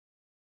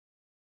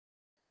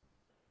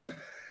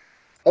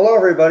Hello,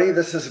 everybody.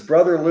 This is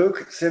Brother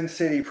Luke, Sin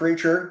City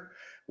Preacher.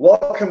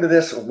 Welcome to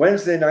this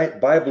Wednesday night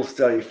Bible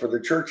study for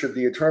the Church of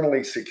the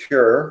Eternally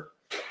Secure.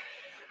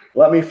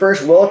 Let me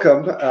first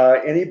welcome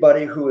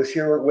anybody who is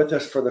here with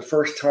us for the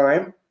first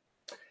time.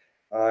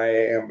 I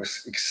am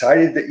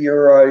excited that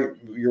you're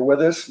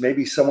with us.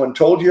 Maybe someone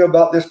told you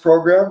about this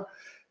program.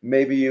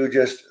 Maybe you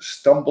just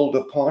stumbled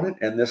upon it,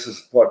 and this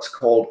is what's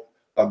called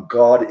a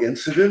God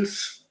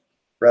incidence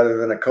rather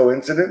than a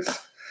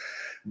coincidence.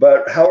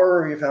 But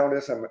however you found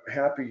us, I'm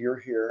happy you're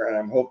here, and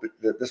I'm hoping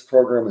that this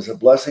program is a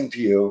blessing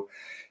to you,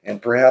 and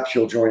perhaps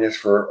you'll join us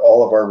for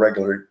all of our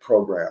regular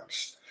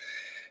programs.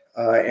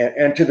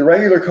 And to the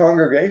regular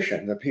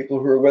congregation, the people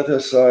who are with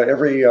us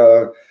every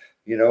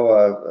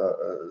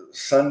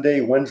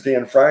Sunday, Wednesday,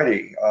 and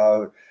Friday,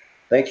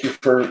 thank you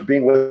for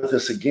being with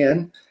us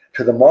again.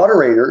 To the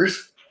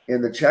moderators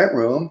in the chat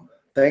room,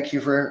 thank you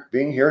for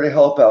being here to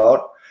help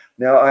out.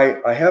 Now,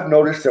 I have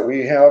noticed that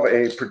we have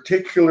a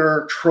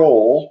particular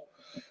troll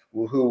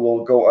who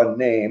will go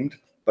unnamed,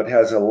 but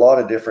has a lot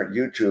of different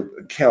YouTube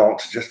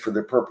accounts just for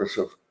the purpose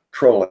of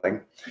trolling.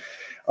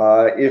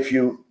 If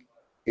you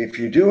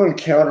do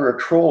encounter a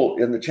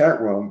troll in the chat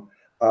room,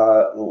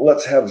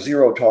 let's have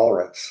zero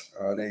tolerance.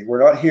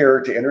 We're not here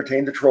to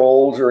entertain the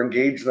trolls or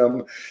engage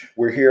them.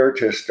 We're here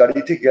to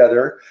study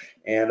together,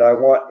 and I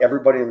want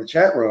everybody in the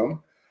chat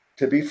room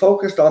to be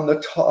focused on the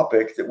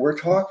topic that we're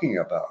talking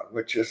about,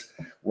 which is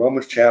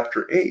Romans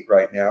chapter 8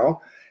 right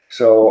now.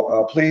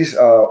 So please,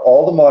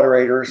 all the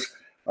moderators,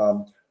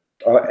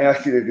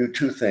 ask you to do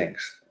two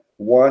things.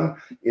 One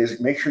is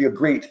make sure you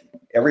greet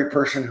every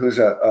person who's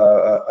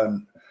a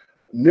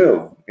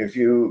new. If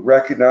you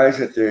recognize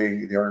that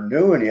they're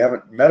new and you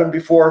haven't met them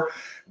before,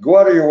 go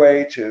out of your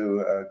way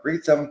to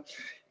greet them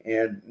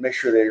and make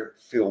sure they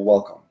feel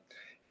welcome.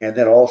 And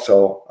then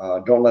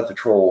also, don't let the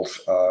trolls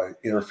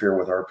interfere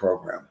with our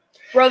program.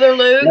 Brother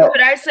Luke, now,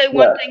 could I say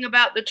one thing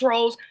about the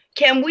trolls?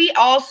 Can we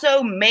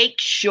also make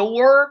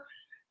sure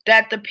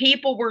that the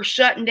people we're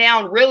shutting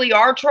down really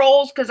are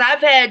trolls? Because I've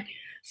had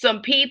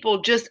some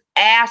people just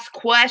ask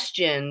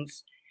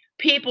questions.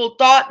 People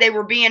thought they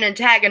were being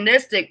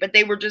antagonistic, but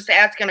they were just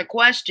asking a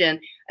question,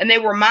 and they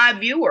were my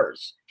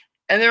viewers.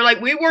 And they're like,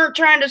 we weren't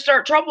trying to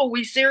start trouble.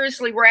 We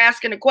seriously were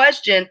asking a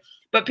question,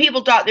 but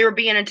people thought they were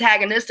being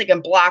antagonistic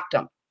and blocked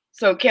them.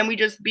 So can we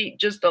just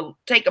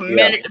take a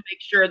minute to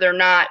make sure they're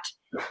not,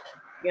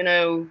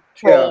 trolls?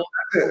 Yeah,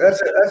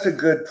 that's a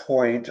good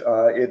point.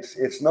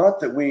 It's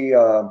not that we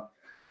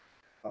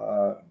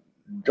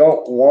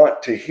don't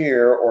want to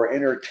hear or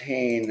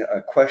entertain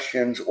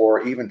questions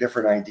or even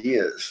different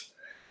ideas.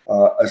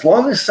 As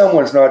long as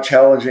someone's not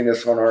challenging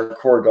us on our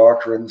core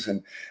doctrines,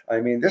 and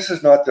I mean, this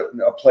is not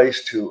a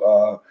place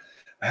to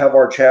have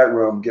our chat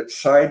room get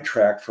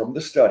sidetracked from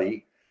the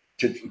study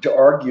to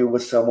argue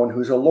with someone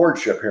who's a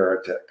lordship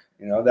heretic.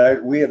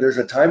 There's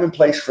a time and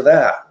place for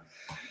that.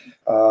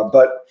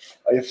 But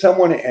if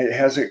someone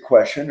has a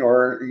question,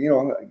 or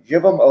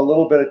give them a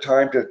little bit of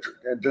time to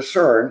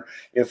discern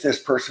if this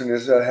person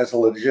has a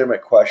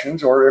legitimate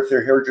questions, or if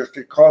they're here just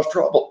to cause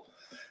trouble.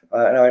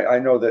 And I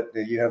know that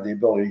you have the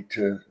ability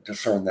to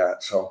discern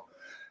that. So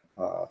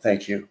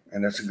thank you.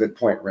 And that's a good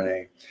point,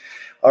 Renee.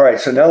 All right.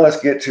 So now let's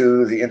get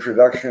to the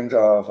introductions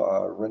of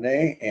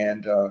Renee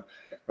and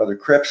Brother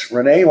Cripps.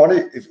 Renee,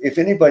 if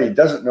anybody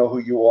doesn't know who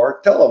you are,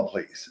 tell them,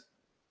 please.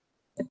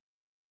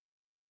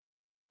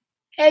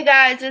 Hey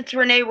guys, it's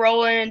Renee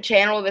Rowland,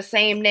 channel of the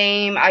same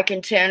name. I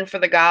contend for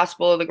the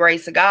gospel of the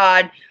grace of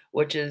God,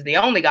 which is the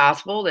only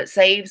gospel that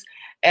saves.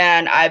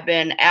 And I've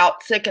been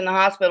out sick in the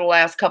hospital the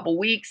last couple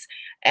weeks.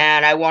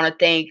 And I want to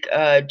thank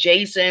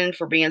Jason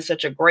for being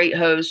such a great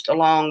host,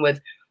 along with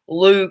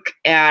Luke.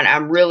 And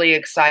I'm really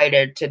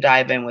excited to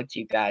dive in with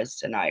you guys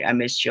tonight. I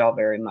missed you all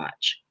very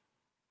much.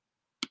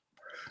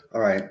 All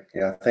right.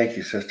 Yeah. Thank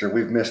you, sister.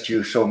 We've missed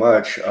you so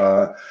much.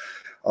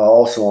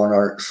 Also on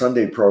our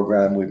Sunday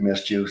program, we've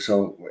missed you.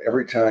 So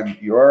every time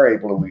you are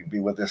able to be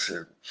with us,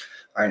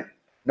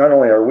 not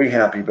only are we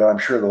happy, but I'm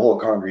sure the whole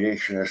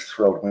congregation is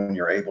thrilled when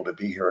you're able to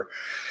be here.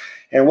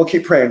 And we'll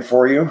keep praying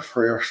for you,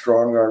 for your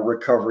strong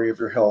recovery of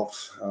your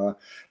health.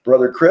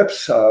 Brother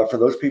Cripps, for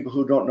those people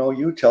who don't know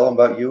you, tell them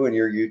about you and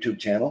your YouTube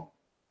channel.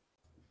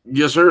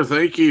 Yes, sir.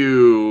 Thank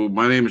you.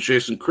 My name is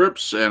Jason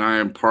Cripps, and I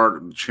am part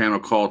of the channel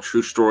called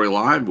True Story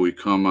Live. We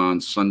come on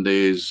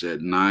Sundays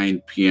at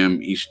 9 p.m.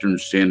 Eastern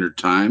Standard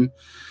Time,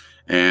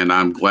 and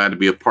I'm glad to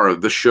be a part of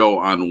this show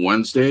on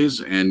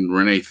Wednesdays. And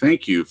Renee,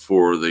 thank you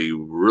for the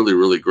really,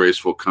 really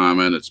graceful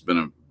comment. It's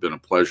been a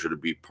pleasure to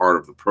be part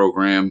of the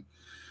program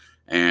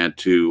and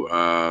to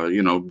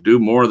do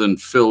more than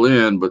fill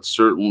in, but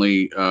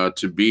certainly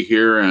to be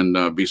here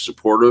and be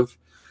supportive.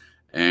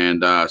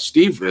 And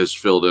Steve has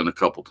filled in a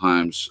couple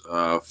times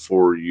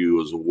for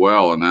you as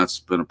well, and that's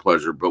been a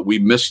pleasure. But we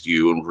missed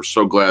you, and we're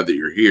so glad that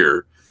you're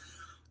here.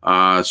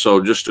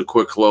 So just a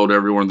quick hello to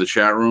everyone in the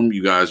chat room.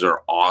 You guys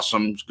are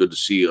awesome. It's good to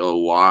see a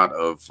lot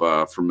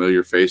of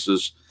familiar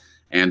faces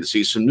and to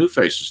see some new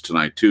faces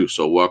tonight, too.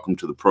 So welcome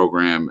to the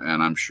program,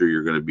 and I'm sure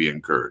you're going to be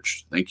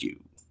encouraged. Thank you.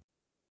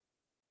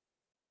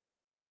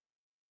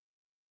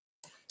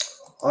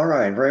 All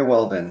right, very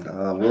well then.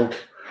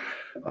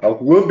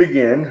 We'll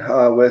begin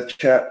with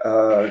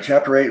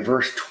chapter 8,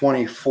 verse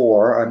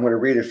 24. I'm going to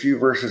read a few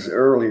verses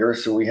earlier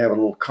so we have a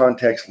little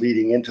context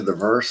leading into the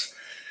verse.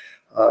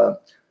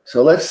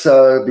 So let's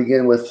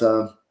begin with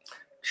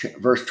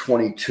verse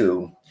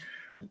 22.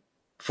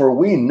 For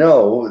we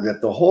know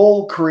that the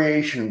whole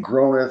creation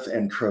groaneth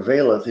and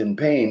travaileth in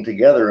pain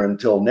together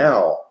until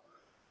now.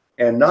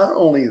 And not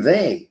only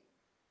they,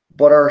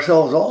 but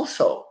ourselves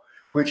also,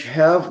 which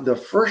have the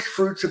first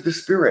fruits of the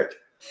Spirit,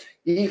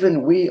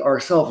 even we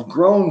ourselves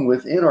groan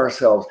within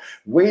ourselves,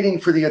 waiting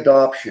for the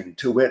adoption,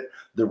 to wit,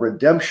 the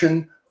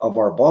redemption of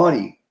our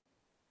body.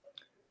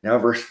 Now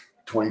verse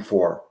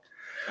 24.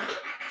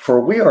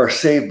 For we are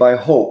saved by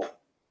hope,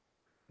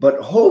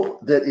 but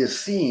hope that is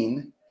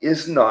seen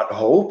is not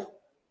hope.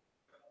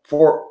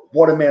 For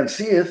what a man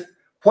seeth,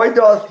 why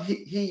doth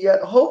he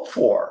yet hope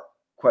for? ?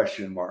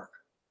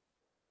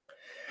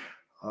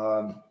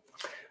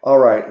 All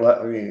right,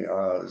 let me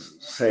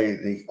say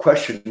the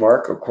question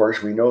mark. Of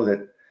course, we know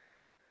that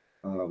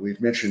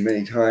we've mentioned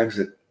many times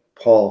that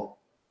Paul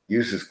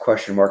uses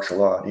question marks a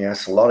lot. He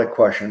asks a lot of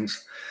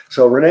questions.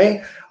 So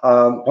Renee,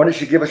 why don't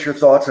you give us your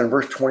thoughts on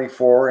verse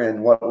 24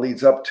 and what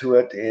leads up to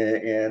it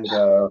and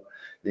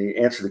the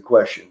answer to the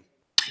question.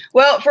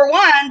 Well, for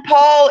one,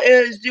 Paul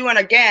is doing,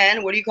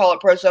 again, what do you call it,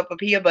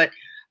 prosopopoeia, but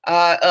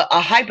a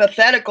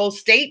hypothetical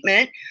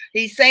statement.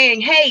 He's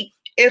saying, hey,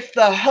 if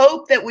the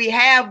hope that we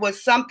have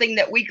was something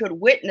that we could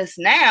witness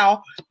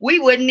now, we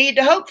wouldn't need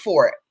to hope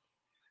for it.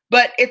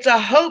 But it's a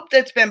hope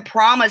that's been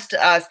promised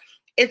to us.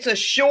 It's a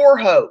sure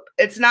hope.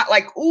 It's not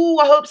like, ooh,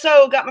 I hope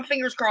so, got my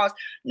fingers crossed.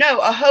 No,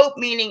 a hope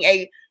meaning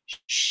a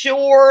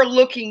sure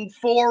looking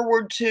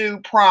forward to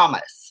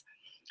promise.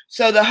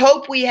 So the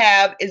hope we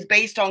have is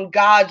based on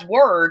God's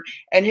word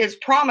and his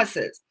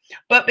promises.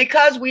 But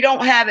because we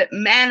don't have it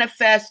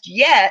manifest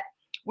yet,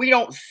 we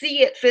don't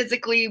see it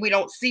physically, we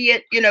don't see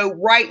it,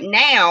 right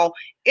now,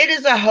 it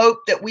is a hope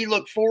that we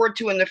look forward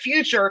to in the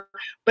future,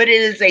 but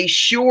it is a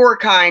sure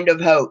kind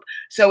of hope.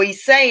 So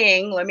he's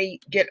saying, let me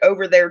get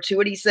over there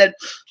to it. He said,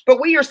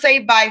 but we are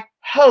saved by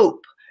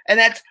hope, and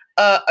that's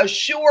a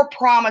sure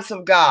promise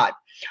of God.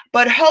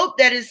 But hope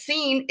that is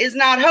seen is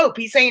not hope.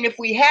 He's saying if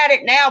we had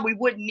it now, we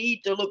wouldn't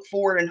need to look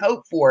forward and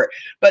hope for it.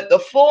 But the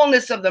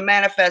fullness of the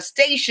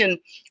manifestation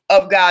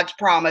of God's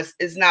promise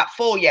is not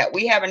full yet.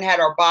 We haven't had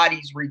our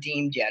bodies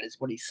redeemed yet, is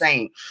what he's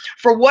saying.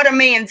 For what a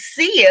man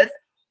seeth,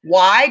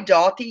 why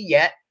doth he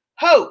yet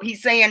hope?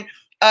 He's saying,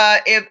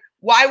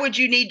 why would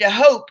you need to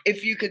hope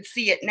if you could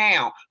see it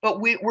now?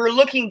 But we're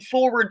looking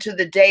forward to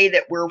the day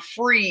that we're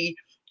free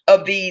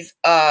of these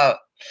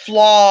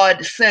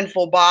flawed,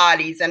 sinful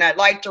bodies. And I'd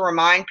like to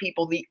remind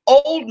people the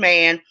old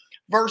man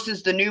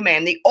versus the new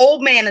man. The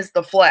old man is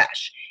the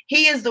flesh.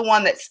 He is the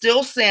one that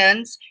still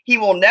sins. He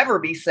will never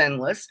be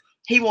sinless.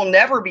 He will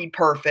never be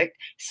perfect.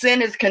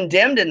 Sin is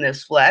condemned in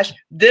this flesh.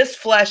 This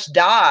flesh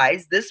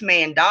dies. This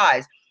man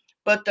dies.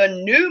 But the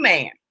new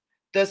man,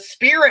 the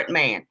spirit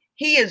man,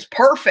 he is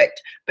perfect,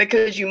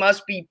 because you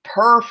must be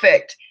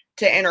perfect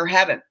to enter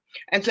heaven.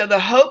 And so the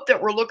hope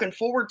that we're looking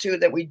forward to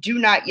that we do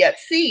not yet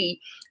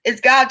see is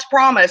God's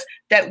promise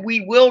that we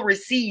will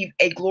receive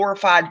a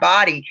glorified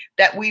body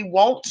that we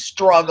won't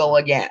struggle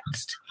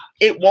against.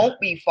 It won't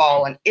be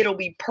fallen. It'll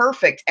be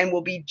perfect and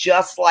will be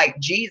just like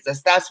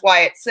Jesus. That's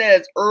why it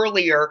says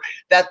earlier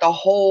that the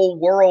whole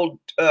world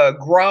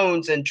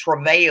groans and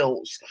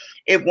travails.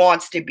 It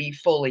wants to be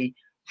fully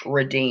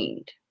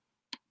redeemed.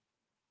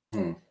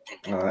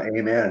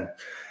 Amen.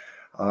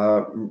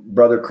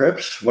 Brother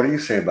Cripps, what do you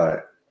say about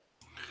it?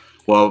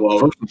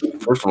 Well,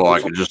 first of all,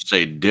 I could just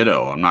say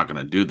ditto. I'm not going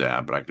to do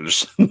that, but I could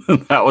just,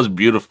 that was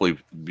beautifully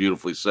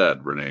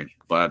said, Renee.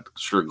 Glad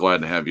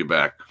to have you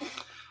back.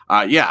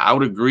 Yeah, I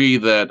would agree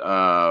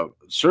that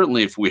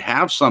certainly if we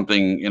have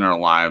something in our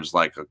lives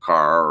like a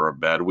car or a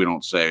bed, we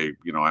don't say,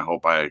 I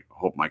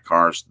hope my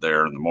car's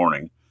there in the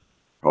morning.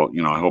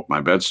 I hope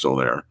my bed's still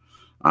there.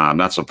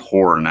 That's a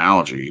poor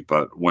analogy,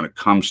 but when it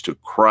comes to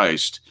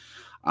Christ,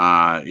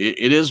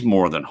 it is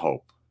more than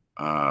hope.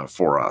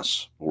 For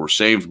us, we're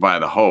saved by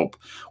the hope.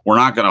 We're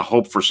not going to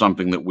hope for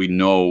something that we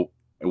know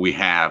we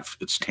have.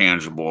 It's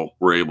tangible.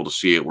 We're able to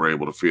see it. We're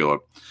able to feel it.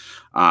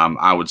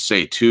 I would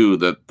say too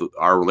that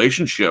our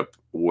relationship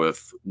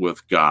with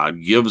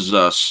God gives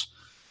us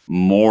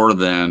more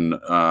than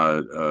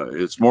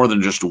it's more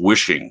than just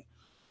wishing.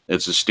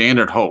 It's a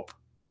standard hope.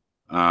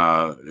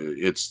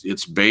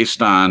 It's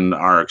based on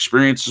our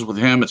experiences with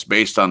Him. It's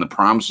based on the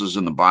promises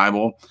in the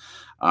Bible.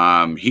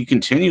 He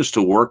continues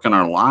to work in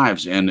our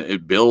lives, and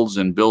it builds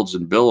and builds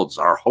and builds.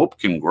 Our hope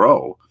can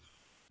grow.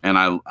 And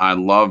I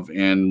love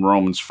in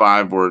Romans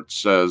 5 where it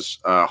says,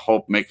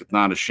 hope maketh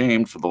not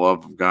ashamed, for the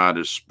love of God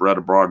is spread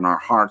abroad in our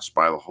hearts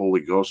by the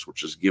Holy Ghost,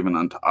 which is given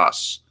unto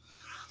us.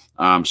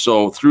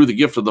 So through the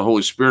gift of the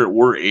Holy Spirit,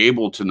 we're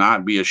able to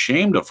not be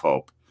ashamed of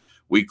hope.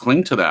 We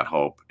cling to that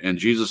hope. And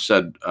Jesus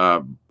said,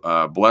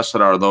 blessed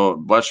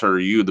are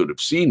you that have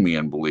seen me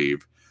and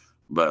believe.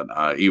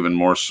 But even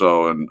more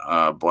so, and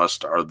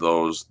blessed are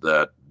those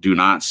that do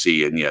not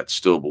see and yet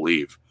still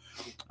believe.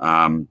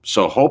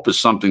 So hope is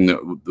something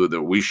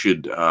that we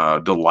should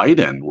delight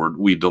in.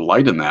 We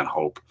delight in that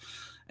hope.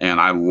 And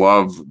I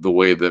love the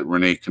way that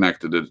Renee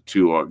connected it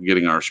to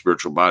getting our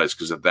spiritual bodies,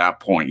 because at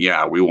that point,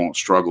 yeah, we won't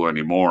struggle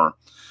anymore.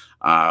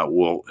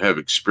 We'll have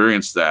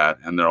experienced that,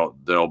 and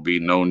there'll be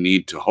no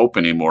need to hope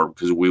anymore,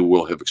 because we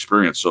will have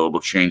experienced. So it'll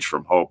change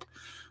from hope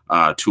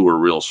to a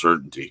real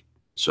certainty.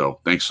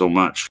 So thanks so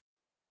much.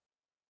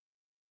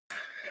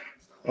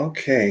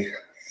 Okay,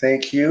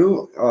 thank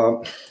you.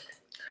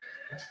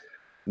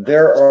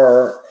 There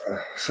are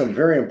some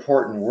very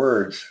important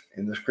words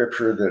in the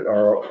scripture that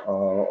are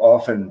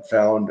often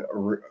found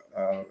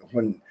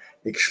when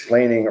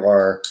explaining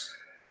our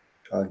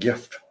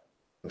gift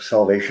of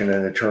salvation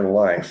and eternal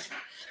life.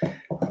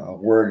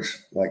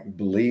 Words like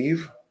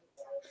believe,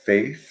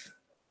 faith,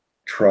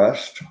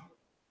 trust,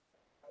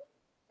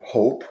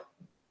 hope.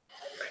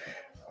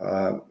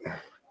 And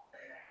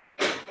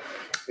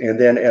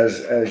then,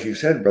 as you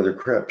said, Brother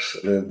Cripps,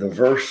 the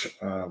verse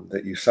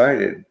that you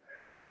cited,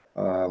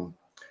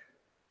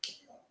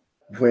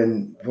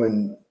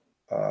 when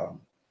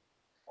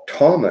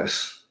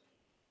Thomas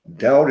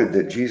doubted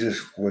that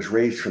Jesus was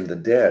raised from the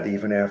dead,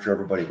 even after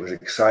everybody was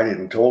excited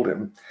and told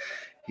him,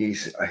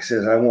 I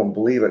says, I won't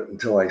believe it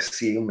until I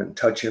see him and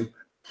touch him,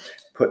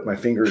 put my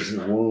fingers in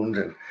the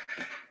wound,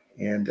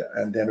 and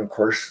then of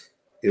course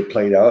it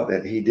played out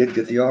that he did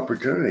get the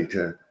opportunity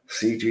to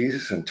see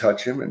Jesus and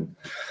touch him,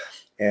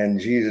 and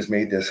Jesus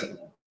made this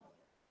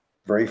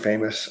very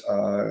famous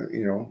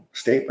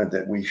statement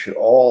that we should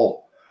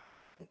all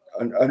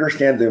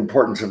understand the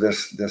importance of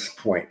this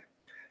point.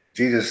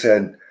 Jesus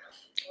said,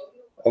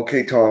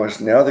 okay, Thomas,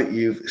 now that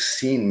you've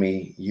seen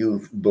me,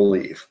 you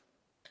believe.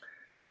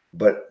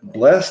 But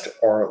blessed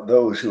are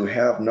those who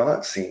have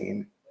not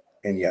seen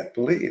and yet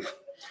believe.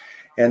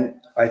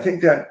 And I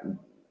think that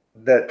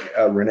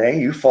Renee,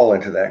 you fall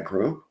into that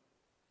group.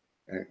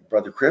 And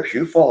Brother Cripps,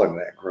 you fall into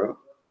that group.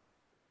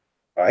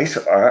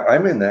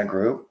 I'm in that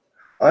group.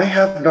 I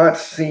have not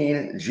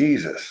seen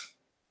Jesus,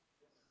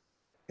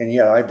 and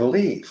yet I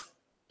believe.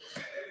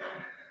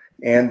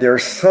 And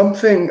there's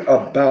something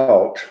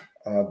about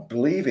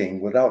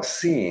believing without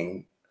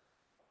seeing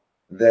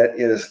that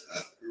is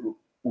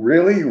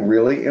really,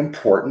 really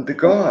important to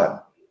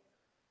God.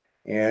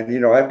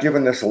 And, I've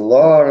given this a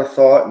lot of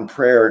thought and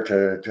prayer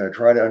to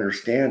try to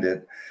understand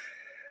it.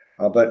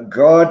 But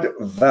God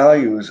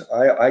values,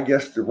 I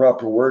guess the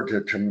proper word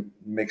to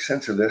make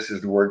sense of this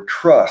is the word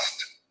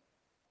trust.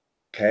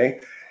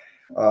 Okay?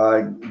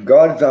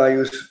 God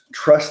values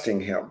trusting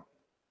him.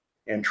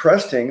 And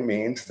trusting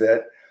means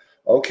that,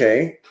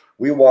 okay,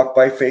 we walk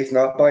by faith,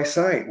 not by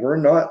sight. We're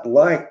not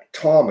like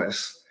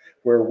Thomas,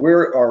 where we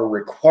are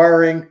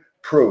requiring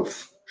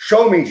proof.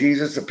 Show me,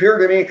 Jesus, appear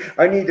to me.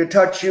 I need to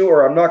touch you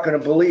or I'm not going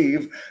to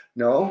believe.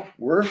 No,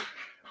 we're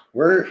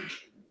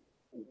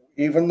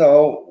even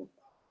though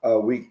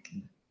we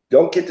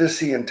don't get to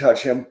see and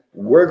touch him,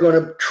 we're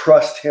going to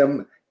trust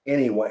him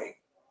anyway.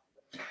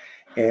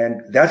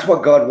 And that's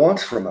what God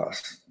wants from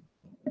us.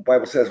 The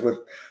Bible says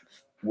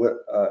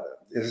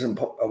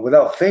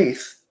without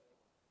faith,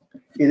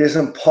 it is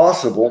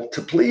impossible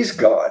to please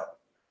God.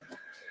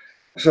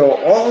 So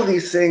all of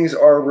these things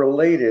are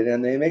related,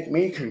 and they make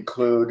me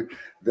conclude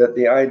that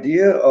the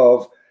idea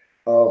of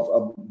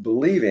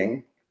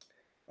believing,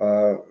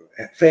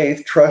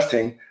 faith,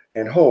 trusting,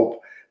 and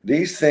hope,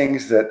 these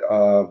things that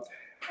are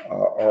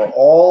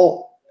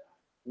all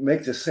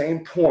make the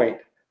same point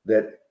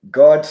that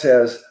God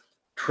says,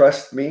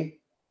 trust me,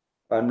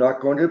 I'm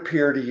not going to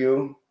appear to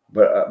you,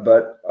 but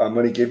I'm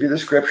going to give you the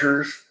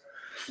scriptures.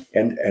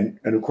 And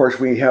of course,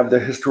 we have the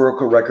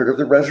historical record of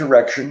the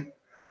resurrection.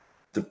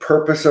 The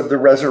purpose of the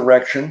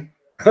resurrection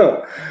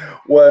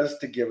was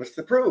to give us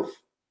the proof.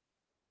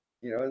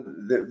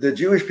 The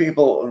Jewish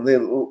people,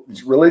 the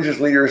religious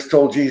leaders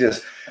told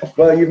Jesus,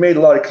 well, you've made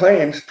a lot of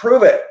claims.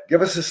 Prove it.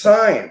 Give us a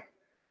sign.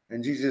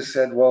 And Jesus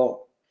said,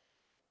 well,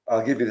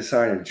 I'll give you the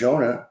sign of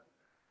Jonah.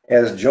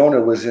 As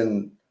Jonah was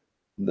in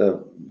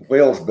the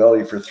whale's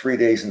belly for 3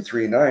 days and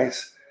 3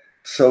 nights,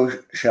 so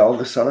shall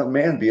the Son of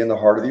Man be in the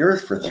heart of the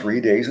earth for 3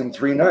 days and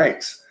 3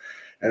 nights.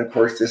 And of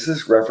course, this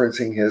is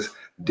referencing his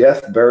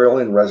death, burial,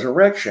 and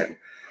resurrection.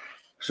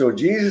 So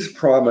Jesus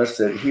promised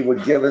that he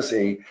would give us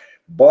a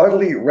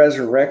bodily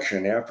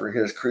resurrection after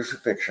his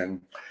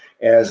crucifixion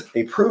as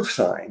a proof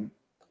sign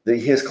that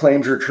his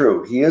claims are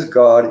true. He is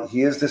God.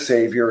 He is the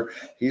Savior.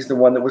 He's the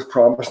one that was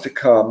promised to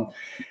come.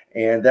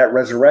 And that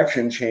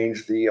resurrection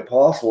changed the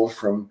apostles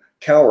from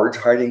cowards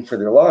hiding for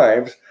their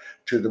lives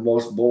to the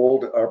most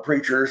bold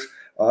preachers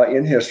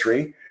in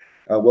history,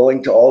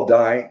 willing to all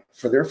die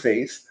for their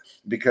faith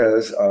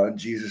because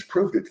Jesus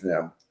proved it to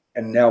them.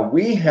 And now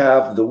we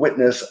have the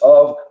witness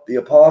of the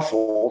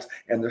apostles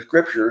and the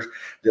scriptures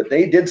that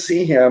they did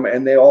see him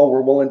and they all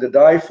were willing to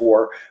die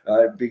for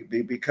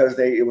because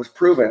it was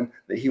proven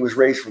that he was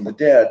raised from the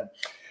dead.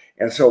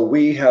 And so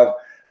we have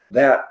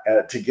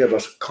that to give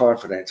us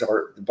confidence.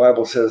 The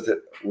Bible says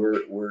that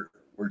we're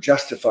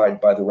justified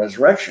by the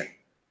resurrection.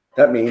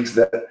 That means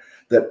that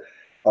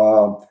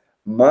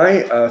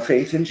my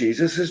faith in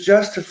Jesus is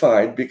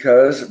justified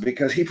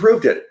because he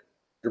proved it.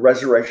 The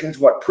resurrection is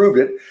what proved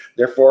it.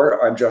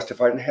 Therefore, I'm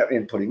justified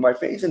in putting my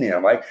faith in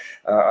him.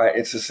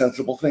 It's a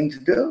sensible thing to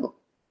do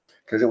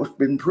because it was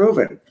been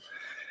proven.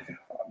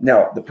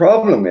 Now, the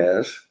problem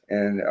is,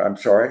 and I'm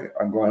sorry,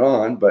 I'm going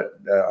on, but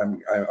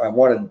I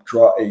want to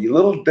draw a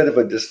little bit of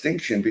a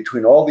distinction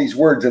between all these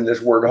words and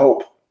this word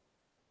hope.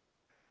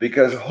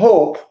 Because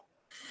hope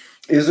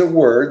is a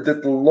word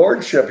that the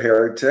Lordship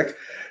heretic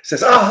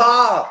says,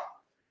 aha,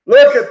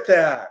 look at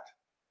that.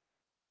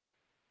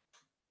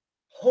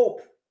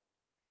 Hope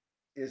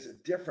is a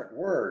different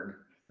word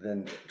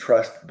than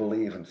trust,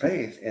 believe, and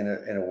faith in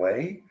a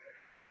way.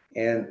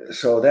 And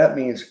so that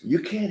means you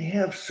can't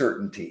have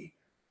certainty.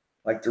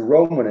 Like the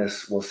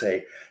Romanists will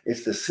say,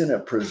 it's the sin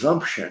of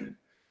presumption.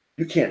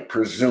 You can't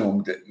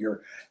presume that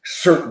you're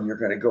certain you're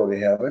going to go to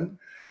heaven.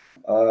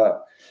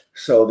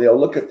 So they'll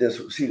look at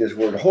this, see this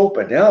word hope,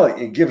 and now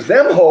it gives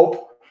them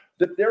hope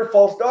that their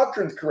false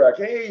doctrine's correct.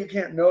 Hey, you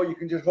can't know, you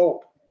can just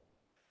hope.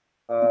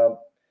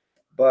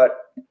 But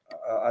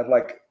I'd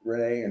like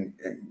Renee and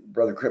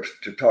Brother Cripps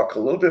to talk a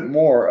little bit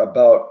more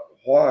about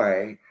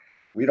why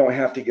we don't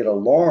have to get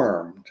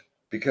alarmed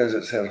because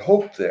it says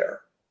hope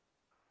there.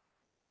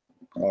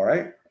 All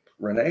right,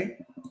 Renee?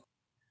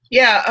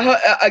 Yeah,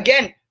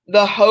 again,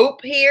 the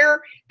hope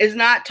here is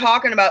not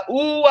talking about,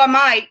 ooh, I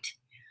might.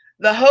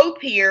 The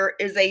hope here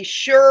is a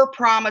sure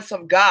promise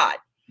of God.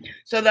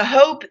 So the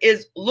hope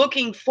is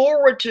looking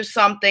forward to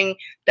something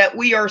that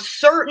we are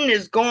certain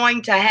is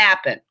going to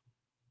happen.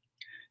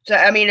 So,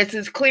 I mean, it's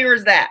as clear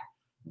as that.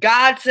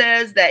 God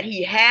says that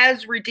he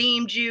has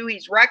redeemed you.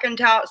 He's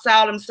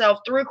reconciled himself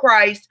through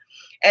Christ,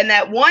 and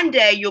that one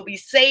day you'll be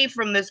saved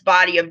from this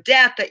body of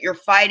death that you're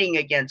fighting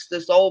against,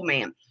 this old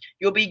man.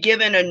 You'll be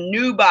given a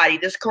new body.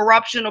 This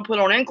corruption will put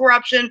on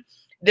incorruption.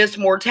 This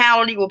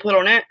mortality will put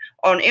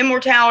on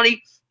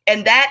immortality.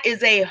 And that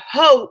is a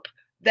hope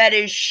that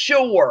is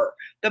sure.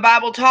 The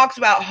Bible talks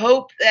about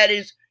hope that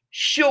is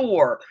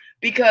sure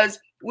because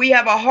we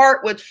have a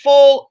heart with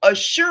full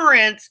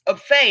assurance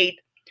of faith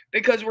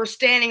because we're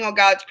standing on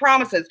God's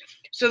promises.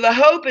 So the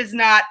hope is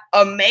not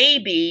a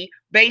maybe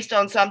based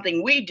on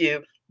something we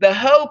do. The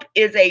hope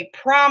is a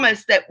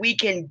promise that we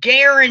can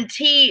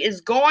guarantee is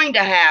going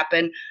to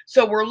happen.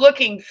 So we're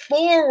looking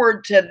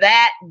forward to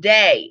that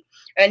day.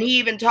 And he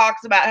even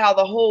talks about how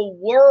the whole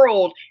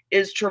world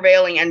is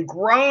travailing and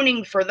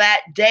groaning for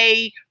that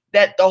day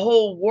that the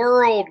whole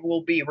world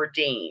will be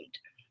redeemed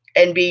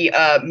and be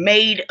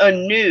made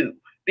anew.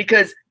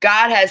 Because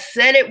God has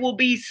said it will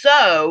be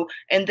so,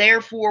 and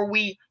therefore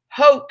we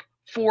hope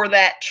for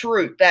that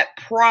truth, that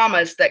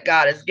promise that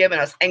God has given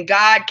us. And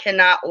God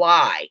cannot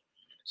lie.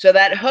 So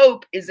that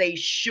hope is a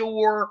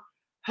sure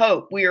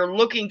hope. We are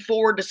looking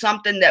forward to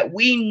something that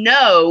we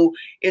know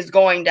is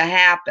going to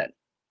happen.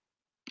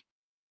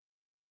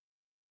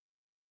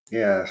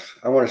 Yes,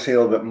 I want to say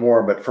a little bit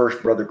more, but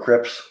first, Brother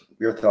Cripps,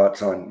 your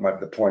thoughts on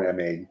the point I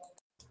made.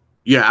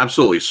 Yeah,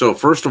 absolutely. So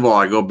first of all,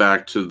 I go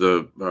back to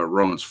the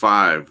Romans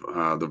 5,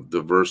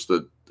 the verse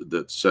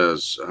that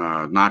says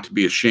not to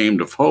be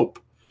ashamed of hope.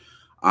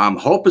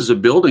 Hope is a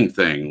building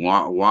thing.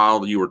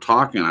 While you were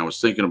talking, I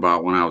was thinking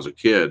about when I was a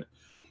kid,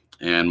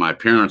 and my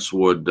parents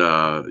would,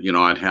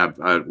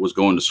 I was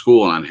going to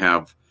school and I'd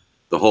have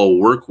the whole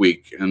work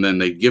week, and then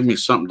they'd give me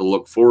something to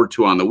look forward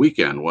to on the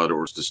weekend, whether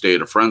it was to stay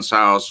at a friend's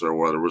house or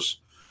whether it was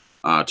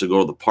to go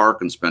to the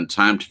park and spend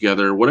time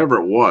together, whatever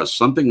it was,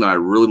 something that I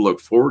really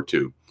looked forward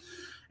to.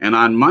 And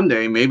on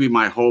Monday, maybe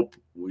my hope,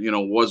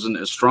 wasn't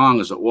as strong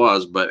as it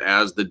was, but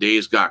as the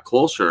days got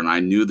closer and I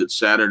knew that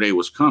Saturday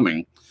was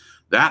coming,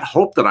 that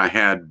hope that I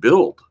had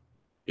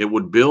it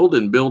would build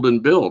and build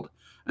and build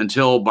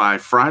until by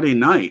Friday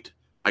night,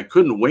 I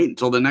couldn't wait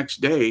until the next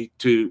day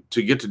to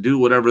get to do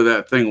whatever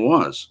that thing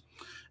was.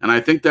 And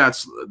I think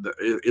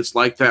it's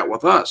like that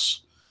with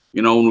us.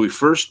 When we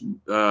first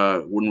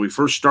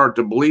start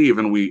to believe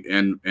and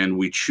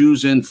we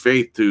choose in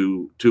faith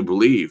to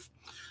believe,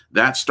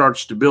 that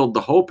starts to build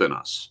the hope in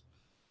us.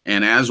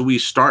 And as we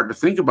start to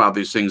think about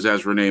these things,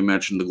 as Renee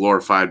mentioned, the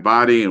glorified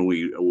body, and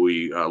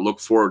we look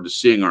forward to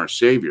seeing our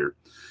Savior,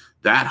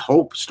 that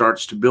hope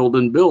starts to build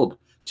and build.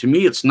 To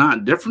me, it's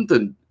not different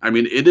than,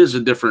 it is a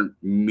different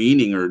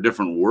meaning or a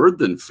different word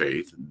than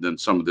faith, than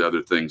some of the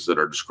other things that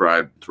are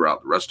described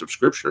throughout the rest of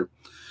Scripture.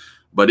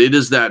 But it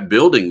is that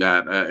building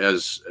that,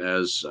 as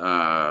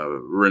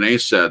Renee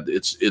said,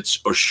 it's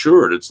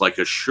assured. It's like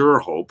a sure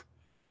hope.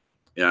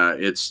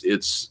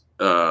 It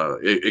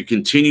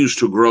continues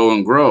to grow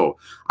and grow.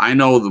 I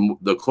know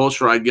the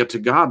closer I get to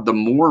God, the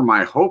more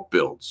my hope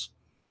builds.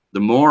 The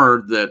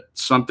more that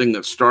something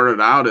that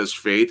started out as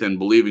faith and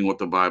believing what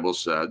the Bible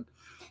said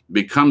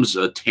becomes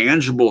a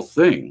tangible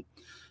thing.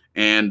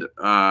 And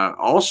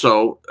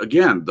also,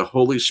 again, the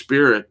Holy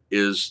Spirit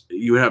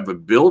you have a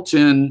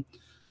built-in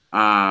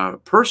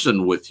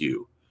person with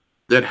you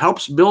that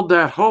helps build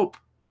that hope.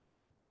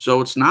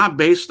 So it's not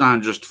based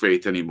on just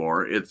faith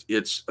anymore.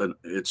 It's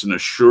an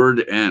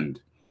assured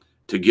end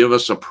to give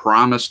us a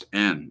promised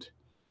end.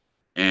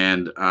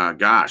 And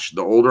the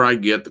older I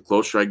get, the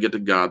closer I get to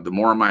God, the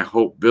more my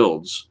hope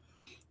builds.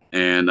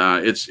 And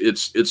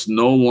it's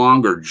no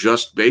longer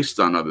just based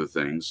on other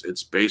things.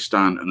 It's based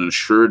on an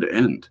assured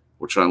end,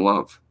 which I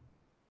love.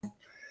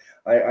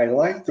 I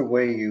like the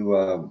way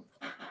you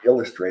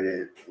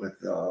illustrated it with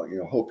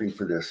hoping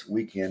for this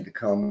weekend to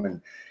come,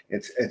 and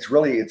it's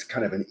really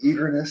kind of an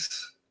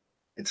eagerness,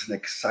 it's an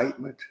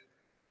excitement,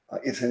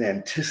 it's an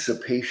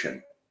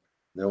anticipation.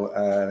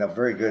 A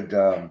very good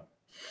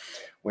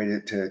way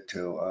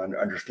to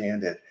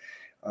understand it.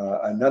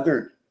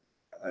 Another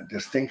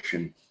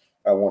distinction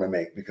I want to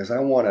make, because I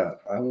want to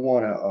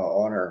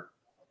honor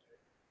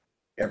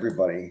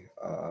everybody,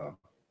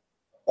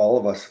 all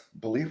of us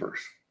believers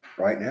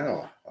right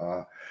now.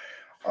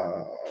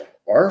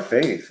 Our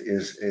faith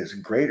is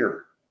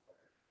greater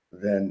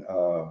than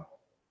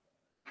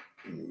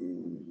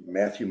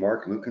Matthew,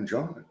 Mark, Luke, and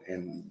John,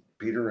 and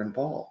Peter and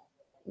Paul.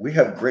 We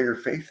have greater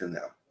faith than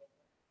them.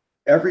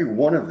 Every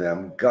one of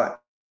them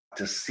got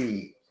to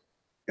see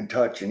and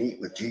touch and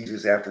eat with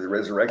Jesus after the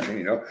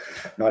resurrection.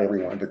 Not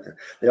everyone, but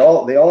they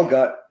all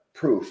got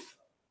proof,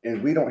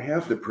 and we don't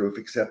have the proof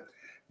except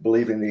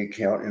believing the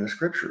account in the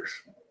scriptures.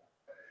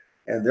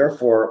 And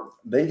therefore,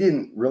 they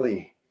didn't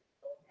really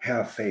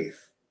have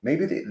faith.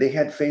 Maybe they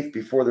had faith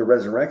before the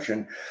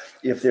resurrection,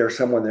 if they're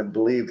someone that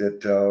believed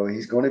that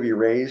he's going to be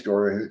raised,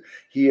 or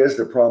he is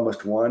the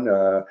promised one.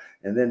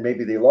 And then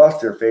maybe they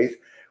lost their faith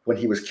when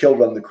he was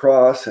killed on the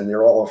cross, and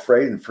they're all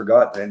afraid and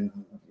forgot. And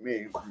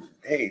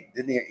hey,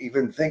 didn't he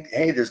even think,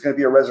 hey, there's going to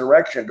be a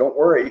resurrection? Don't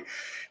worry.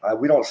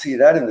 We don't see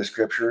that in the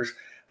scriptures.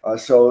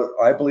 So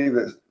I believe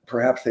that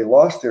perhaps they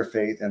lost their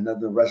faith, and then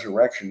the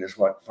resurrection is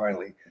what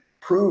finally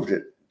proved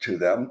it to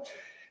them.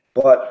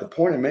 But the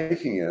point I'm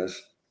making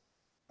is,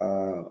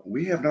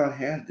 we have not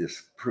had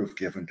this proof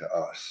given to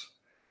us.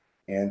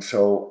 And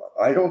so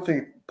I don't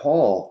think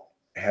Paul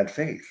had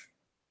faith.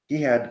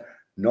 He had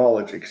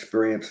knowledge,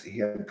 experience, he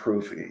had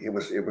proof. It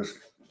was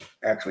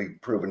actually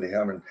proven to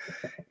him.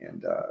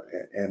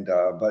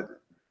 But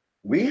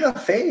we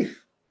have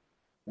faith.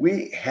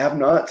 We have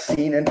not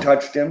seen and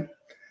touched him,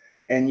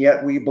 and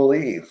yet we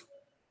believe.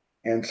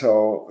 And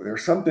so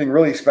there's something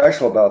really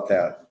special about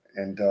that.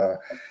 And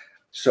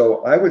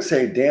so I would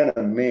say, Dan,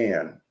 a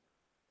man,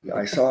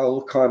 I saw a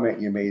little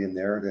comment you made in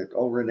there that,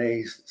 oh,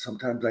 Renee,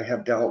 sometimes I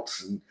have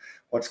doubts and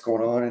what's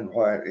going on and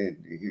why. And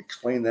you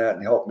explain that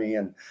and help me.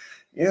 And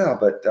yeah,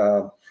 but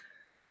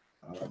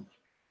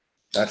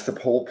that's the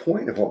whole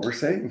point of what we're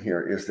saying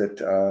here, is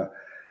that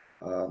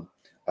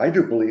I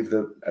do believe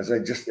that, as I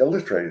just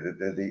illustrated,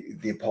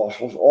 the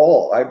apostles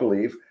all, I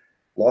believe,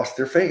 lost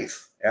their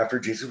faith after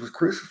Jesus was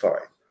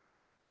crucified.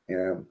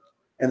 And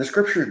the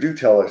scriptures do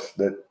tell us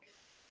that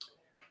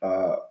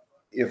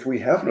if we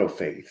have no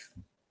faith,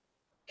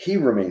 he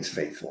remains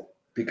faithful,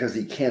 because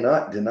he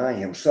cannot deny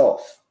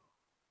himself.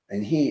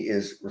 And he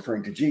is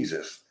referring to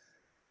Jesus.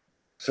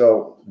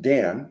 So,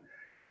 Dan,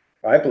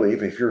 I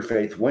believe if your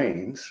faith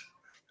wanes,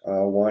 I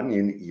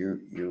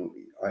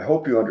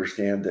hope you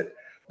understand that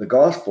the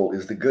gospel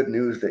is the good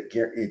news that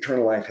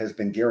eternal life has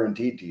been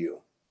guaranteed to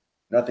you.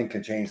 Nothing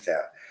can change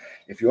that.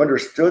 If you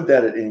understood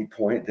that at any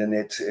point, then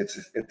it's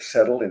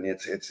settled, and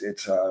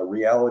it's a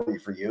reality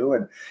for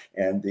you,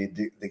 and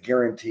the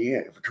guarantee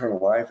of eternal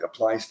life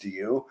applies to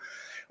you.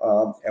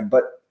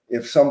 But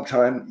if some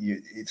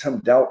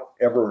doubt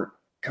ever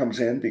comes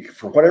in,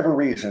 for whatever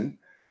reason,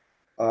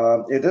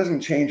 it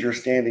doesn't change your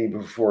standing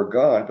before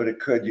God, but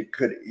you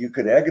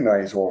could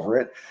agonize over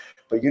it.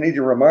 But you need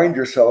to remind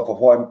yourself of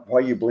why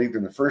you believed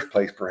in the first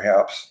place,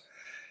 perhaps.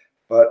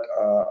 But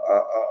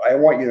I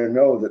want you to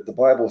know that the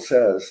Bible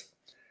says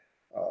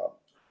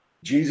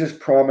Jesus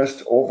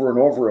promised over and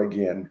over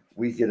again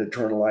we get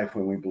eternal life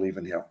when we believe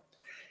in him.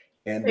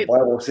 And the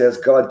Bible says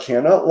God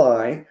cannot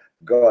lie.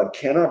 God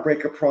cannot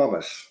break a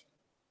promise.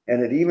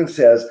 And it even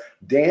says,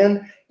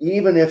 Dan,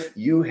 even if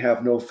you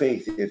have no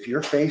faith, if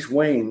your faith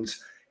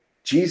wanes,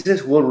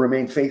 Jesus will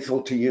remain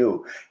faithful to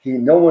you.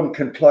 No one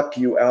can pluck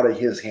you out of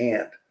his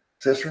hand.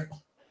 Sister?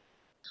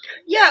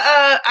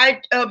 Yeah,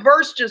 a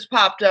verse just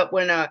popped up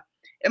when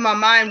in my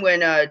mind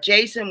when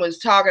Jason was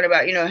talking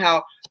about,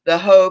 how the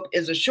hope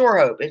is a sure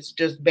hope. It's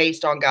just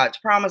based on God's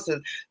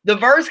promises. The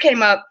verse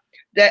came up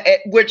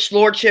which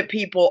Lordship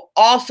people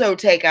also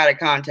take out of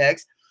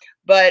context.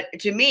 But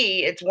to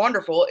me, it's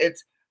wonderful.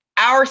 It's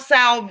our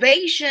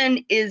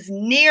salvation is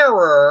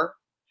nearer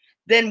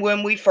than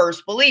when we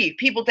first believed.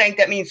 People think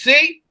that means,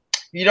 see,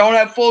 you don't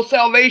have full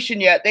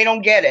salvation yet. They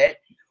don't get it.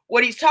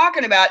 What he's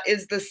talking about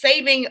is the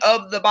saving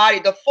of the body,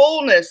 the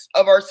fullness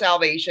of our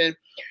salvation,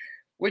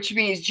 which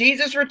means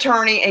Jesus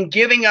returning and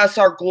giving us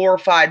our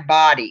glorified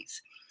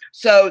bodies.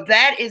 So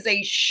that is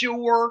a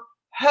sure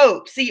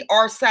hope. See,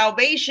 our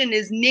salvation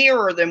is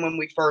nearer than when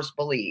we first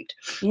believed.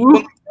 When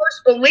we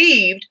first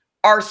believed,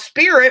 our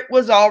spirit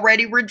was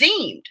already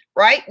redeemed,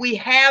 right? We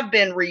have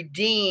been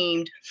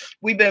redeemed.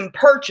 We've been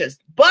purchased.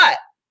 But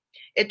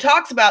it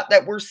talks about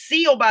that we're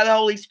sealed by the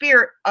Holy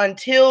Spirit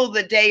until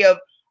the day of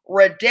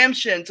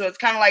redemption. So it's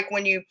kind of like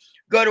when you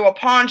go to a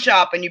pawn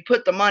shop and you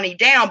put the money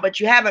down, but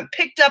you haven't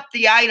picked up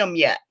the item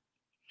yet.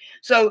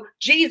 So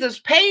Jesus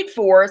paid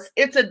for us.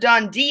 It's a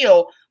done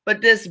deal.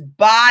 but this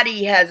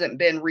body hasn't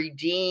been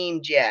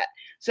redeemed yet.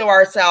 So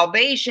our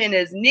salvation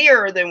is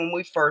nearer than when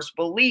we first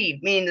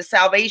believed, meaning the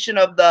salvation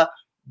of the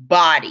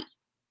body.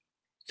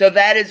 So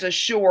that is a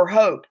sure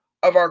hope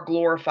of our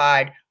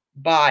glorified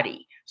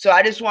body. So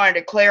I just wanted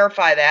to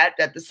clarify that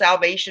the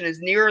salvation is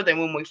nearer than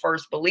when we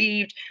first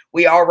believed.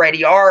 We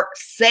already are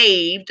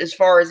saved as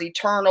far as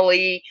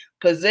eternally,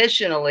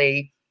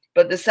 positionally,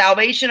 but the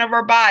salvation of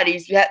our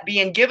bodies,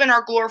 being given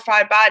our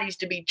glorified bodies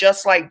to be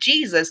just like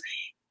Jesus,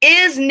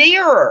 is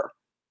nearer,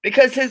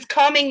 because his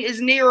coming is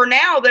nearer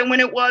now than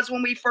when it was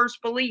when we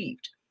first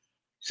believed.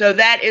 So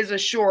that is a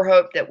sure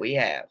hope that we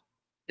have.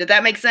 Did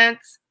that make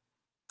sense?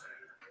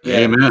 Yeah.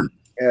 Amen.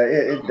 Yeah,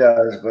 it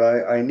does,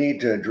 but I need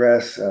to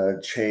address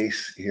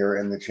Chase here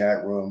in the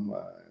chat room.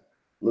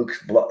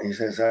 Luke's he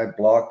says, I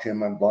blocked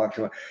him.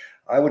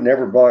 I would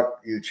never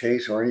block you,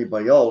 Chase, or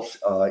anybody else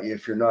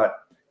if you're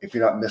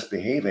not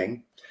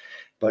misbehaving.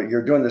 But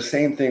you're doing the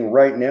same thing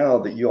right now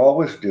that you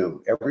always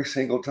do every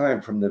single time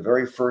from the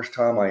very first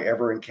time I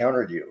ever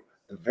encountered you.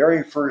 The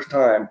very first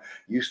time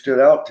you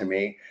stood out to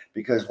me,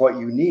 because what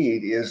you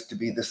need is to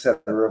be the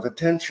center of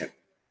attention.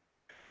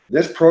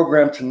 This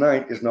program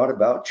tonight is not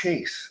about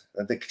Chase.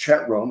 The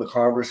chat room, the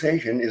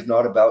conversation is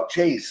not about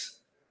Chase.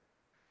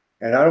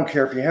 And I don't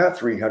care if you have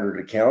 300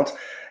 accounts,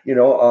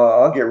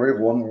 I'll get rid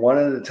of one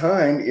at a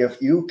time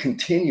if you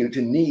continue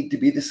to need to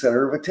be the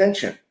center of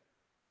attention.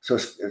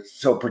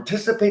 So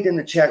participate in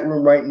the chat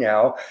room right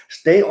now.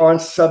 Stay on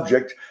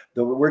subject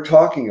that we're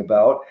talking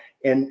about,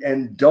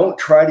 and don't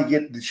try to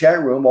get the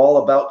chat room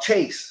all about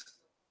Chase.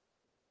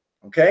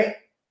 Okay?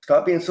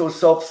 Stop being so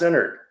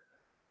self-centered.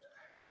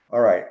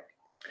 All right.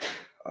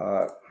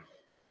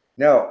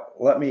 Now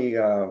let me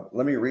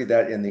read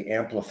that in the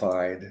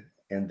Amplified,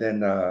 and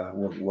then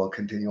we'll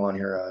continue on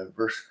here.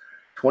 Verse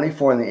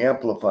 24 in the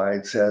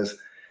Amplified says,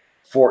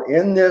 "For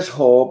in this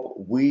hope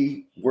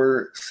we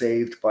were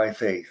saved by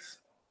faith.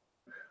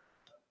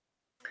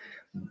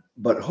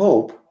 But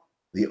hope,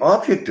 the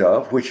object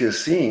of which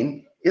is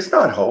seen, is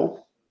not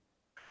hope.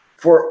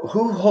 For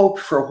who hoped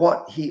for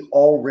what he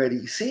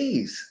already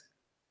sees?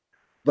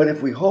 But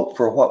if we hope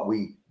for what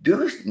we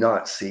do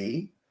not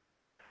see,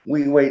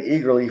 we wait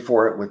eagerly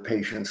for it with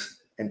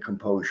patience and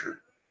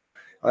composure."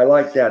 I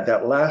like that.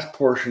 That last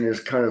portion is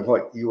kind of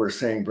what you were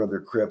saying, Brother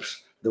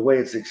Cripps, the way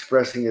it's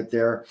expressing it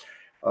there.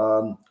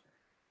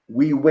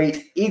 We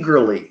wait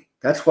eagerly.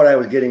 That's what I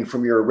was getting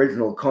from your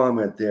original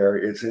comment there.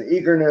 It's an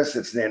eagerness,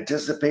 it's an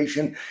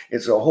anticipation,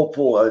 it's a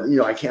hopeful,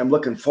 I'm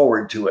looking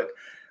forward to it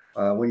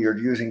when you're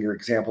using your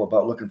example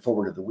about looking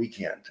forward to the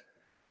weekend.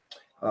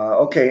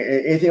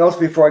 Okay, anything else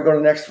before I go to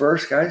the next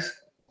verse, guys?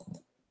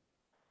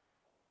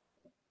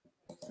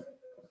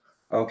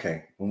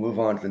 Okay, we'll move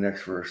on to the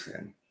next verse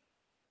then.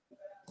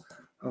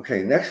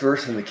 Okay, next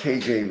verse in the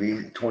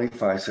KJV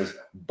 25 says,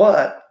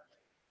 "But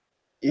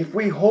if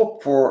we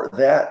hope for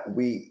that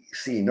we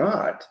see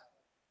not,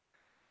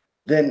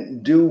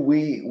 then do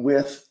we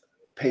with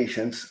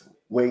patience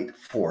wait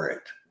for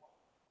it."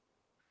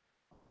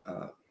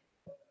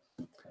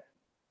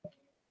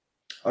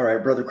 All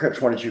right, Brother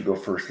Cripps, why don't you go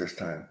first this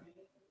time?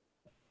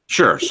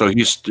 Sure. So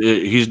he's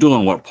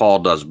doing what Paul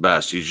does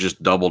best. He's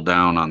just doubled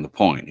down on the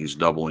point. He's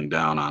doubling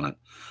down on it.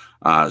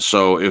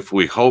 So if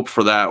we hope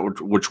for that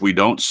which we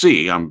don't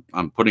see, I'm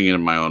putting it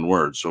in my own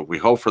words. So if we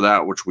hope for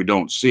that which we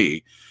don't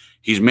see,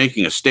 he's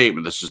making a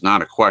statement. This is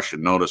not a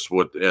question. Notice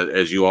what,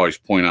 as you always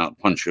point out,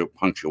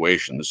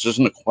 punctuation. This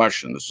isn't a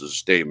question. This is a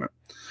statement.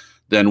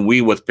 Then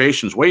we with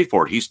patience wait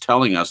for it. He's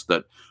telling us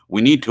that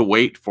we need to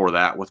wait for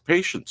that with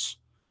patience.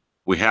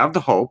 We have the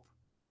hope.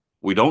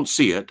 We don't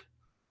see it,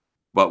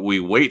 but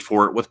we wait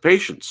for it with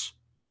patience.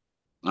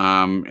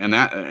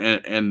 And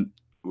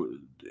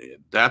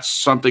that's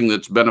something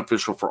that's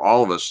beneficial for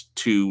all of us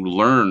to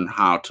learn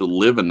how to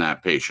live in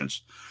that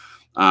patience.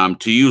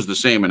 To use the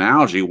same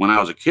analogy, when I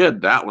was a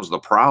kid, that was the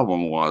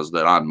problem, was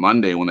that on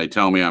Monday, when they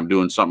tell me I'm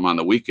doing something on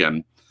the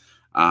weekend,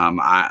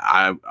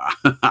 I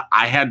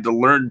had to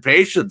learn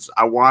patience.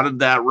 I wanted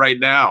that right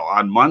now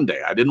on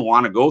Monday. I didn't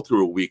want to go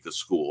through a week of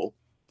school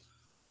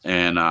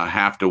and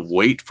have to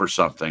wait for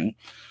something.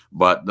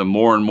 But the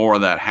more and more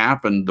that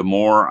happened, the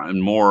more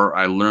and more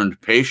I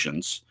learned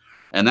patience.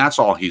 And that's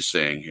all he's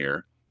saying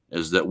here,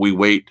 is that we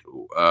wait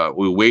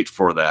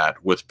for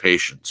that with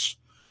patience.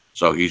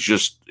 So he's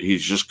just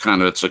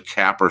kind of, it's a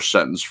capper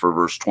sentence for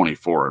verse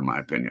 24, in my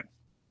opinion.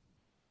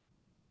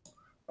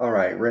 All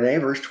right, Renee,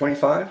 verse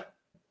 25.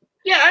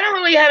 Yeah, I don't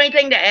really have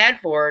anything to add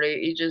for it.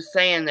 He's just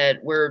saying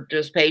that we're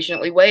just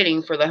patiently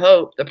waiting for the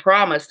hope, the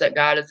promise that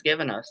God has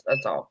given us.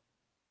 That's all.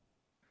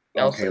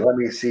 Okay, let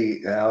me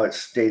see how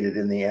it's stated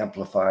in the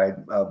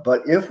Amplified.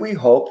 But if we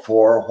hope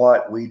for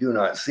what we do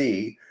not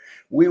see,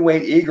 we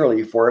wait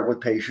eagerly for it with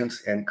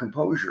patience and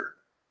composure.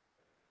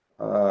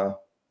 There's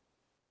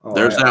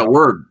that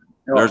word.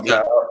 There's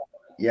that.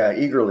 Yeah,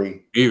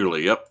 eagerly.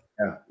 Eagerly, yep.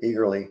 Yeah,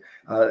 eagerly.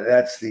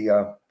 That's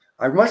the.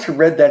 I must have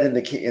read that in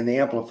the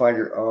Amplified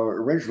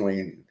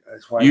originally.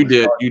 That's why you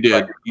did.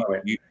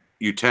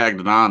 You tagged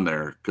it on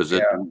there because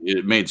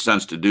it made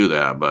sense to do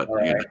that. But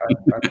right.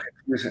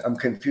 I'm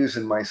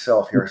confusing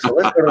myself here. So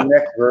let's go to the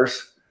next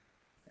verse.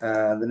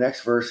 The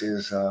next verse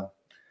is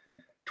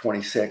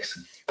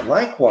 26.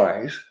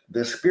 Likewise,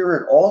 the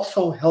Spirit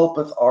also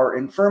helpeth our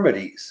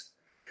infirmities,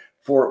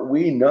 for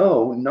we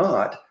know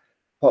not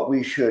what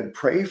we should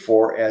pray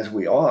for as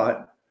we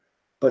ought,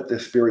 but the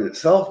Spirit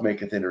itself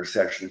maketh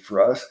intercession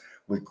for us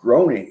with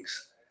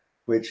groanings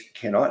which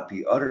cannot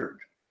be uttered.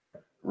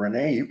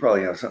 Renee, you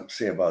probably have something to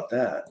say about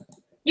that.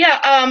 Yeah,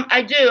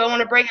 I do. I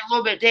want to break it a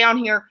little bit down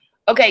here.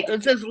 Okay,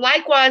 it says,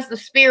 likewise, the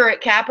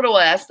Spirit, capital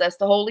S, that's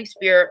the Holy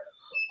Spirit,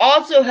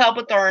 also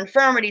helpeth our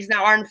infirmities.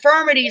 Now, our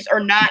infirmities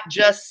are not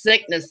just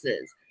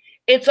sicknesses.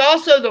 It's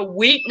also the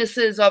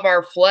weaknesses of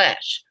our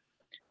flesh.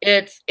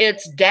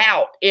 It's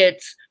doubt.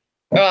 It's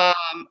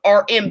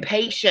our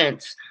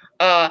impatience.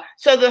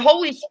 So the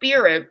Holy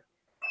Spirit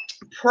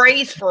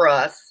prays for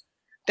us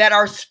that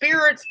our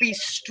spirits be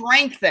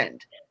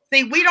strengthened.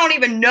 See, we don't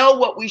even know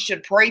what we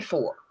should pray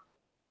for,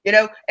 you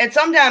know, and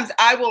sometimes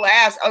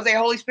I'll say,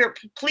 Holy Spirit,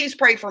 please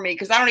pray for me,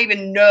 because I don't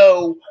even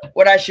know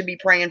what I should be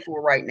praying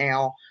for right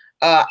now.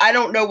 I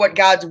don't know what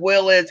God's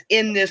will is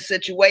in this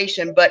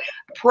situation, but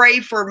pray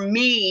for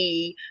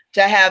me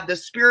to have the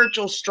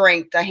spiritual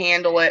strength to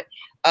handle it,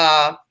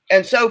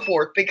 and so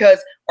forth,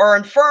 because our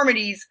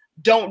infirmities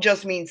don't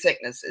just mean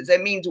sicknesses.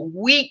 It means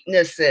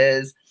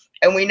weaknesses,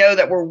 and we know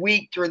that we're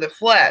weak through the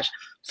flesh.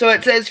 So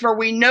it says, for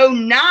we know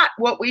not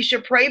what we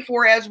should pray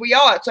for as we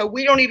ought. So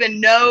we don't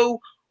even know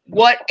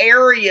what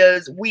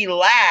areas we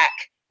lack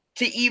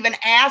to even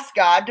ask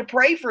God to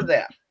pray for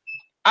them.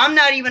 I'm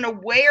not even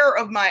aware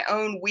of my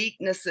own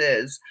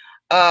weaknesses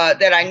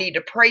that I need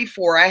to pray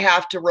for. I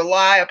have to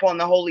rely upon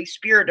the Holy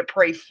Spirit to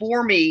pray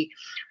for me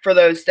for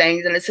those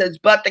things. And it says,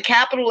 but the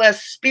capital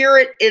S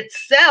Spirit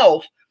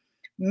itself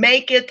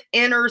maketh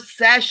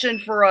intercession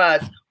for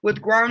us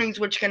with groanings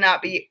which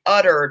cannot be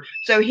uttered.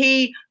 So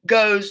he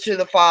goes to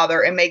the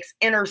Father and makes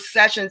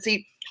intercession.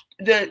 See,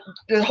 the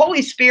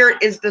Holy Spirit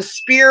is the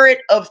Spirit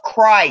of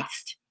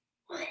Christ.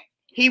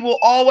 He will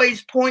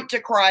always point to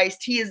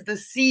Christ. He is the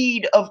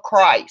seed of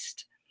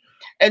Christ.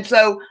 And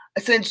so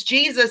since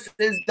Jesus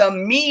is the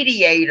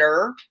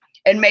mediator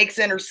and makes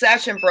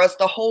intercession for us,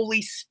 the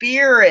Holy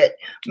Spirit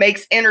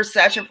makes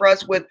intercession for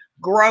us with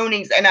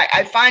groanings. And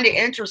I find it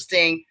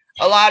interesting,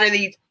 a lot of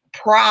these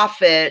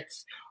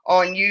prophets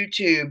on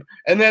YouTube,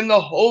 and then the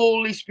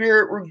Holy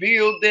Spirit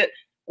revealed that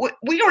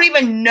we don't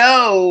even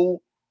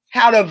know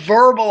how to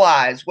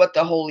verbalize what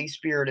the Holy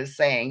Spirit is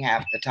saying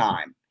half the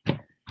time.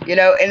 You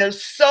know, and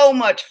there's so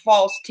much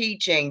false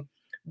teaching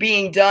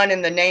being done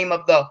in the name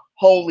of the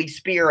Holy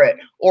Spirit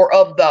or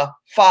of the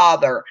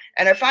Father.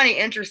 And I find it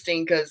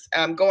interesting because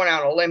I'm going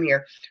out on a limb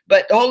here,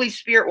 but the Holy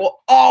Spirit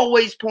will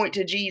always point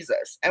to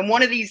Jesus. And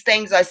one of these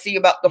things I see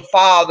about the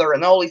Father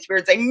and the Holy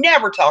Spirit, they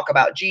never talk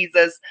about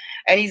Jesus,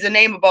 and he's a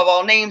name above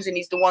all names, and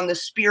he's the one the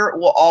Spirit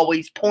will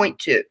always point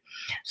to.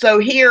 So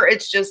here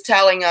it's just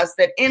telling us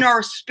that in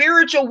our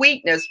spiritual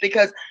weakness,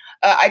 because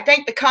I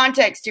think the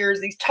context here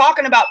is he's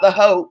talking about the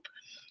hope.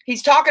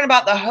 He's talking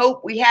about the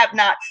hope we have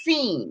not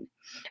seen.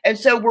 And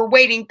so we're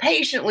waiting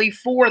patiently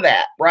for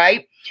that,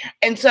 right?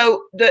 And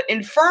so the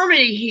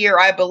infirmity here,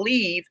 I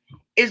believe,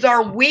 is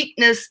our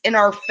weakness in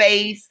our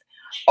faith,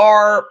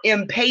 our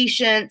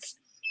impatience,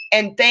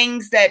 and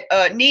things that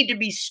need to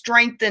be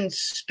strengthened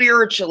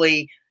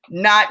spiritually,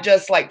 not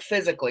just like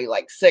physically,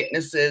 like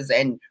sicknesses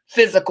and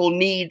physical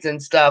needs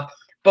and stuff,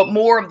 but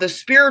more of the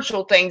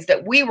spiritual things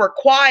that we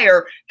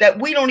require that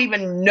we don't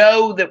even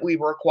know that we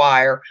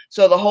require.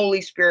 So the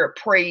Holy Spirit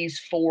prays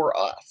for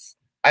us.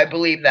 I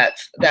believe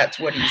that's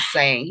what he's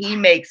saying. He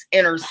makes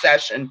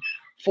intercession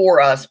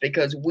for us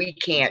because we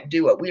can't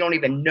do it. We don't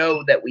even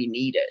know that we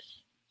need it.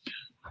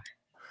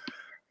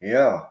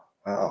 Yeah.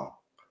 Wow.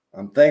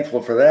 I'm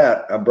thankful for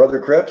that.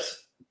 Brother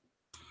Cripps?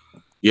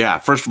 Yeah,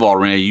 first of all,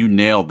 Renee, you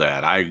nailed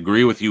that. I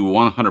agree with you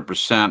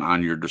 100%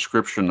 on your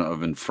description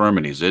of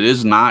infirmities. It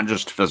is not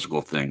just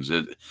physical things.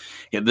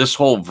 This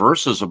whole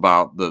verse is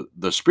about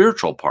the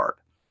spiritual part.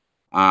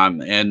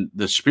 And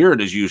the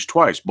Spirit is used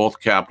twice, both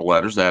capital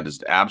letters. That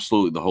is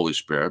absolutely the Holy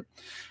Spirit.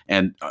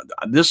 And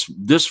this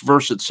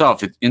verse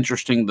itself, it's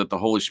interesting that the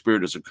Holy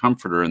Spirit is a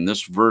comforter. And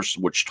this verse,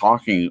 which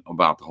talking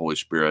about the Holy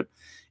Spirit,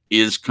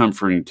 is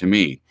comforting to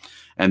me.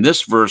 And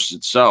this verse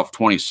itself,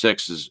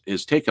 26,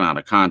 is taken out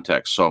of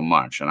context so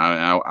much. And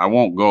I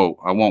won't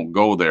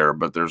go there,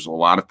 but there's a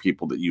lot of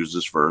people that use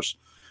this verse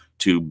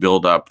to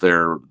build up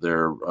their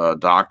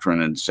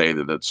doctrine and say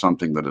that it's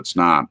something that it's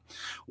not.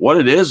 What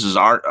it is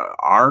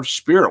our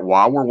spirit,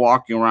 while we're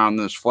walking around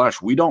this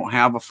flesh, we don't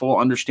have a full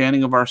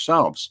understanding of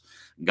ourselves.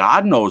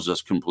 God knows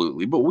us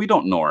completely, but we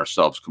don't know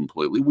ourselves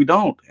completely. We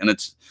don't.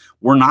 And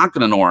we're not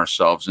going to know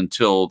ourselves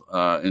until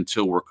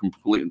we're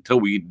complete, until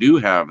we do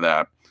have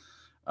that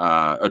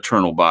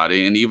eternal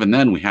body. And even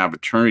then we have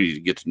eternity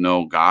to get to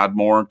know God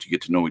more, to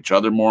get to know each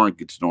other more, and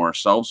get to know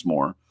ourselves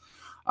more.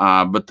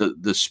 But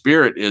the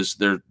Spirit is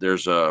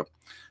there's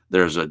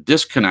a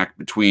disconnect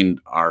between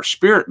our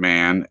spirit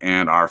man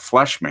and our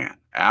flesh man.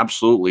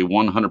 Absolutely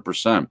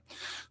 100%.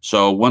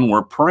 So when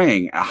we're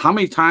praying, how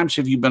many times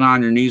have you been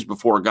on your knees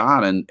before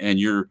God and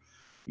you're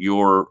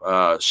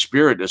your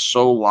spirit is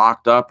so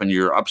locked up and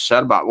you're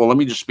upset about, well, let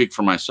me just speak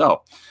for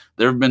myself.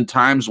 There have been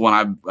times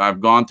when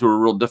I've gone through a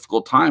real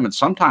difficult time, and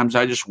sometimes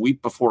I just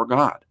weep before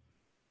God.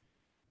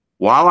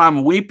 While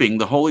I'm weeping,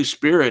 the Holy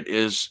Spirit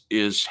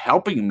is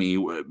helping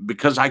me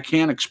because I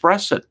can't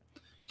express it.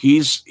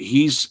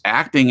 He's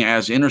acting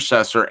as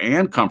intercessor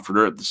and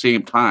comforter at the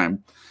same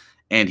time,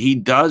 and he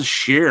does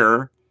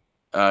share.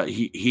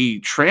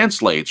 He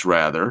translates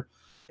rather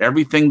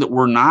everything that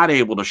we're not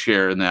able to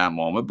share in that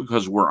moment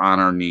because we're on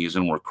our knees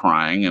and we're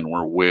crying and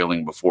we're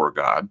wailing before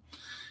God.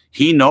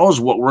 He knows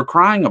what we're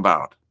crying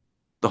about.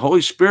 The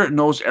Holy Spirit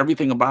knows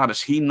everything about us.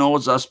 He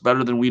knows us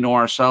better than we know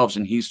ourselves,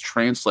 and he's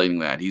translating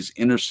that. He's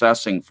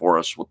intercessing for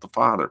us with the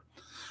Father.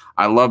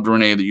 I loved,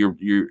 Renee, that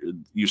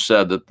you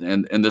said that,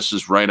 and this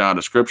is right out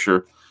of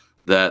Scripture,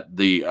 that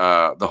the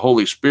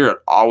Holy Spirit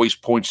always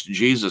points to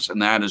Jesus,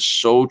 and that is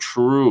so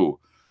true.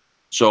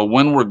 So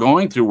when we're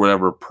going through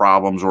whatever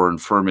problems or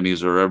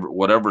infirmities or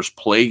whatever's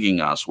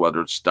plaguing us,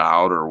 whether it's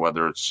doubt or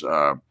whether it's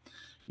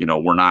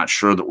we're not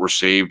sure that we're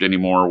saved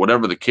anymore,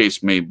 whatever the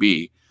case may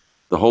be,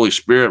 the Holy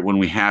Spirit, when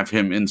we have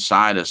him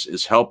inside us,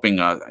 is helping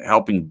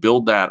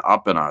build that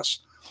up in us.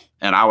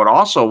 And I would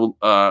also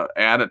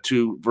add it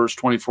to verse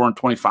 24 and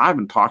 25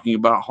 and talking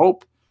about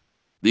hope.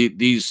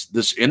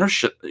 This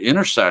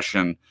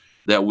intercession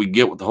that we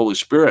get with the Holy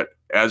Spirit,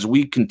 as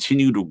we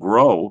continue to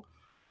grow,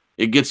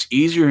 it gets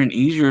easier and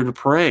easier to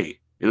pray.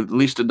 At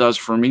least it does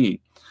for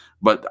me.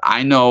 But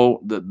I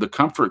know that the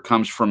comfort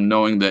comes from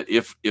knowing that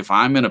if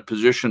I'm in a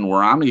position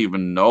where I don't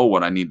even know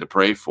what I need to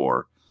pray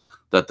for,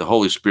 that the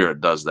Holy Spirit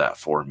does that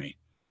for me.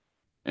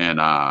 And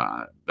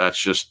that's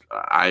just,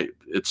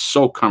 it's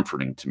so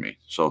comforting to me.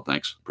 So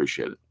thanks.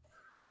 Appreciate it.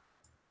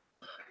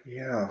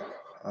 Yeah.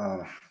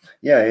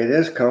 It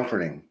is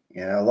comforting.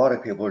 Yeah. A lot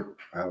of people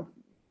have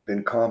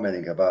been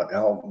commenting about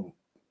how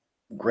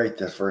great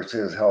this verse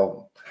is,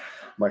 how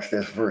much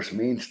this verse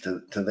means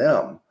to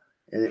them.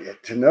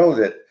 To know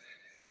that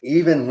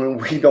even when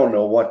we don't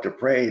know what to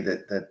pray,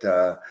 that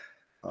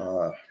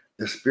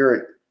the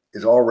Spirit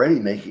is already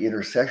making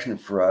intercession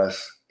for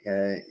us,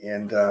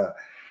 and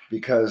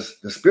because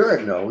the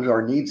Spirit knows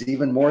our needs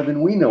even more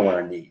than we know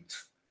our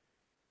needs.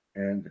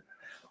 And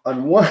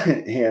on one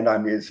hand, I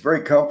mean, it's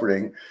very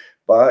comforting,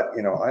 but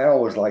I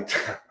always like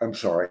I'm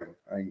sorry,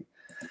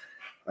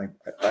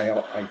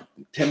 I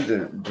tend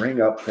to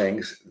bring up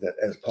things that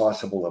as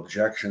possible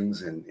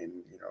objections, and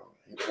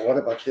what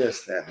about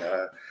this then?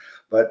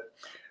 But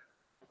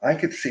I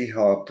could see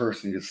how a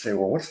person could say,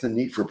 well, what's the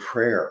need for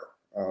prayer?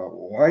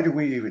 Why do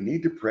we even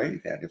need to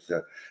pray then if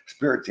the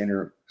Spirit's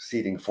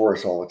interceding for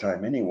us all the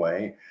time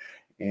anyway?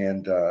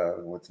 And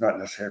it's not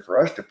necessary for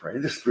us to pray.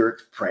 The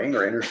Spirit's praying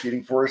or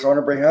interceding for us on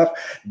our behalf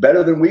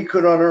better than we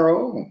could on our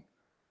own.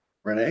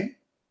 Renee?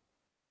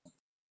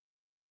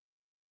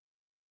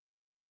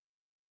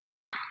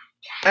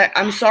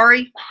 I'm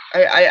sorry.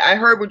 I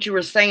heard what you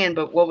were saying,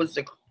 but what was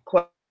the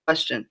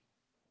question?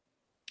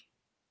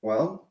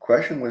 Well,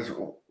 question was,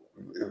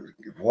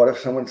 what if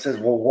someone says,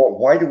 well,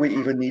 why do we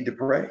even need to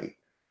pray?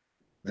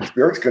 The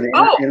Spirit's going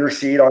to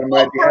intercede on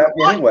my behalf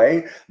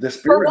anyway. The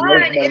Spirit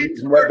knows my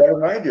needs better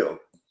than I do.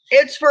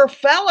 It's for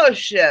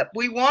fellowship.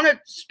 We want to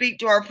speak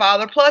to our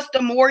Father. Plus,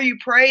 the more you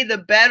pray, the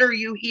better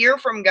you hear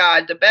from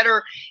God, the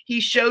better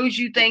he shows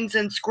you things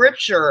in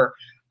Scripture.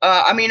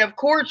 Of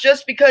course,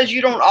 just because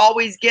you don't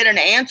always get an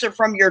answer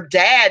from your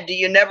dad, do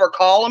you never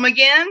call him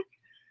again?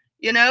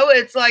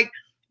 It's like,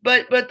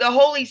 but the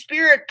Holy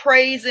Spirit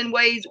prays in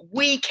ways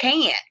we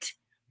can't.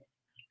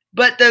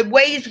 But the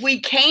ways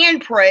we can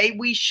pray,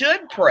 we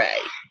should pray.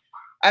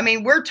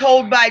 We're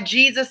told by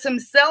Jesus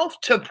himself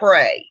to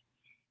pray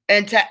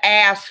and to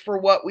ask for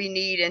what we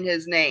need in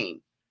his name.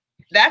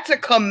 That's a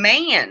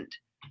command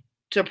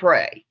to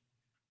pray.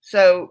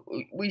 So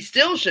we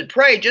still should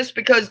pray. Just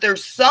because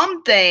there's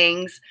some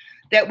things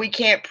that we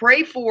can't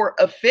pray for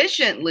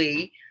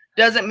efficiently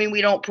doesn't mean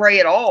we don't pray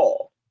at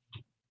all.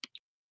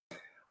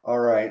 All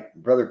right,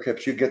 Brother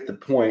Cripps, you get the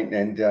point,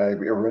 and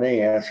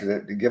Renee answered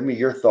it. Give me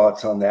your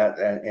thoughts on that,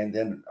 and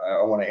then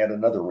I want to add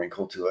another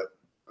wrinkle to it.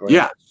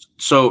 Yeah.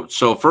 So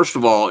first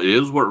of all, it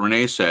is what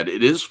Renee said.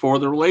 It is for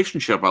the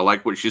relationship. I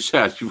like what she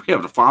said. If we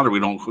have the Father, we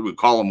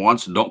call him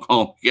once and don't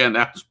call him again.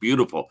 That was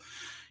beautiful.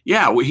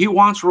 Yeah, he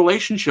wants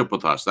relationship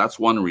with us. That's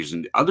one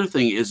reason. The other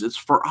thing is it's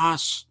for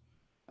us.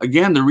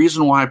 Again, the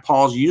reason why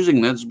Paul's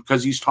using this is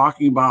because he's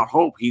talking about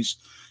hope.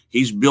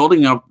 He's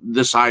building up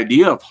this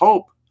idea of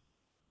hope.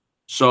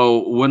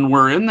 So when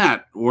we're in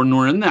that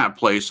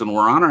place and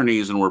we're on our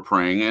knees and we're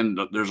praying, and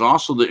there's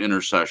also the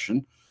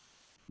intercession,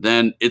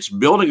 then it's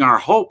building our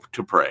hope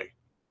to pray.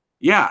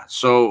 Yeah.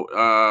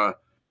 So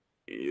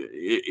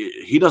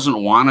he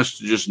doesn't want us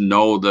to just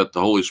know that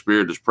the Holy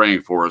Spirit is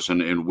praying for us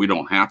and we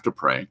don't have to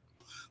pray.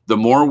 The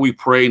more we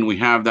pray and we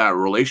have that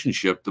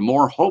relationship, the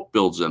more hope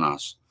builds in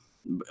us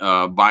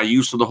by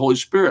use of the Holy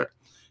Spirit.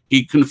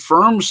 He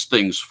confirms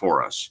things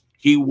for us.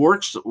 He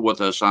works with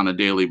us on a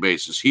daily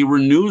basis. He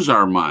renews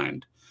our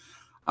mind.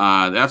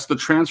 That's the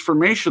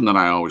transformation that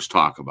I always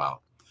talk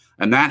about.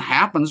 And that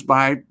happens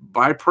by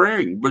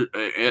praying, but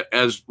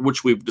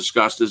which we've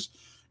discussed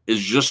is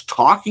just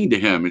talking to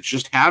him. It's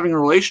just having a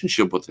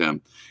relationship with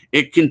him.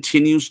 It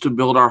continues to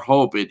build our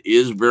hope. It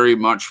is very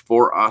much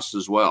for us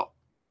as well.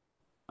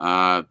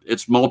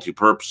 It's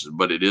multi-purpose,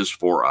 but it is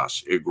for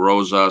us. It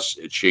grows us,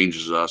 it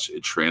changes us,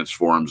 it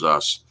transforms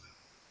us,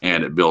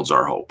 and it builds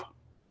our hope.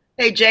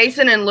 Hey,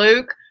 Jason and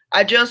Luke,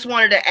 I just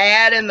wanted to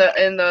add in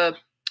the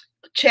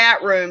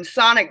chat room,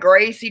 Sonic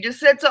Grace, he just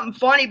said something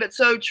funny but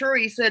so true.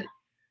 He said,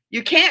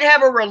 you can't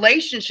have a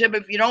relationship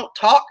if you don't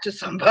talk to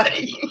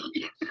somebody.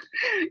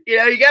 You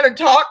know, you got to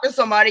talk to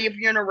somebody if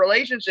you're in a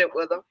relationship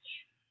with them.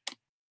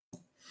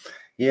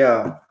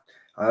 Yeah,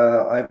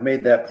 I've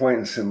made that point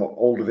in some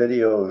old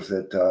videos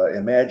that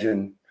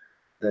imagine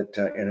that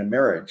in a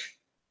marriage,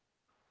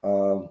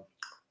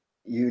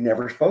 you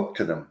never spoke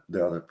to them,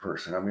 the other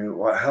person. I mean,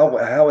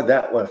 how would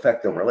that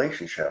affect the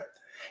relationship?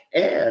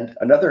 And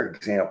another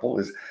example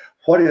is,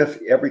 what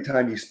if every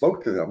time you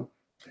spoke to them,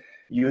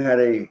 you had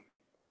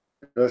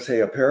let's say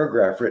a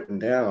paragraph written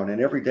down,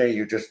 and every day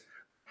you just,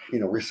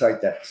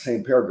 recite that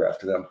same paragraph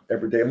to them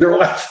every day of their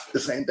life, the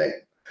same thing.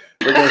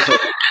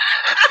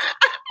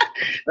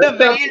 The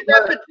vain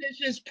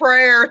repetitious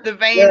prayer, the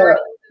vain. Yeah,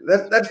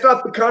 that's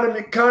not the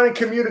kind of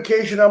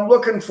communication I'm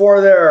looking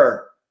for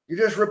there. You're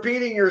just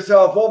repeating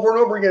yourself over and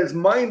over again. It's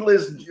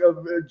mindless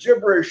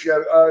gibberish,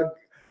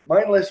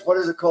 mindless, what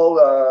is it called?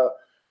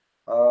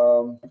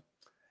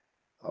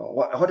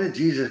 What did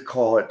Jesus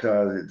call it?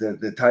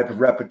 The type of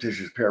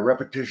repetitious prayer.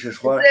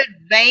 Repetitious what?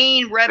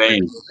 Vain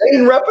repetitions.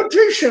 Vain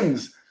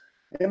repetitions.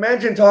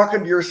 Imagine talking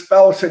to your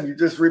spouse and you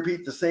just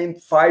repeat the same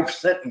 5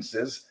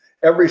 sentences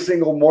every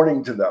single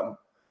morning to them.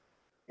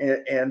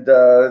 And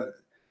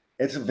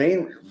it's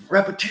vain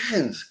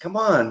repetitions. Come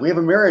on, we have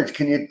a marriage.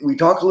 We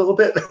talk a little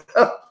bit?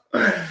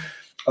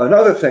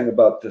 Another thing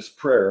about this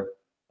prayer,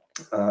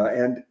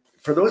 and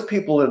for those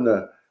people in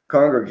the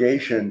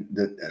congregation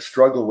that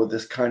struggle with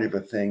this kind of a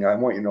thing, I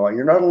want you to know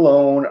you're not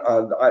alone.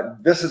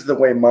 This is the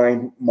way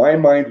my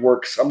mind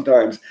works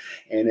sometimes,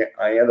 and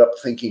I end up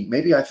thinking,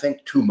 maybe I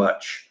think too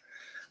much.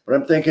 But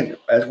I'm thinking,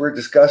 as we're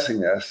discussing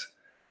this,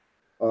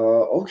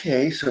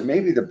 okay, so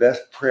maybe the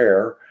best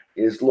prayer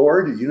is,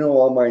 Lord, you know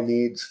all my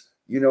needs.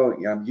 You know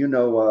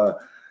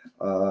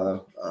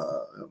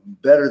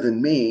better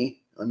than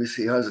me. Let me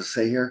see, how does it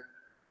say here?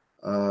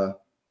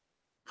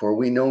 For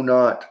we know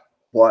not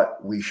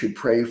what we should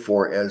pray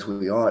for as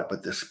we ought,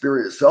 but the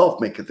Spirit itself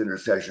maketh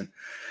intercession.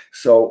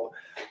 So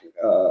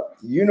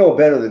you know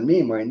better than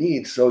me my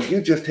needs, so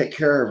you just take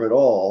care of it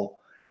all.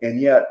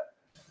 And yet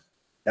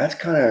that's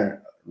kind of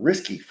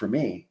risky for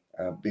me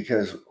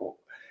because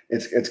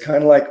it's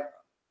kind of like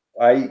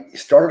I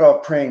started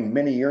off praying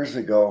many years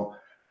ago,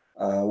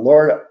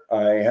 Lord,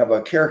 I have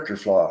a character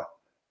flaw.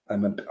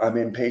 I'm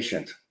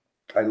impatient.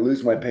 I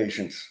lose my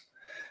patience.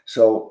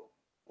 So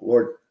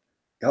Lord,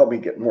 help me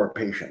get more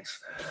patience.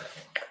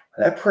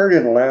 That prayer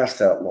didn't last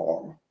that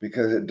long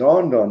because it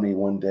dawned on me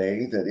one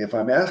day that if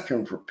I'm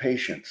asking for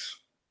patience,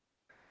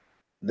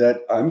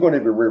 that I'm going to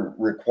be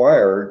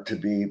required to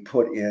be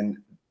put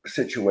in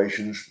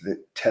situations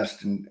that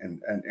test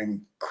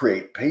and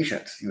create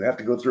patience. You have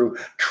to go through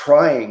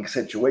trying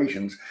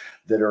situations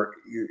that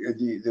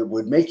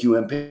would make you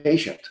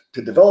impatient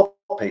to develop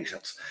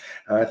patience.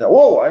 And I thought,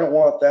 whoa, I don't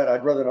want that.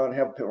 I'd rather not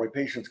have my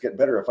patience get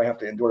better if I have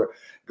to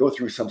go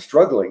through some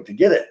struggling to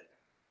get it.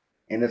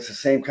 And it's the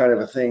same kind of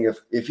a thing.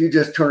 If you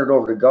just turn it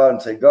over to God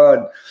and say,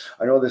 God,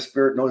 I know the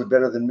Spirit knows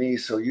better than me,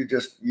 so you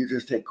just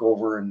take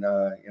over and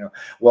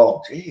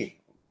well, gee,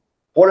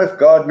 what if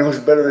God knows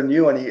better than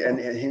you and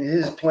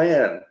his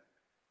plan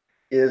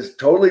is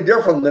totally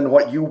different than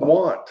what you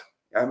want?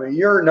 I mean,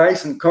 you're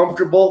nice and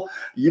comfortable.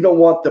 You don't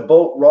want the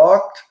boat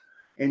rocked,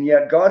 and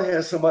yet God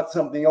has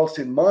something else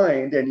in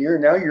mind, and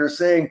you're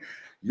saying,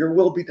 your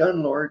will be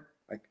done, Lord.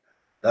 Like,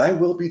 thy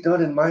will be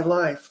done in my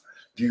life.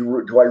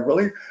 Do I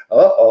really?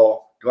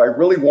 Do I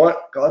really want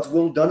God's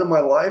will done in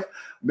my life?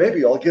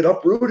 Maybe I'll get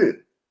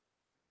uprooted.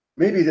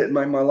 Maybe that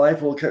my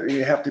life will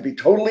have to be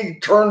totally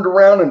turned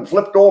around and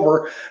flipped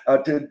over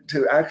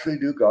to actually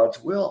do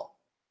God's will.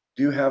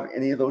 Do you have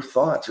any of those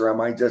thoughts, or am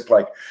I just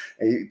like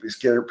a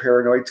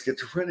paranoid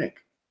schizophrenic?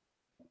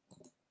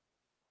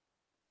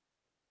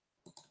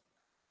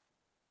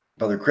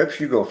 Brother Cripps,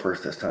 you go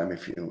first this time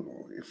if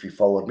you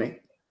followed me.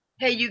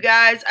 Hey, you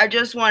guys, I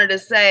just wanted to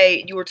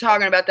say, you were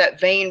talking about that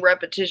vain,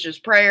 repetitious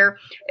prayer.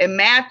 In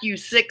Matthew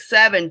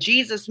 6:7,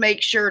 Jesus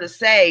makes sure to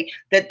say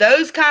that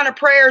those kind of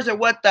prayers are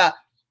what the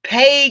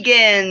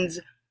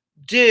pagans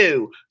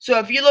do. So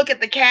if you look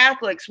at the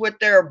Catholics with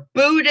their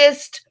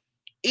Buddhist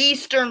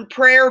Eastern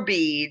prayer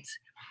beads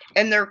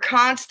and their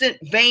constant,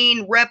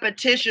 vain,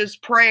 repetitious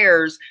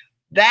prayers,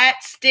 that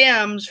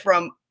stems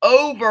from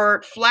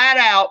overt,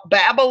 flat-out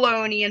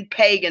Babylonian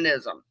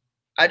paganism.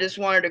 I just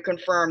wanted to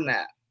confirm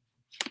that.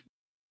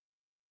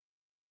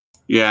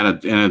 Yeah,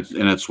 and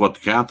it's what the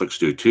Catholics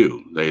do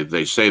too.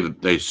 They say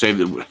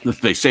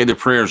the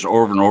prayers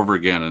over and over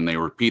again, and they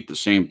repeat the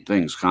same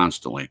things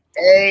constantly.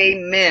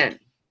 Amen.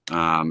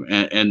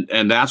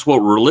 And that's what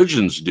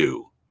religions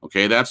do.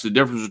 Okay, that's the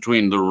difference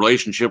between the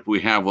relationship we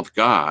have with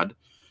God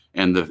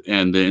and the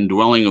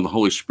indwelling of the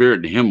Holy Spirit,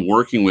 and Him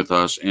working with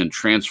us and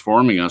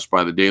transforming us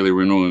by the daily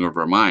renewing of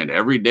our mind.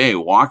 Every day,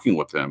 walking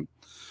with Him,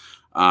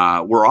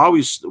 we're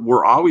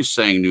always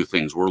saying new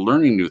things. We're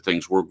learning new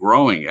things. We're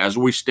growing as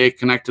we stay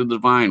connected to the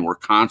divine. We're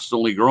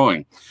constantly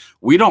growing.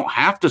 We don't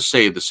have to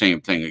say the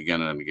same thing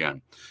again and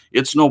again.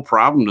 It's no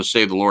problem to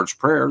say the Lord's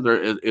Prayer.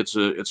 It's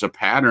a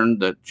pattern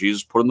that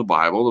Jesus put in the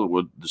Bible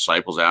that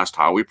disciples asked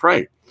how we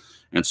pray,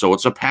 and so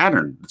it's a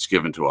pattern that's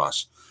given to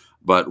us.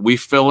 But we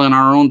fill in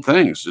our own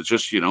things. It's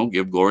just,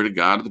 give glory to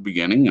God at the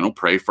beginning,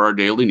 pray for our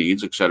daily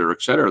needs, et cetera,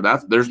 et cetera.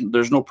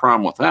 There's no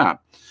problem with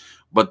that.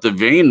 But the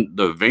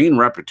vain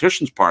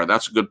repetitions part,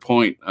 that's a good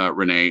point,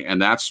 Renee.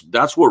 And that's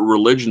what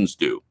religions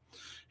do.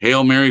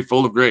 Hail Mary,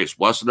 full of grace,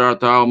 blessed art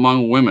thou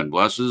among women,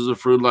 blessed is the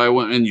fruit of thy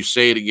womb. And you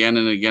say it again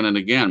and again and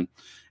again.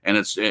 And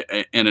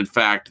in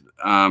fact,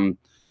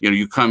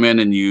 you come in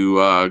and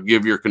you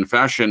give your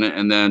confession,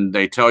 and then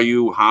they tell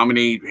you how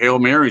many Hail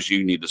Marys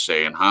you need to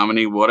say and how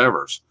many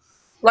whatevers.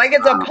 Like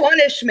it's a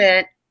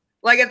punishment.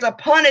 Like it's a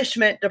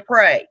punishment to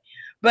pray.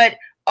 But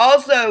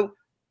also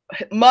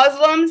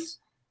Muslims,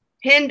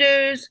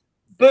 Hindus,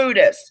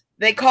 Buddhists,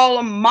 they call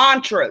them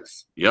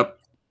mantras. Yep.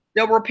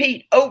 They'll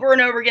repeat over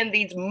and over again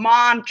these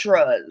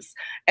mantras.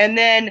 And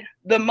then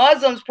the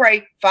Muslims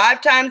pray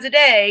 5 times a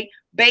day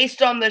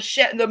based on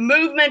the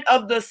movement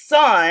of the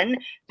sun.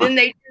 Then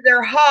they do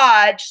their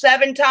Hajj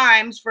 7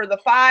 times for the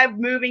 5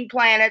 moving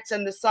planets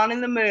and the sun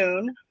and the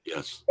moon.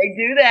 Yes. They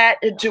do that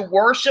to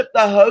worship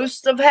the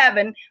hosts of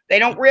heaven. They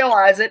don't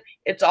realize it.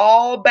 It's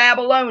all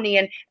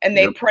Babylonian. And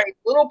they pray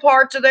little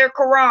parts of their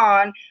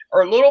Quran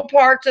or little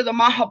parts of the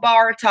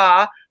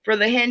Mahabharata for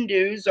the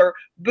Hindus, or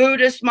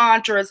Buddhist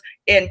mantras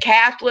and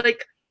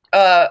Catholic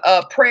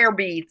prayer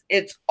beads.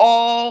 It's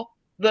all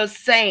the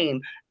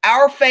same.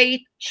 Our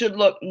faith should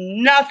look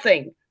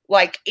nothing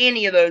like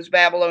any of those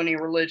Babylonian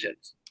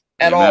religions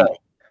at all.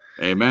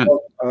 Amen.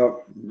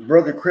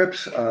 Brother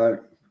Cripps,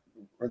 the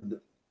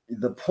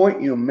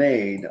point you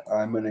made,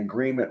 I'm in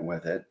agreement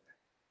with it,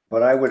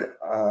 but I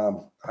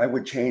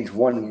would change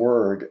one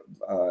word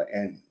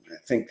and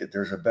think that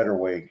there's a better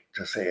way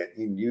to say it.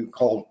 You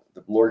called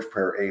the Lord's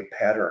Prayer a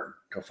pattern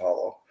to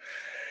follow.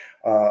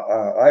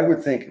 I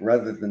would think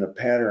rather than a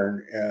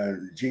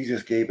pattern,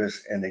 Jesus gave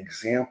us an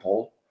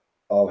example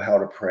of how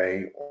to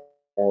pray,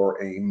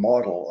 or a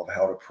model of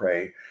how to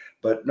pray,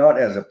 but not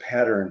as a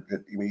pattern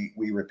that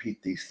we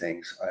repeat these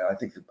things. I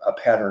think a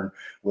pattern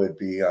would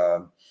be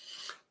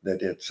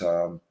that it's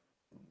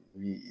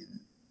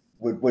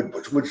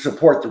would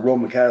support the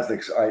Roman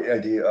Catholics'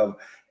 idea of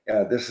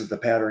this is the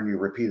pattern, you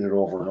repeat it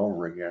over and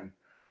over again.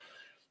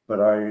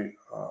 But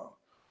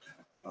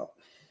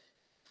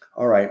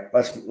all right,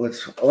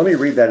 let me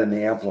read that in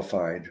the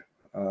Amplified.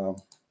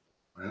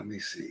 Let me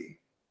see.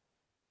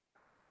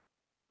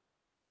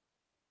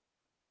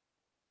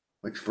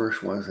 Which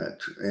verse was that?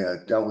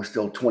 Yeah, that was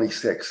still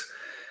 26.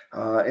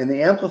 In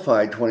the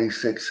Amplified,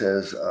 26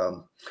 says,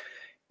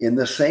 in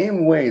the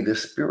same way the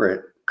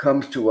Spirit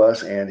comes to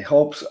us and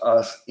helps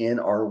us in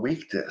our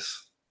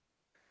weakness.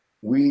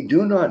 We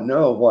do not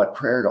know what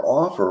prayer to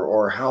offer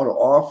or how to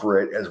offer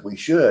it as we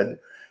should,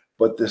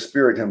 but the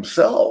Spirit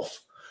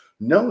Himself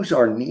knows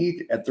our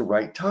need at the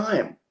right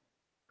time,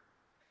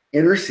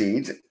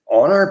 intercedes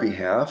on our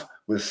behalf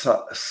with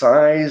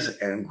sighs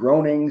and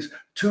groanings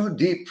too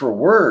deep for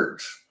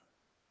words.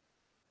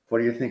 What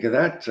do you think of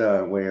that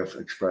way of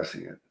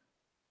expressing it?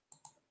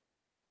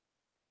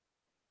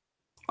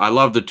 I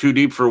love the too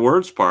deep for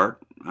words part.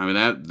 I mean,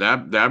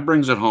 that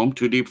brings it home.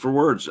 Too deep for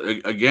words.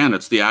 Again,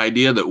 it's the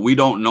idea that we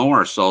don't know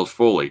ourselves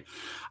fully.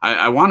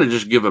 I want to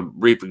just give a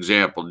brief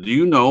example. Do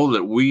you know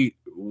that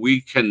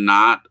we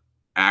cannot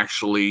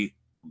actually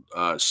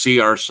see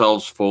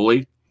ourselves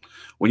fully?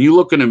 When you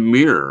look in a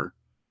mirror,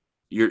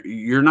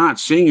 you're not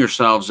seeing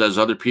yourselves as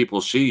other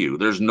people see you.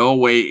 There's no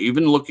way,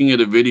 even looking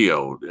at a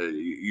video,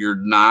 you're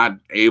not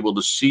able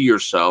to see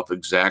yourself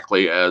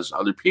exactly as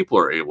other people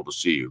are able to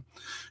see you.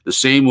 The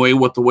same way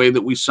with the way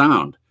that we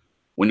sound.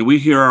 When we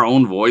hear our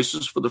own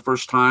voices for the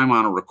first time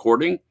on a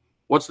recording,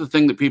 what's the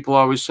thing that people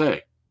always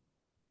say?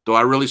 Do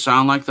I really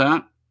sound like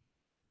that?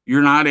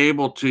 You're not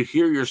able to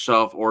hear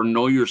yourself or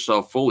know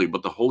yourself fully,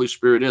 but the Holy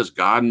Spirit is.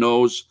 God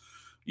knows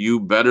you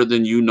better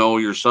than you know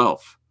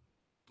yourself.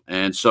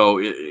 And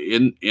so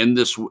in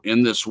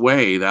this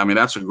way, I mean,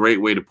 that's a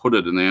great way to put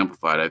it in the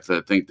Amplified. I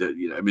think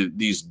that, I mean,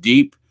 these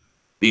deep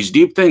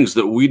things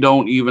that we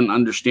don't even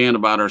understand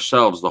about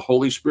ourselves, the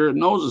Holy Spirit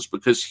knows us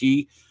because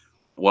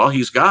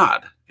He's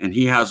God and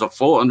He has a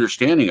full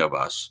understanding of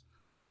us.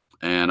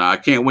 And I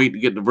can't wait to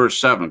get to verse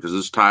 7 because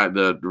this tied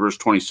to verse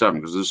 27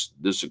 because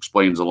this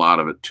explains a lot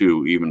of it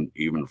too,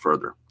 even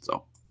further.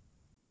 So.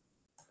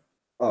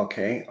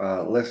 Okay,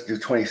 let's do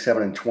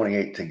 27 and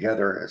 28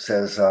 together. It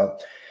says,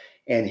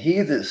 and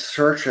He that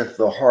searcheth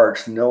the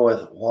hearts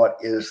knoweth what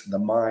is the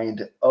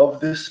mind of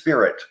the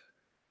Spirit,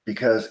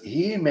 because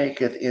He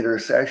maketh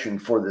intercession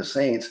for the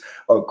saints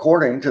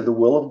according to the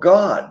will of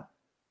God.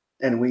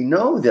 And we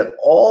know that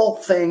all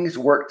things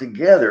work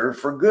together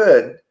for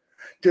good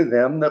to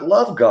them that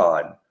love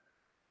God,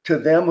 to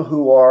them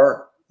who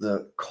are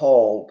the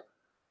called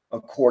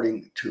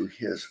according to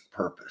his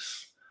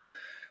purpose.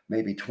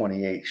 Maybe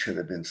 28 should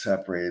have been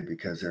separated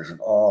because there's an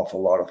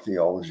awful lot of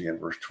theology in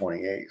verse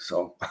 28.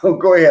 So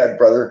go ahead,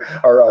 brother.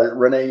 Or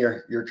Renee,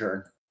 your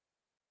turn.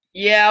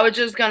 Yeah, I was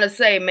just going to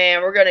say,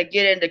 man, we're going to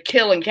get into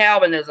killing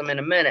Calvinism in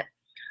a minute.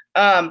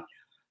 I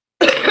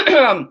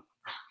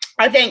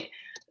think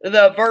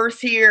the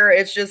verse here,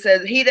 it just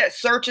says, he that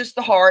searcheth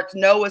the hearts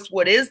knoweth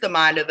what is the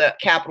mind of the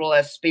capital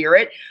S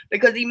Spirit,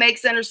 because he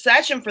makes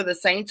intercession for the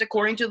saints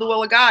according to the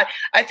will of God.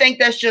 I think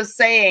that's just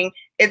saying,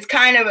 it's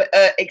kind of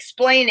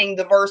explaining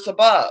the verse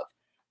above,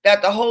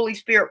 that the Holy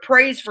Spirit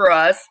prays for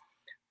us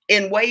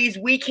in ways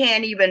we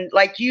can't even,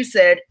 like you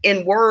said,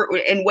 in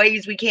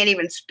ways we can't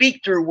even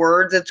speak through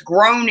words. It's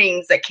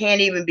groanings that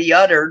can't even be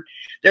uttered.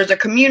 There's a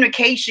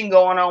communication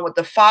going on with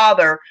the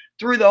Father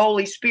through the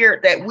Holy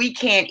Spirit that we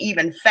can't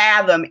even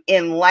fathom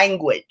in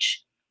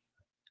language.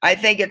 I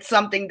think it's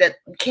something that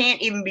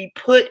can't even be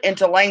put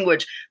into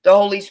language. The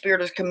Holy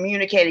Spirit is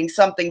communicating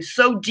something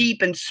so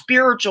deep and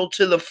spiritual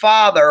to the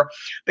Father,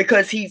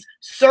 because he's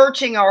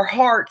searching our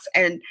hearts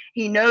and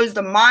he knows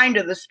the mind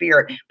of the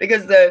Spirit,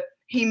 because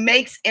he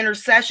makes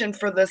intercession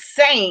for the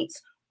saints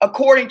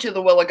according to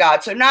the will of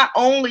God. So not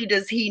only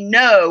does he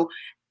know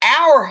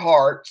our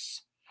hearts,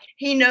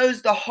 he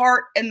knows the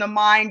heart and the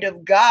mind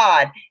of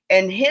God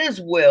and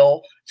his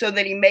will, so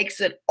that he makes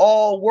it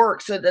all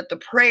work so that the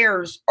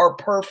prayers are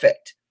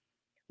perfect,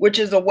 which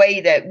is a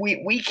way that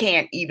we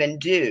can't even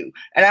do.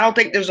 And I don't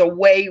think there's a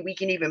way we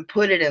can even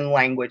put it in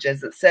language,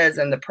 as it says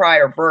in the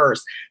prior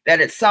verse, that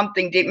it's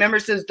something deep. Remember,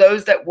 it says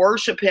those that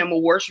worship him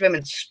will worship him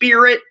in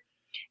spirit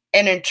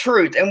and in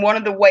truth. And one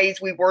of the ways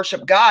we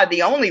worship God,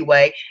 the only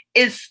way,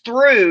 is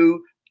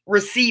through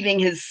receiving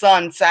his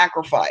son's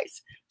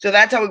sacrifice. So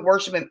that's how we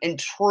worship him, in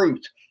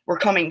truth. We're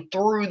coming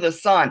through the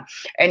Son.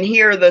 And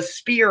here the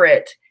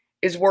Spirit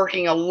is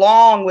working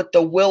along with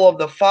the will of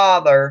the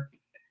Father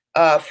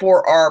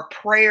for our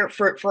prayer,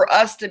 for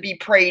us to be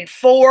prayed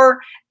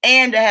for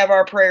and to have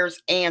our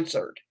prayers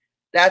answered.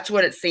 That's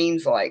what it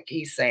seems like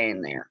he's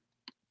saying there.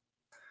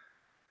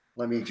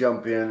 Let me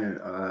jump in.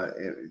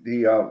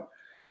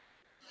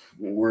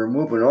 We're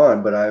moving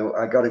on, but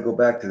I got to go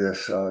back to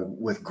this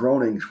with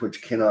groanings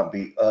which cannot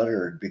be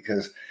uttered,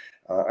 because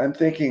I'm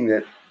thinking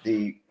that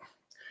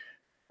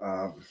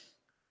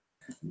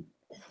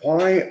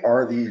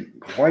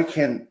why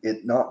can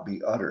it not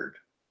be uttered?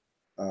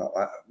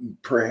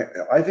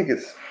 I think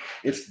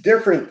it's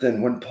different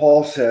than when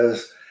Paul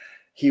says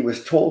he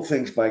was told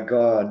things by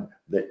God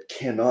that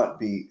cannot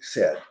be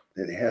said,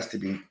 that it has to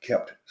be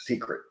kept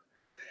secret.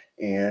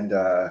 And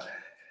that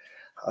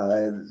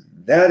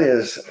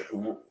is,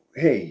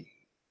 hey,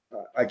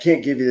 I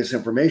can't give you this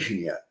information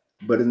yet.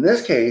 But in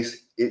this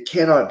case, it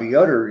cannot be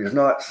uttered is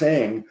not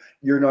saying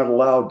you're not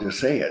allowed to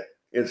say it.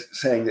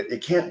 It's saying that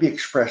it can't be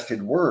expressed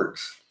in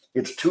words.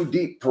 It's too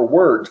deep for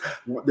words.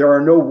 There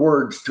are no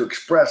words to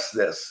express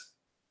this.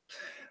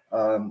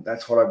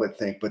 That's what I would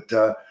think. But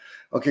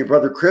okay,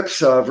 Brother Cripps,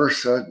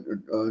 verse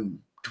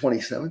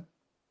 27.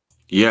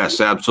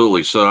 Yes,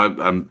 absolutely. So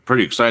I'm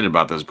pretty excited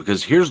about this,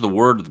 because here's the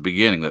word at the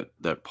beginning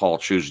that Paul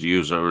chooses to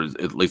use, or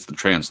at least the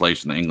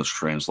translation, the English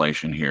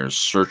translation here is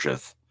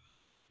searcheth.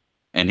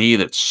 And he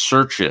that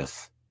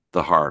searcheth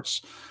the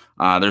hearts.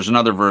 There's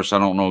another verse, I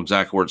don't know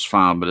exactly where it's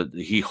found, but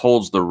he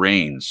holds the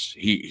reins.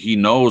 He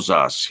knows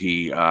us.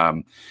 He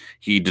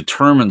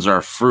determines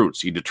our fruits.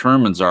 He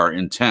determines our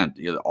intent,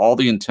 all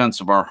the intents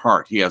of our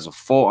heart. He has a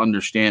full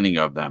understanding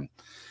of them.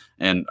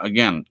 And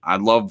again, I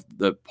love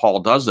that Paul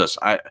does this.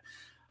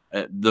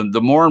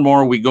 The more and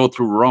more we go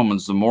through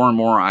Romans, the more and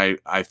more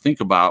I think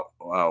about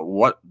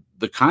what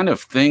the kind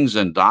of things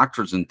and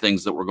doctrines and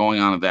things that were going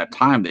on at that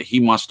time that he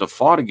must have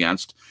fought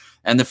against,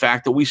 and the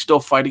fact that we still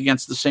fight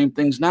against the same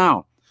things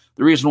now.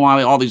 The reason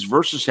why all these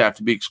verses have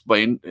to be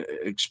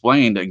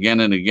explained again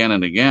and again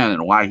and again,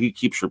 and why he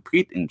keeps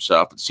repeating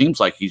himself, it seems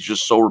like he's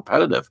just so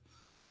repetitive,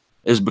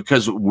 is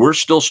because we're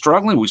still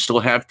struggling. We still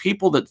have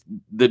people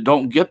that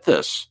don't get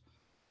this.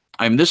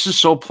 I mean, this is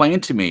so plain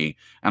to me,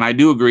 and I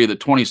do agree that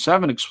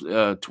 27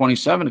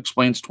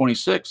 explains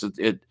 26.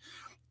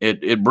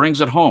 It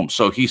brings it home.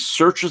 So he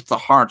searcheth the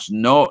hearts,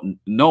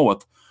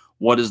 knoweth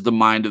what is the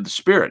mind of the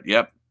Spirit.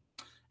 Yep.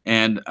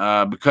 And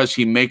because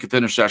he maketh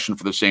intercession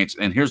for the saints.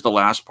 And here's the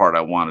last part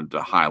I wanted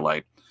to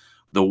highlight: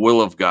 the will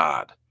of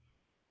God.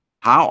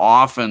 How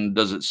often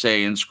does it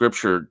say in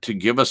Scripture to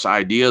give us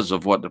ideas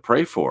of what to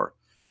pray for?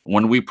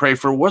 When we pray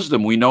for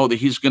wisdom, we know that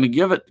he's going to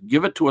give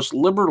it to us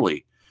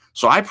liberally.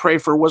 So I pray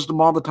for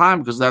wisdom all the time,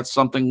 because that's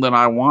something that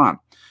I want.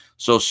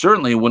 So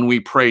certainly when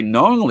we pray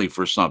knowingly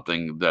for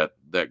something that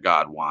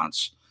God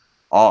wants,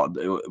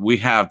 we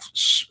have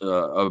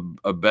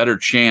a better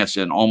chance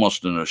and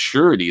almost an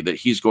assurity that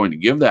he's going to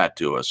give that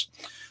to us.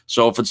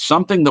 So if it's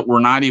something that we're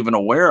not even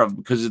aware of,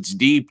 because it's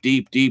deep,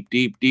 deep, deep,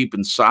 deep, deep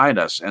inside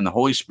us, and the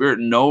Holy Spirit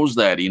knows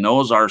that. He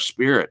knows our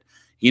spirit.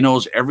 He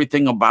knows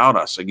everything about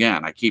us.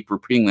 Again, I keep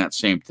repeating that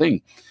same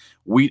thing.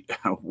 We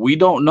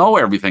don't know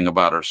everything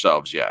about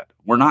ourselves yet.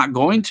 We're not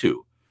going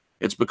to.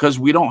 It's because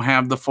we don't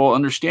have the full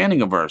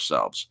understanding of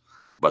ourselves.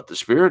 But the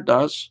Spirit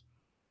does.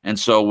 And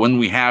so when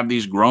we have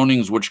these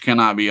groanings which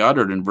cannot be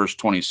uttered in verse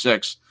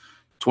 26,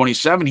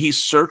 27, he that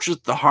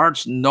searcheth the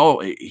hearts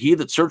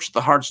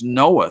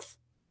knoweth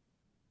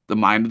the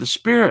mind of the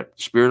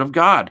Spirit of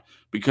God,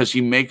 because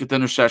he maketh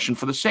intercession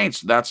for the saints.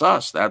 That's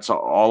us. That's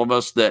all of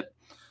us that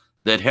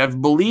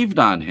have believed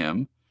on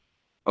him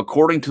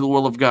according to the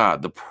will of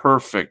God, the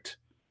perfect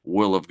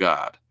will of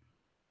God.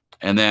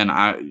 And then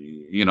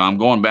I'm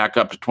going back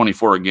up to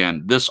 24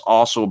 again. This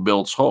also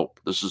builds hope.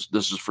 This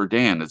is for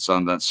Dan. It's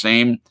on that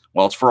same,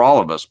 well, it's for all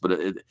of us,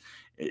 but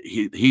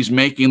he's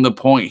making the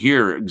point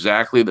here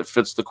exactly that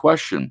fits the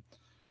question,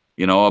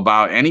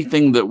 about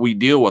anything that we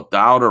deal with,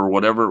 doubt or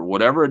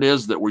whatever it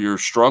is that we're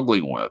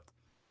struggling with,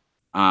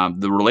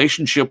 the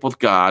relationship with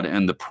God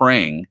and the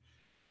praying,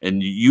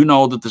 and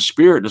that the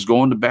Spirit is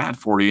going to bat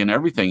for you and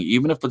everything,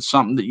 even if it's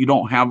something that you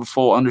don't have a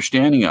full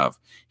understanding of.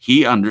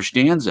 He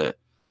understands it.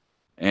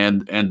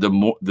 And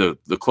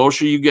the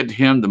closer you get to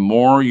him, the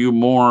more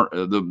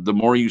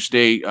you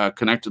stay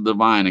connected to the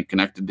vine and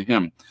connected to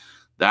him.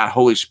 That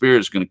Holy Spirit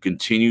is going to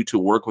continue to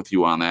work with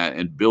you on that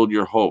and build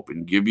your hope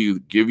and give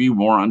you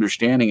more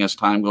understanding as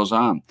time goes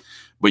on.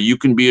 But you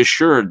can be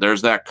assured,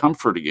 there's that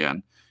comfort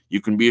again. You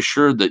can be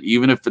assured that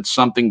even if it's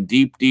something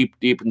deep, deep,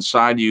 deep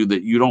inside you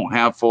that you don't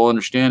have full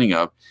understanding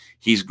of,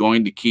 he's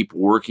going to keep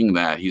working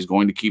that. He's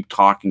going to keep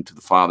talking to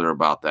the Father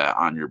about that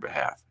on your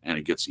behalf. And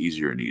it gets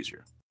easier and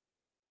easier.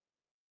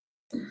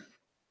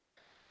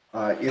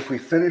 If we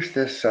finish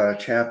this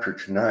chapter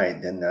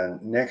tonight, then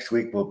next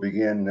week we'll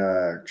begin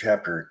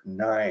chapter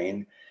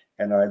 9.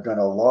 And I've done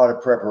a lot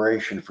of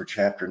preparation for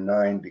chapter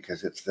 9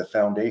 because it's the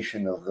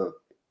foundation of the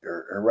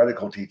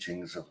heretical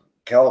teachings of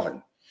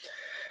Calvin.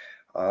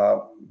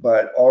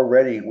 But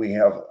already we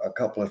have a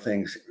couple of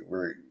things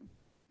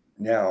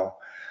now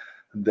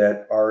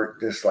that are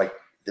just like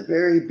the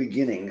very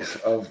beginnings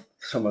of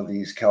some of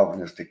these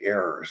Calvinistic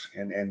errors.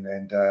 And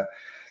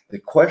the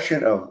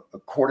question of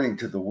according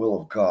to the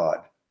will of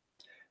God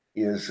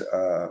is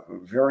a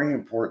very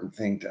important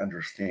thing to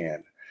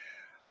understand.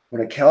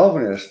 When a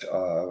Calvinist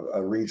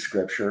reads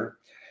scripture,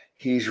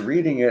 he's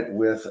reading it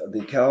with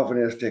the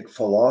Calvinistic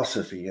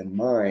philosophy in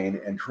mind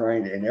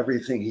and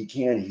everything he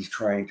can, he's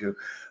trying to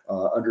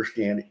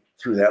understand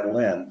through that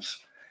lens.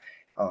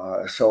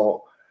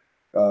 So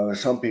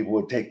some people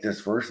would take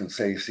this verse and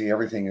say, see,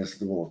 everything is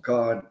the will of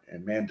God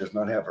and man does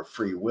not have a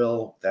free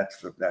will. That's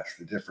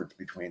the difference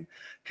between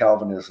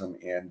Calvinism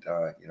and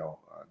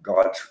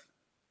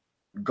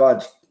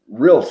God's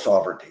real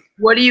sovereignty.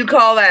 What do you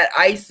call that?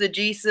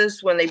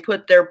 Eisegesis, when they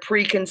put their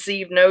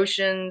preconceived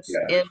notions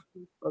in?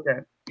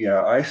 Okay.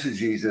 Yeah,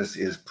 eisegesis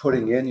is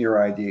putting in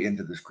your idea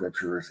into the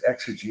scriptures.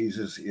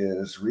 Exegesis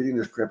is reading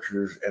the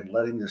scriptures and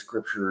letting the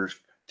scriptures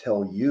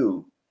tell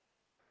you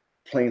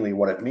plainly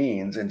what it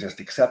means and just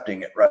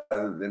accepting it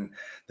rather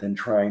than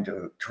trying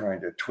to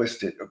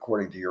twist it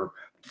according to your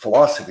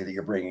philosophy that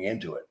you're bringing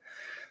into it.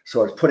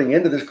 So it's putting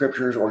into the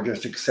scriptures or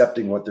just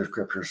accepting what the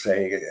scriptures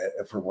say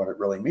for what it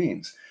really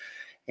means.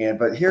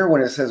 But here,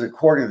 when it says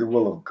according to the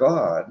will of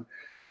God,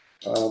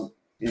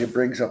 it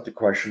brings up the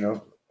question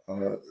of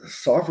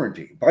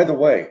sovereignty. By the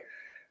way,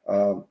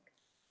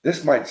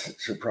 this might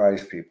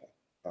surprise people.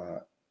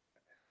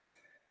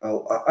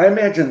 I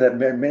imagine that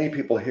many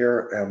people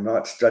here have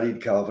not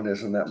studied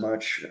Calvinism that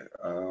much,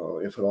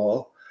 if at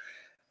all,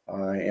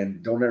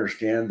 and don't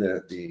understand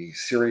the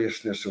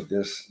seriousness of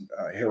this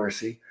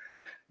heresy.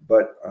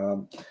 But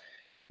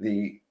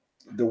the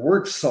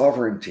word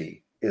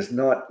sovereignty is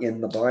not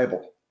in the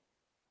Bible.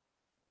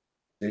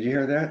 Did you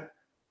hear that?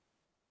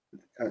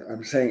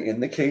 I'm saying in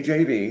the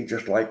KJV,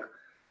 just like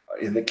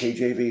in the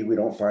KJV, we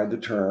don't find the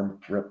term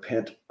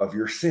repent of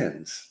your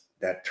sins.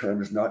 That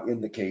term is not in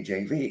the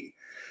KJV.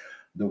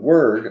 The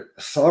word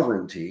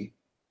sovereignty,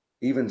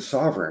 even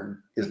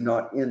sovereign, is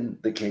not in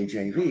the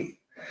KJV.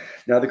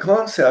 Now, the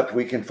concept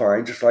we can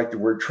find, just like the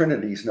word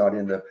Trinity is not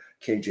in the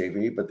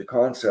KJV, but the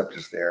concept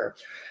is there.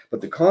 But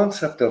the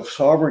concept of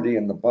sovereignty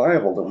in the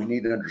Bible that we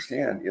need to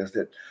understand is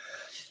that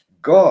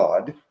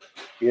God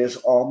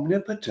is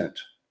omnipotent.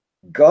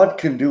 God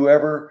can do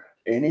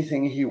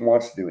anything he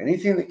wants to do.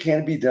 Anything that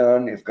can be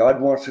done, if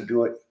God wants to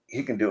do it,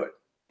 he can do it.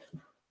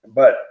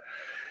 But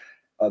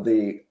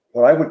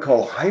what I would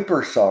call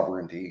hyper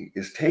sovereignty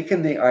is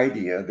taking the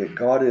idea that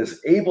God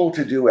is able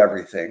to do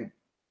everything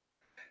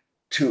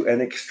to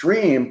an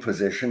extreme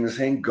position,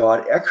 saying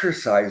God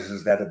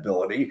exercises that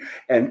ability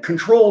and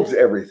controls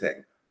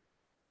everything.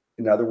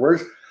 In other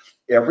words,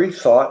 every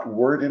thought,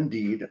 word, and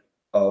deed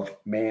of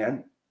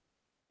man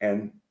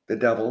and the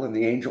devil and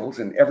the angels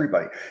and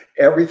everybody,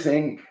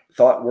 everything,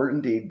 thought, word,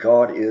 and deed,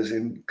 God is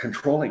in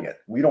controlling it.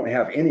 We don't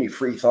have any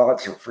free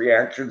thoughts or free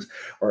actions,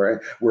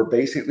 or we're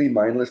basically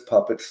mindless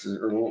puppets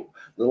or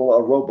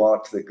little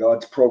robots that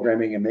God's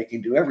programming and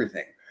making do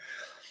everything.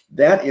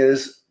 That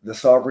is the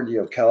sovereignty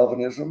of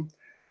Calvinism.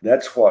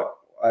 That's what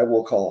I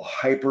will call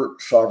hyper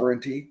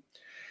sovereignty.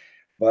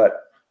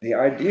 But the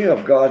idea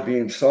of God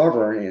being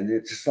sovereign, and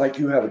it's just like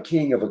you have a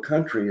king of a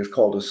country is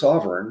called a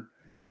sovereign,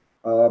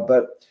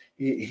 but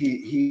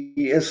he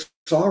is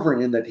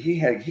sovereign in that he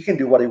can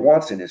do what he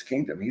wants in his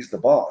kingdom. He's the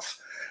boss.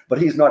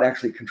 but he's not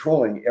actually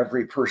controlling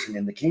every person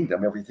in the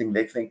kingdom, everything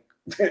they think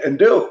and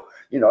do.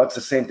 It's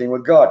the same thing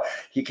with God.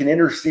 He can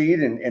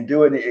intercede and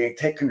do it and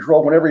take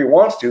control whenever he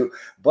wants to,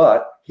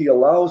 but he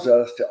allows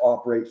us to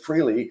operate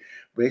freely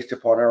based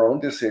upon our own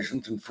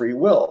decisions and free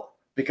will.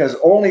 Because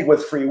only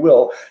with free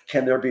will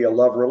can there be a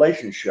love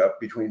relationship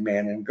between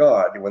man and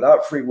God. And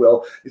without free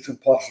will, it's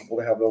impossible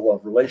to have a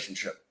love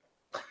relationship.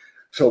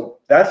 So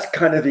that's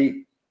kind of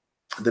the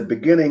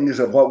beginnings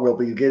of what we'll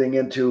be getting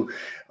into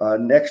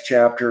next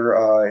chapter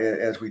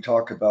as we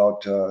talk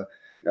about,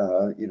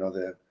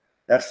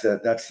 that's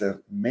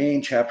the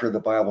main chapter of the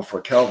Bible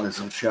for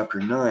Calvinism, chapter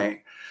 9.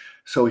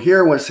 So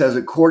here when it says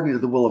according to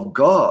the will of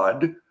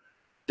God,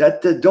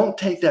 that don't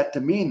take that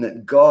to mean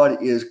that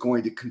God is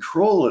going to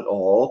control it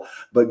all,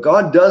 but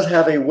God does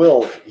have a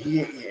will.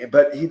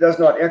 But he does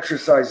not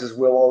exercise his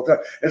will all the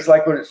time. It's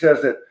like when it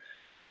says that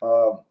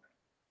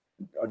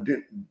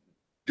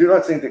do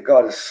not think that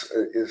God is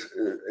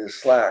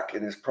slack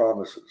in his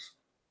promises.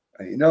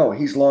 No,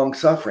 he's long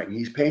suffering.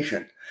 He's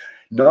patient,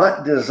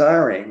 not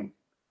desiring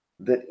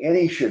that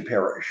any should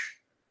perish,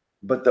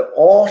 but that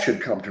all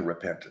should come to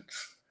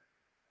repentance.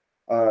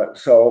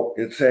 So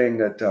it's saying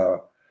that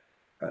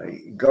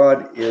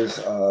God is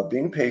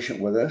being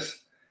patient with us.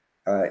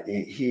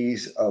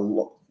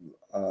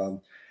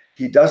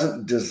 He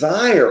doesn't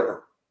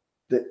desire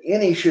that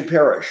any should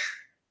perish.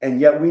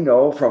 And yet we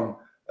know from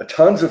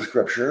tons of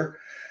scripture,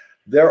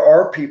 there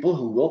are people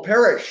who will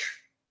perish.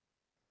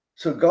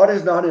 So God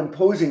is not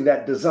imposing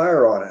that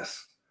desire on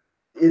us.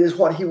 It is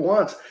what he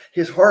wants.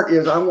 His heart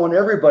is, I want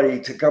everybody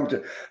to come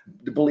to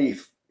the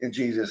belief in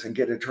Jesus and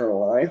get eternal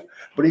life,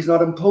 but he's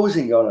not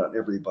imposing on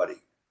everybody.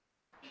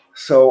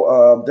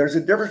 So there's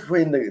a difference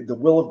between the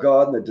will of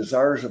God and the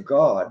desires of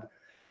God,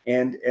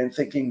 and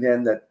thinking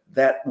then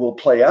that will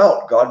play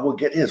out. God will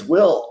get his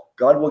will.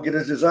 God will get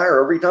his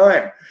desire every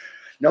time.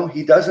 No,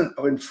 he doesn't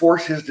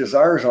enforce his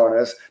desires on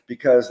us,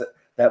 because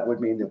that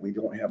would mean that we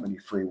don't have any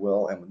free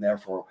will, and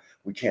therefore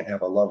we can't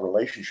have a love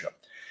relationship.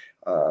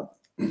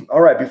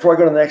 All right, before I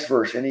go to the next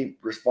verse, any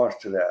response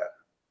to that?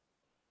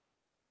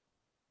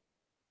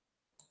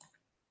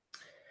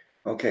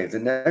 Okay, the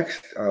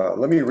next,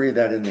 let me read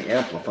that in the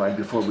Amplified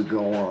before we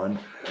go on.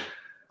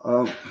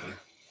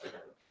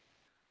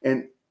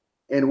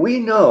 And we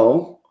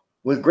know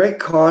with great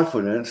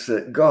confidence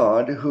that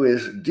God, who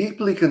is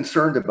deeply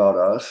concerned about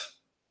us,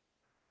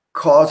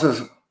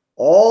 causes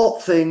all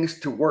things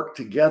to work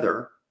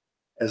together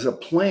as a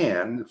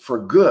plan for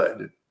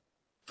good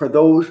for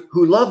those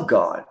who love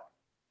God,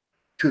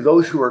 to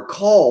those who are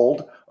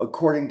called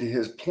according to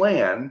his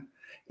plan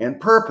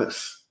and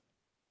purpose.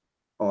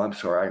 Oh, I'm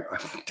sorry.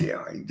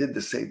 I did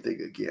the same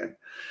thing again.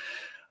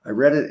 I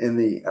read it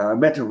I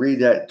meant to read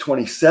that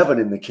 27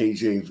 in the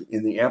KJ,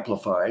 in the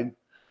Amplified.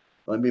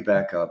 Let me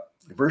back up.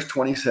 Verse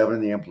 27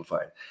 in the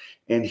Amplified.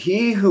 And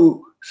he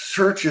who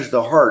searches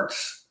the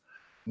hearts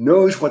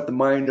knows what the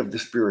mind of the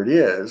Spirit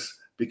is,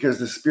 because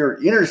the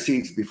Spirit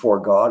intercedes before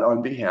God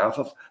on behalf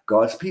of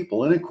God's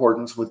people in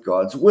accordance with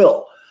God's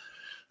will.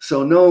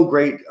 So no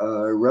great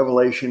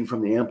revelation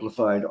from the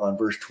Amplified on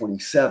verse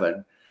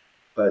 27.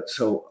 But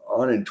so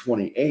on in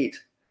 28.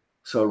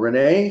 So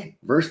Renee,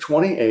 verse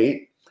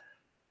 28,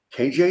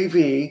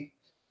 KJV,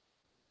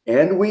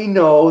 and we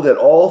know that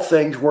all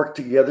things work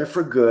together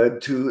for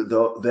good to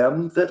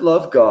them that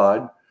love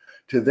God,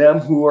 to them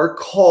who are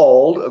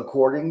called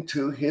according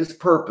to his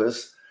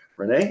purpose.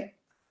 Renee?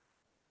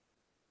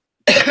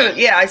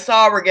 Yeah, I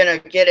saw we're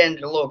going to get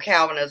into a little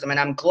Calvinism, and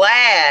I'm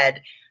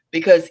glad,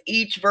 because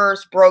each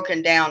verse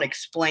broken down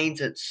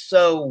explains it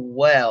so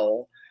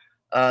well.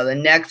 The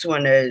next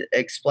one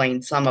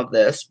explains some of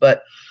this,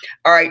 but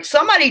all right.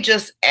 Somebody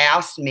just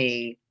asked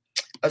me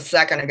a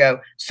second ago,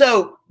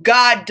 so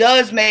God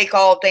does make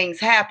all things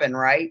happen,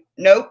 right?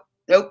 Nope.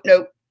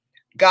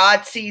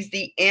 God sees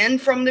the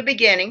end from the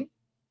beginning.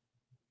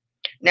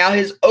 Now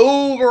his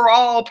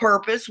overall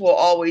purpose will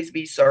always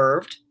be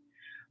served,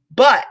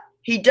 but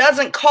he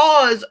doesn't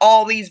cause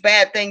all these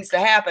bad things to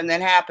happen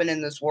that happen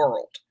in this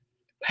world.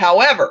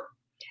 However,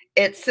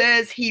 it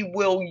says he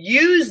will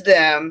use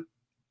them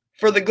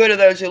for the good of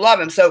those who love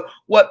him. So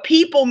what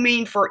people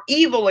mean for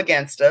evil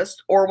against us,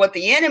 or what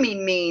the enemy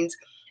means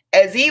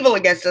as evil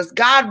against us,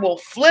 God will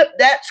flip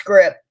that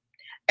script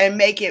and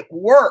make it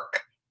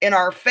work in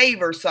our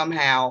favor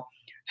somehow,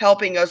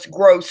 helping us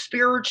grow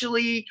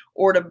spiritually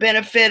or to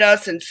benefit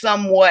us in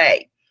some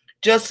way.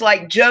 Just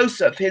like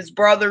Joseph, his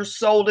brothers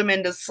sold him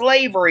into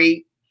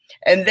slavery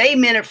and they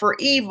meant it for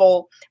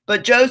evil,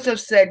 but Joseph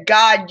said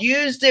God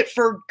used it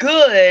for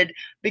good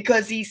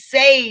because he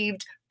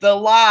saved the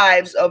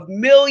lives of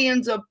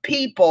millions of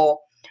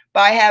people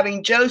by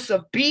having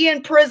Joseph be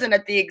in prison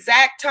at the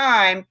exact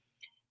time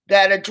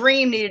that a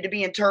dream needed to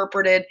be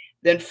interpreted.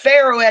 Then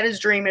Pharaoh had his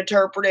dream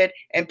interpreted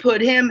and put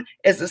him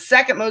as the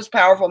second most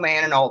powerful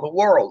man in all the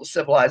world, the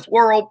civilized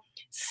world,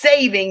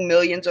 saving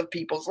millions of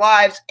people's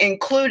lives,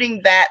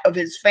 including that of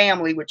his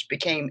family, which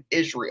became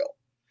Israel.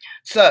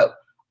 So,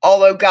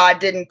 although God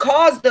didn't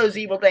cause those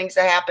evil things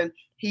to happen,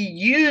 he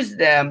used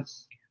them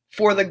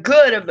for the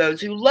good of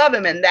those who love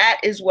him. And that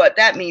is what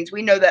that means.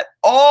 We know that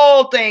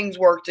all things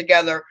work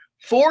together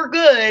for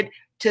good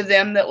to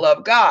them that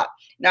love God.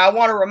 Now, I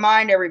want to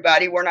remind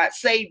everybody, we're not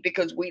saved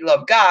because we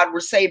love God. We're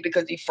saved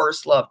because he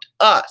first loved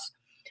us.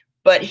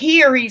 But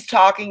here he's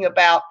talking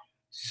about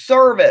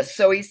service.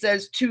 So he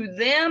says, to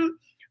them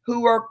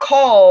who are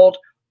called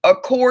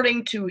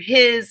according to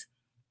his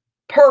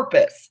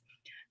purpose.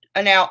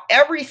 And now,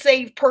 every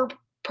saved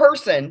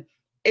person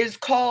is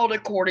called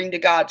according to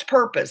God's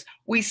purpose.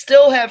 We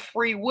still have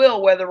free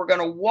will whether we're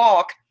going to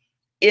walk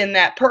in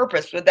that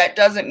purpose, but that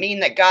doesn't mean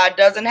that God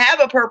doesn't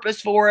have a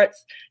purpose for it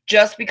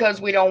just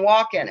because we don't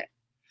walk in it.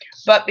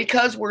 But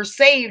because we're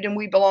saved and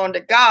we belong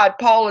to God,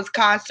 Paul has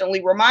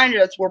constantly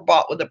reminded us we're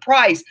bought with a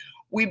price.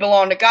 We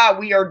belong to God.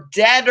 We are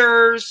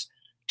debtors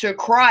to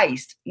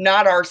Christ,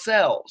 not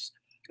ourselves.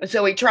 And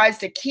so he tries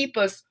to keep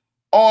us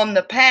on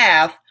the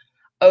path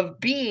of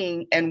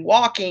being and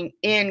walking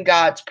in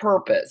God's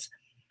purpose.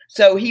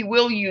 So he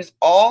will use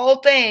all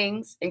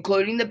things,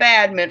 including the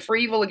bad meant for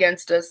evil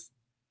against us,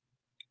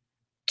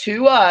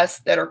 to us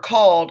that are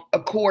called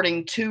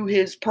according to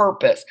his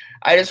purpose.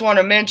 I just want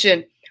to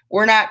mention,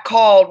 we're not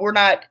called, all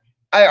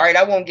right,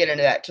 I won't get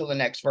into that till the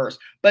next verse,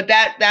 but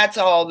that's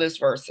all this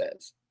verse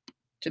says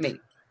to me.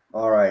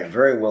 All right,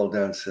 very well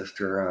done,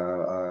 sister.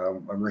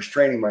 I'm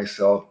restraining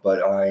myself,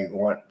 but I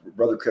want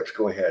Brother Cripps,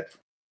 go ahead.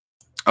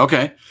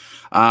 Okay.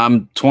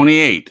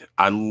 28.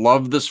 I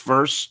love this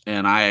verse,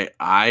 and I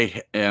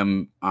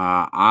am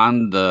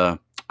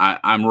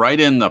I'm right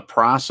in the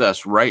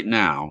process right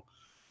now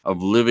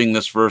of living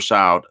this verse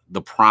out,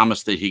 the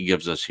promise that he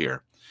gives us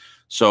here.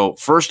 So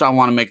first I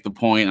want to make the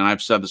point, and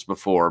I've said this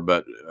before,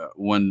 but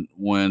when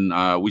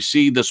we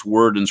see this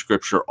word in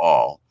scripture,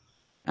 all,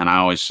 and I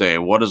always say,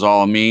 what does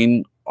all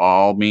mean?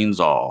 All means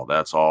all.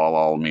 That's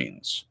all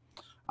means.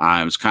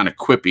 It's kind of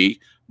quippy,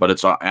 but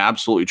it's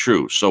absolutely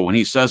true. So when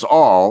he says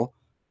all,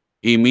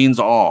 he means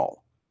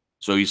all.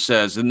 So he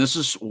says, and this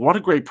is what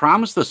a great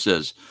promise this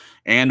is.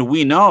 And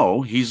we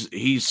know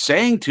he's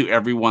saying to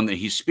everyone that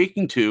he's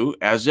speaking to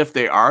as if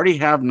they already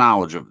have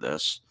knowledge of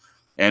this.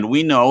 And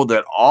we know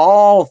that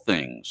all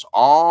things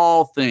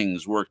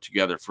work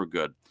together for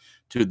good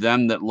to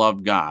them that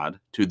love God,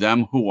 to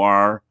them who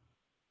are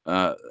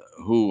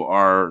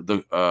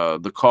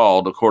the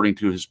called according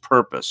to his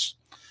purpose.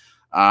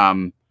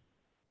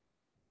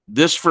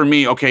 This for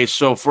me, okay,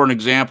 so for an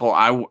example,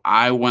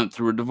 I went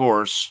through a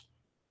divorce.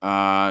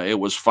 It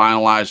was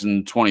finalized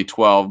in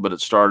 2012, but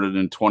it started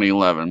in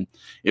 2011.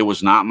 It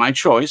was not my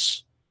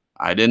choice.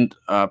 I didn't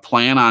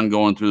plan on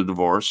going through the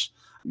divorce.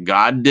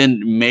 God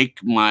didn't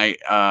make my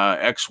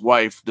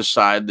ex-wife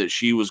decide that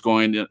she was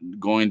going to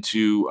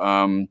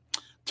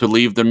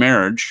leave the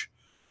marriage.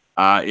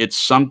 It's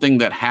something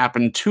that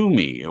happened to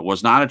me. It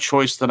was not a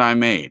choice that I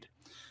made.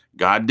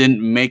 God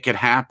didn't make it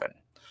happen.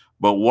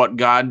 But what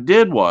God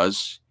did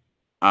was,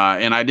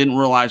 and I didn't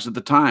realize at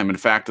the time. In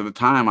fact, at the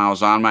time, I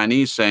was on my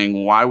knees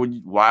saying, "Why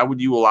would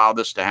you allow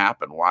this to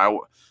happen?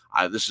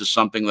 This is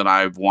something that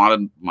I've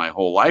wanted my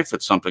whole life.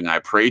 It's something I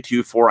prayed to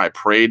you for. I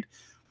prayed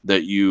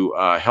that you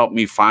help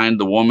me find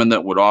the woman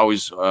that would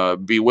always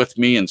be with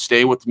me and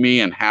stay with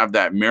me and have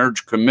that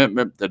marriage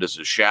commitment that is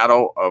a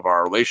shadow of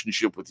our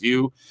relationship with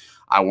you.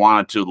 I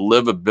wanted to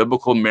live a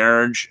biblical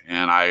marriage,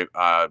 and I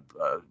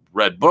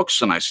read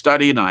books and I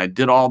studied and I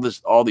did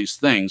all these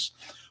things.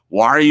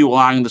 Why are you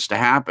allowing this to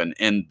happen?"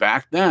 And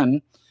back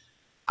then,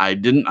 I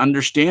didn't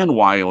understand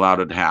why he allowed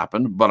it to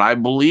happen, but I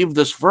believed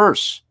this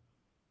verse.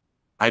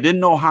 I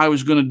didn't know how he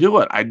was going to do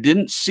it. I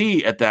didn't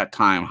see at that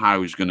time how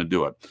he was going to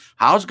do it.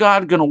 How's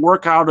God going to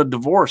work out a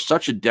divorce?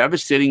 Such a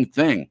devastating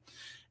thing.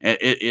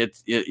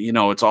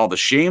 It's all the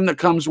shame that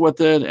comes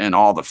with it and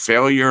all the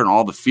failure and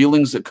all the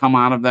feelings that come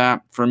out of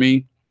that for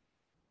me.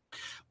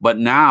 But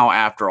now,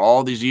 after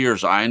all these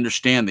years, I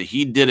understand that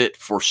he did it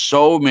for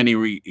so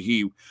many.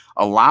 He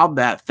allowed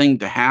that thing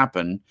to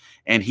happen,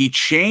 and he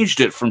changed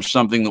it from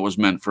something that was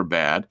meant for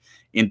bad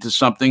into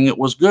something that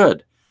was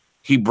good.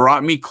 He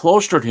brought me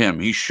closer to him.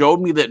 He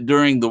showed me that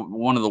during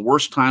one of the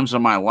worst times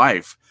of my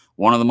life,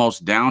 one of the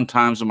most down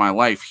times of my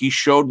life, he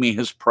showed me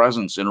his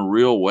presence in a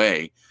real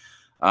way,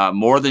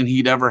 more than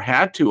he'd ever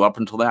had to up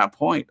until that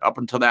point. Up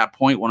until that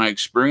point, when I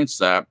experienced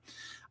that,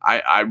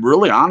 I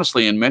really,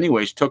 honestly, in many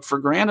ways, took for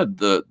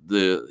granted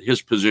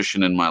his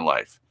position in my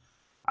life.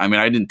 I mean,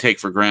 I didn't take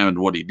for granted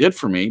what he did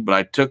for me, but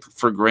I took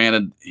for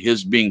granted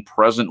his being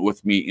present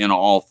with me in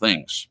all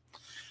things.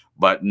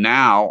 But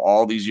now,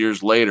 all these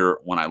years later,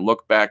 when I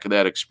look back at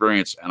that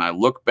experience and I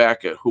look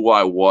back at who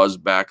I was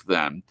back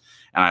then,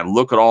 and I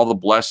look at all the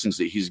blessings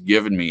that he's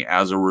given me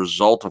as a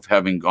result of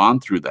having gone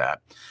through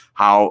that,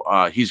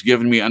 how he's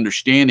given me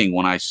understanding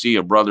when I see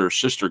a brother or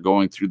sister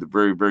going through the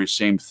very, very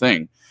same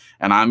thing,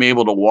 and I'm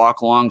able to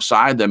walk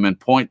alongside them and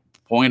point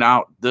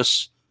out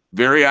this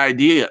very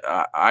idea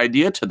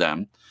to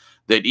them,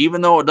 that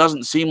even though it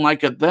doesn't seem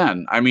like it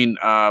then, I mean,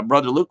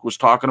 Brother Luke was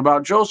talking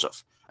about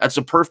Joseph. That's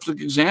a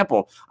perfect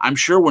example. I'm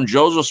sure when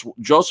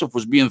Joseph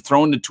was being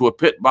thrown into a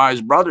pit by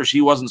his brothers,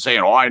 he wasn't saying,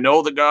 "Oh, I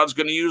know that God's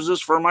going to use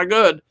this for my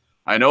good.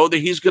 I know that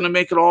he's going to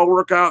make it all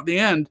work out in the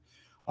end."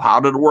 How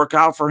did it work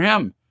out for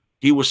him?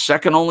 He was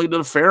second only to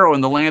the Pharaoh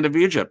in the land of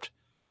Egypt.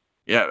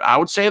 Yeah, I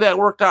would say that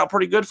worked out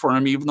pretty good for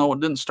him, even though it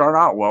didn't start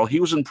out well. He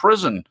was in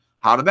prison.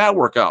 How did that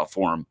work out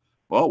for him?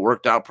 Well, it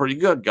worked out pretty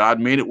good. God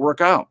made it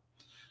work out.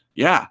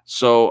 Yeah.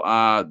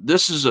 So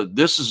this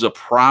is a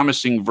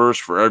promising verse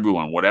for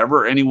everyone.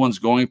 Whatever anyone's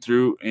going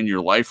through in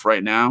your life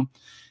right now,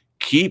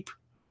 keep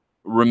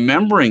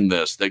remembering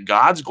this, that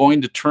God's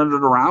going to turn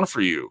it around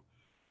for you.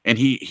 And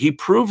he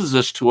proves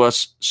this to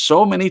us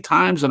so many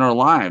times in our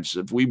lives.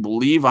 If we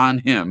believe on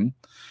him,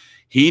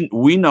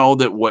 we know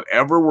that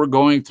whatever we're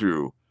going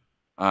through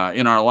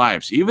in our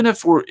lives, even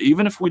if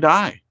we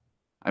die,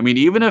 I mean,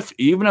 even if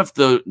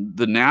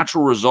the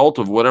natural result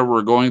of whatever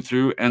we're going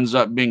through ends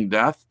up being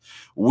death,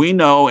 we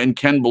know and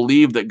can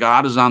believe that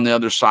God is on the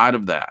other side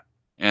of that,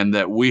 and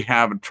that we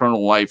have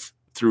eternal life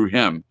through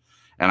him.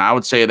 And I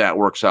would say that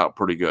works out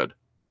pretty good.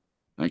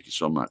 Thank you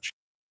so much.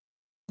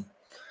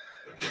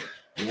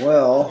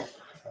 Well,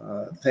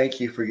 thank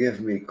you for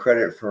giving me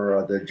credit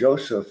for the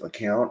Joseph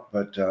account,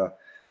 but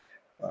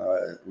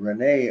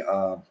Renee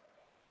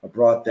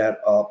brought that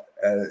up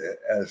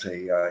as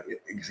a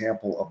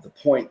example of the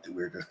point that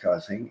we were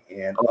discussing,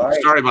 and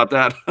sorry about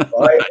that.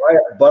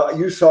 But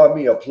you saw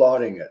me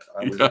applauding it.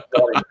 I was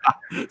applauding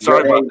it.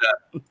 Sorry about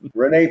that.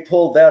 Renee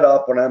pulled that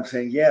up when I'm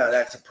saying, yeah,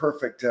 that's a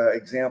perfect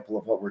example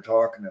of what we're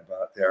talking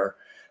about there.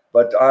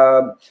 But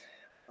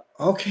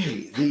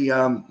okay,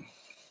 the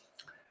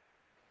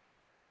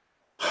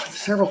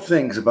several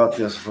things about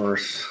this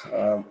verse.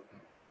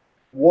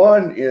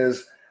 One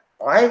is,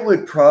 I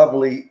would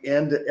probably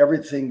end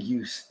everything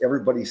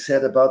everybody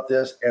said about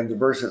this and the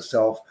verse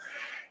itself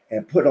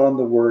and put on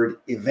the word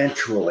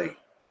eventually.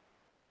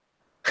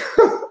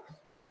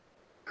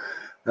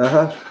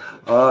 And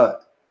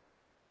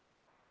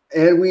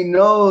we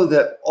know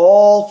that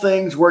all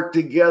things work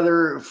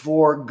together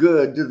for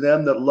good to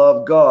them that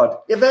love God.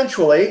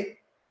 Eventually.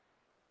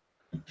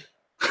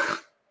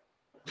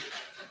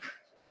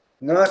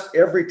 Not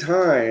every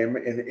time,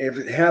 and if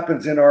it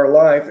happens in our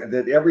life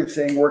that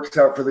everything works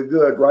out for the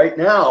good right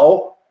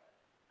now,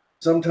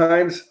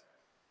 sometimes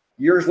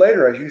years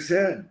later, as you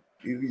said,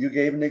 you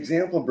gave an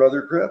example,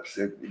 Brother Cripps.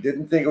 You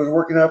didn't think it was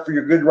working out for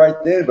your good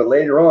right then, but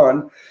later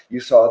on,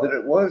 you saw that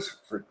it was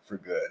for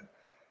good.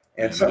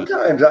 And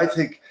sometimes I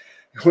think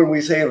when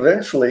we say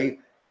eventually,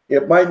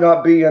 it might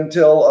not be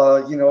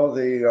until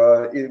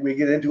we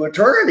get into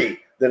eternity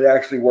that it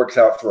actually works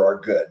out for our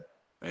good.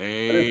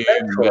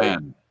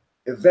 Amen.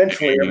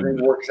 Eventually,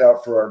 everything works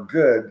out for our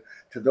good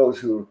to those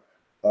who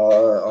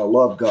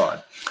love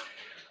God.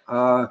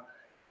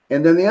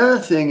 And then the other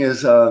thing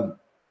is, to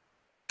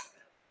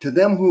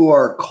them who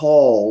are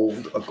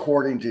called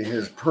according to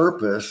his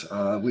purpose,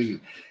 we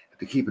have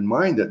to keep in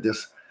mind that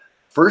this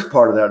first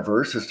part of that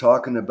verse is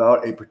talking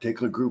about a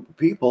particular group of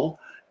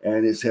people.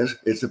 And it says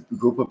it's a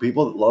group of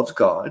people that loves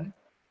God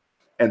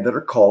and that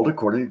are called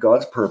according to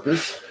God's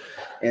purpose.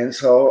 And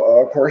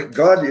so, of course,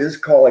 God is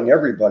calling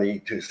everybody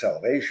to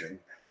salvation.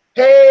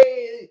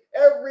 Hey,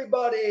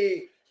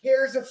 everybody,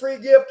 here's a free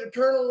gift,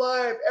 eternal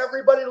life.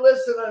 Everybody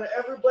listen and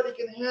everybody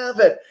can have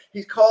it.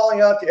 He's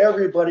calling out to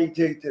everybody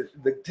to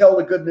tell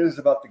the good news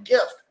about the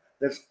gift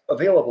that's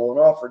available and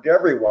offered to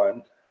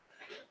everyone.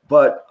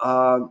 But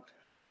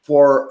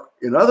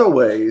in other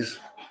ways,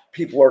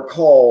 people are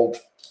called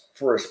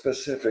for a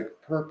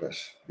specific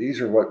purpose.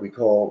 These are what we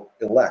call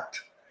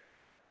elect.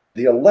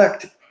 The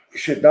elect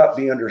should not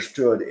be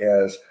understood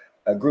as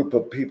a group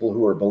of people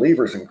who are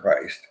believers in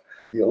Christ.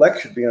 The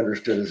elect should be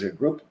understood as a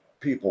group of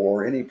people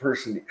or any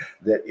person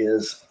that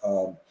is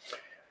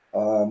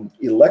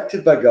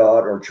elected by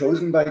God or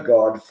chosen by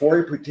God for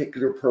a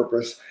particular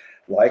purpose,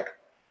 like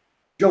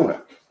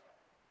Jonah.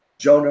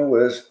 Jonah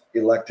was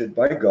elected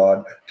by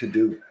God to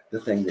do the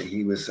thing that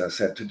he was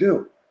set to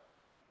do.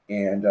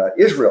 And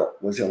Israel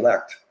was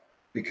elect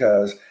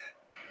because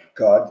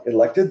God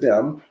elected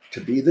them to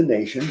be the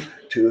nation,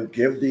 to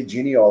give the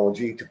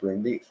genealogy, to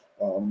bring the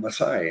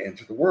Messiah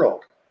into the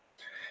world.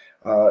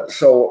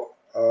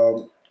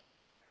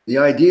 The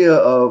idea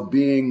of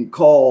being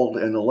called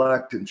and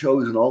elect and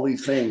chosen, all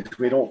these things,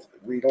 we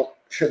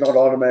should not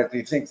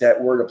automatically think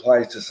that word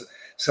applies to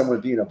someone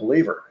being a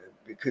believer.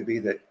 It could be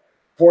that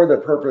for the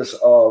purpose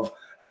of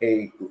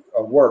a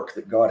work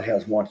that God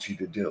wants you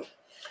to do.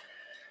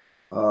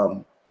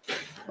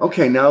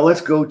 Okay, now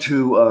let's go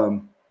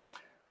to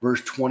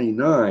verse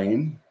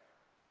 29.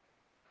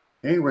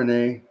 Hey,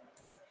 Renee,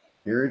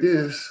 here it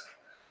is.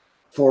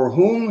 For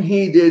whom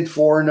he did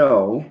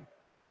foreknow,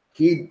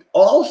 he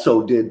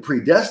also did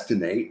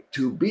predestinate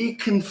to be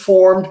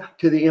conformed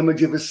to the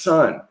image of his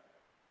Son,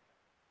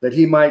 that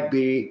he might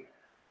be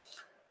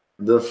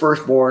the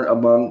firstborn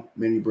among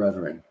many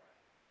brethren.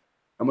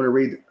 I'm going to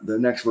read the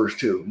next verse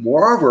too.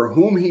 Moreover,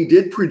 whom he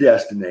did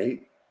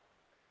predestinate,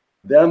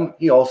 them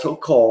he also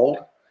called,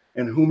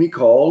 and whom he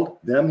called,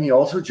 them he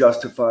also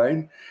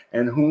justified,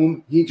 and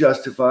whom he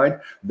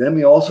justified, them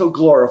he also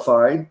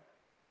glorified.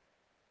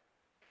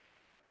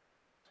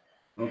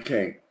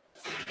 Okay.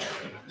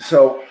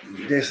 So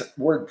this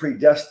word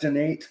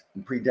predestinate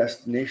and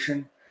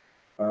predestination,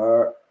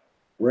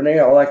 Renee,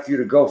 I'd like you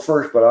to go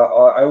first, but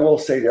I will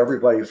say to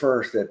everybody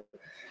first that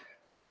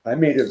I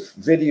made a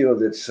video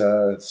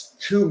that's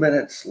 2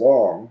 minutes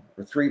long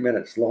or 3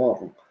 minutes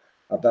long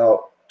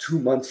about 2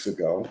 months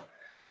ago.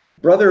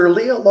 Brother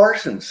Leo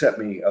Larson sent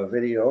me a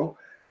video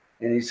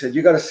and he said,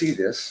 you got to see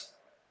this.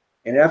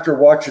 And after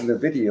watching the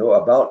video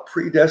about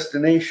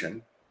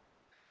predestination,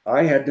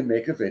 I had to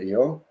make a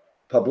video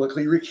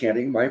publicly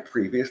recanting my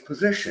previous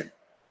position,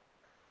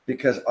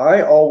 because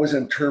I always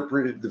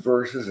interpreted the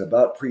verses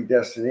about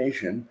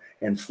predestination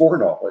and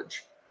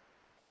foreknowledge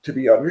to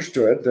be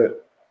understood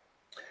that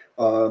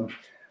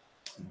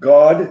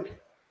God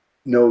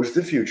knows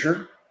the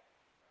future.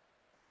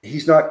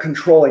 He's not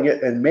controlling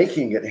it and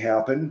making it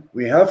happen.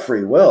 We have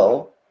free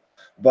will,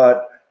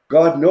 but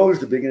God knows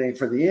the beginning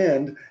for the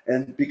end.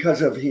 And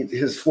because of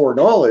his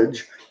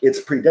foreknowledge,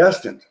 it's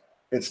predestined.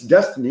 It's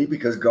destiny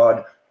because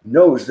God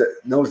knows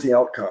the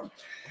outcome.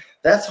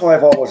 That's how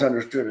I've always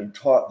understood and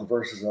taught the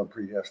verses on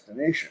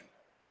predestination.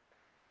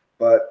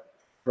 But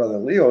Brother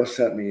Leo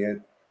sent me a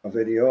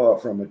video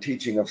from a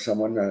teaching of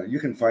someone. You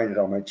can find it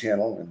on my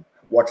channel and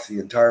watch the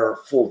entire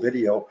full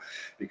video,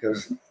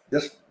 because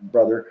this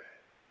brother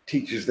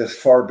teaches this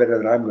far better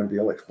than I'm going to be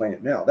able to explain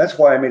it now. That's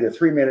why I made a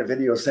 3-minute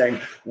video saying,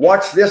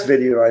 watch this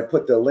video. I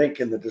put the link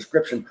in the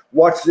description.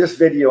 Watch this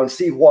video and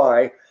see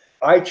why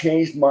I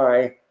changed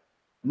my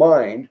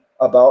mind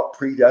about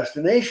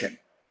predestination.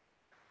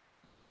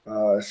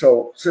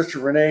 So Sister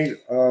Renee,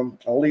 I'll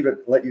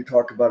let you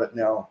talk about it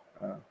now.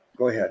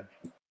 Go ahead.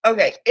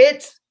 Okay.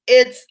 It's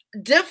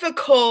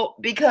difficult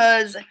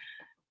because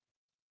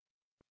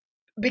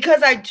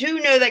I do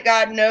know that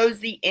God knows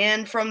the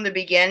end from the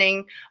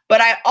beginning,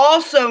 but I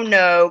also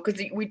know,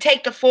 because we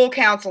take the full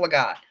counsel of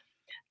God,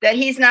 that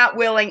he's not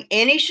willing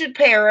any should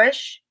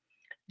perish.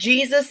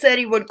 Jesus said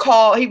he would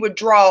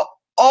draw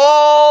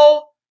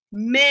all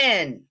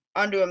men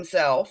unto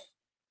himself,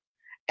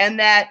 and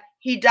that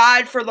he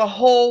died for the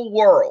whole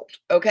world.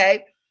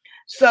 Okay.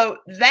 So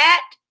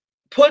that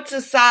puts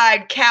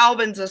aside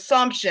Calvin's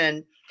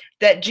assumption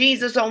that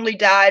Jesus only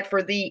died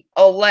for the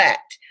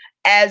elect,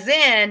 as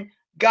in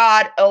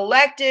God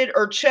elected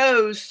or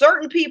chose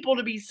certain people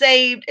to be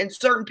saved and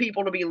certain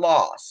people to be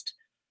lost.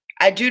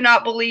 I do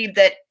not believe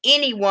that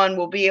anyone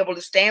will be able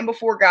to stand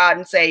before God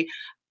and say,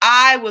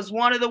 I was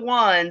one of the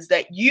ones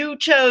that you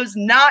chose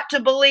not to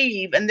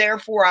believe, and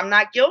therefore I'm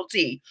not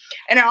guilty.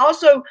 And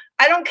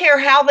I don't care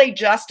how they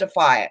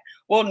justify it.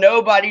 Well,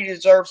 nobody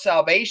deserves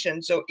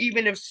salvation, so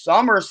even if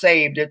some are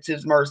saved, it's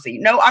his mercy.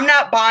 No, I'm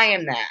not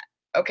buying that,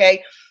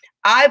 okay?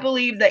 I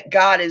believe that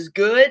God is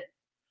good,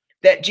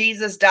 that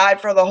Jesus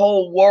died for the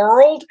whole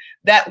world.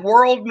 That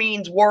world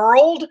means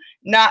world,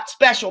 not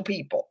special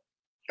people,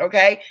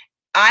 okay?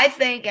 I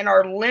think in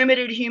our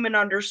limited human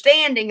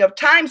understanding of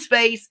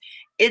time-space,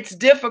 it's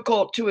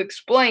difficult to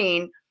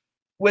explain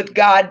with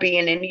God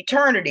being in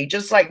eternity,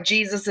 just like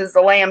Jesus is the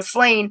Lamb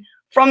slain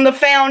from the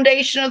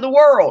foundation of the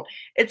world.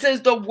 It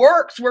says the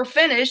works were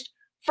finished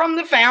from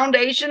the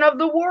foundation of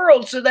the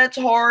world. So that's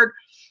hard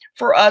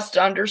for us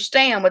to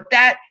understand. With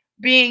that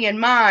being in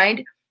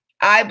mind,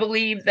 I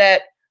believe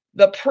that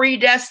the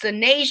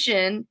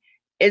predestination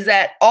is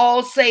that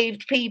all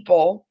saved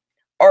people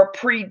are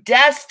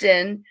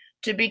predestined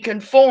to be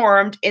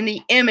conformed in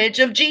the image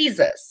of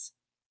Jesus.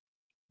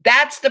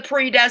 That's the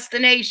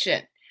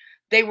predestination.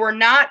 They were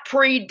not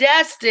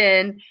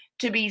predestined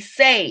to be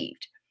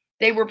saved.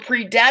 They were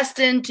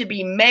predestined to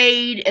be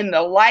made in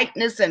the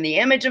likeness and the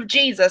image of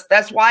Jesus.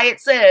 That's why it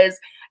says,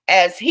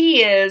 as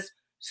he is,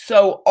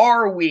 so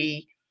are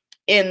we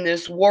in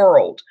this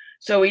world.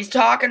 So he's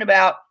talking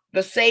about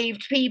the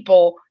saved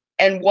people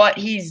and what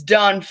he's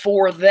done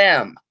for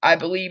them, I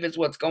believe is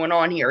what's going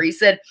on here. He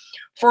said,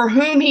 for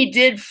whom he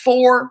did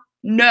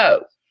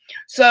foreknow.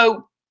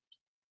 So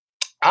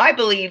I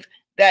believe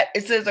that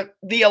it says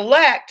the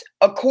elect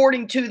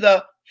according to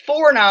the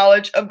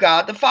foreknowledge of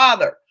God the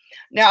Father.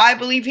 Now, I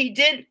believe he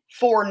did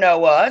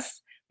foreknow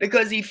us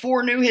because he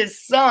foreknew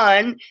his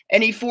son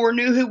and he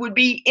foreknew who would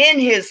be in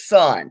his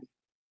son.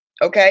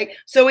 Okay,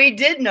 so he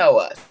did know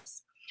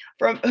us.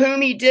 From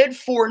whom he did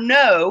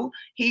foreknow,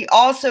 he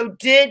also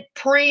did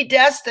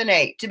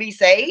predestinate to be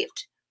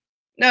saved.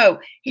 No,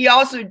 he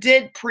also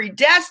did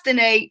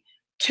predestinate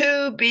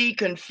to be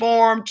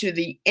conformed to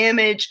the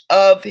image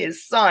of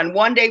his son.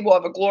 One day we'll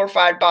have a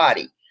glorified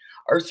body.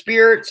 Our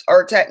spirits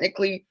are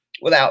technically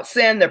without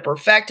sin. They're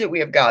perfected. We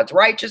have God's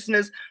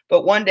righteousness.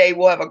 But one day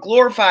we'll have a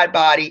glorified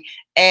body.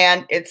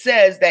 And it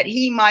says that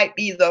he might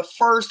be the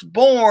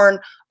firstborn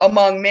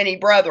among many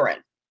brethren.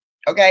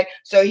 Okay,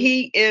 so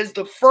he is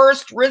the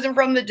first risen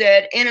from the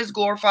dead in his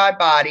glorified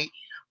body.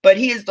 But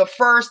he is the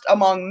first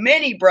among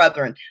many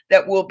brethren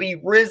that will be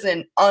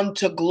risen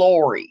unto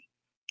glory.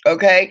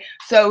 Okay,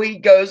 so he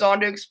goes on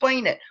to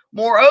explain it.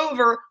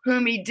 Moreover,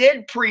 whom he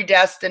did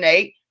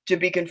predestinate to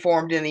be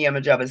conformed in the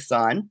image of his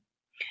son,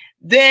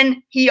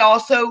 then he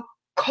also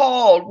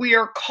called. We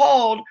are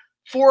called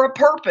for a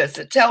purpose.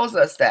 It tells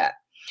us that.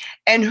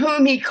 And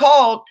whom he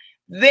called,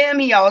 them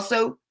he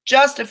also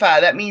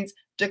justified. That means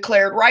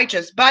declared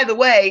righteous. By the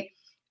way,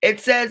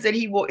 it says that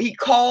he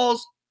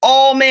calls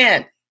all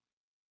men.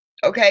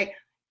 Okay.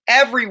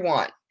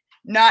 Everyone,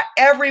 not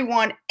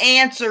everyone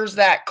answers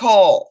that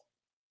call.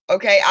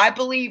 Okay. I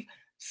believe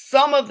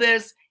some of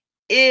this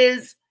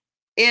is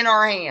in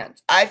our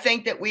hands. I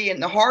think that we, in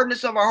the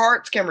hardness of our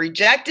hearts, can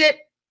reject it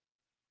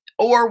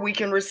or we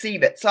can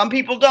receive it. Some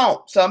people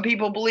don't. Some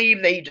people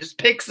believe that he just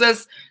picks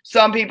us.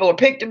 Some people are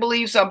picked to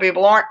believe. Some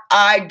people aren't.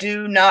 I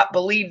do not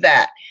believe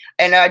that.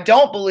 And I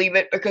don't believe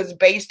it because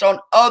based on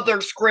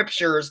other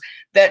scriptures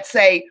that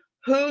say,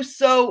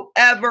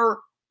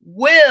 whosoever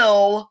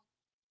will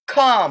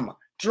come,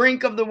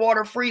 drink of the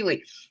water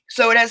freely.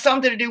 So it has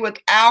something to do with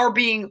our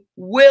being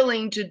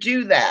willing to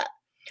do that.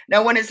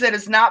 Now, when it said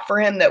it's not for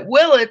him that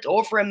willeth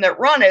or for him that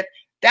runneth,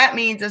 that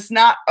means it's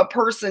not a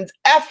person's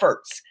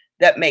efforts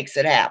that makes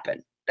it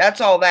happen.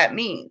 That's all that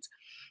means.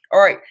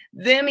 All right.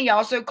 Them he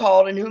also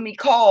called, and whom he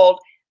called,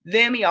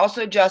 them he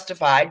also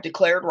justified,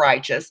 declared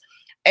righteous,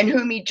 and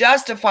whom he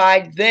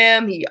justified,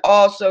 them he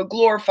also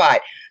glorified.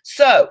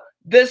 So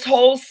this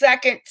whole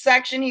second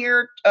section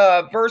here,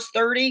 verse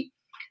 30,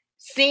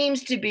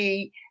 seems to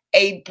be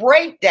a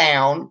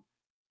breakdown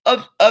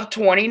of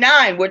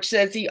 29, which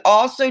says he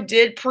also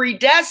did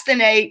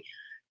predestinate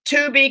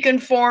to be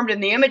conformed in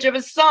the image of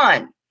his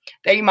son,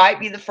 that he might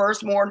be the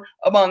firstborn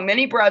among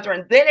many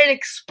brethren. Then it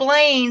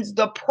explains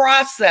the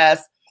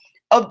process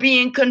of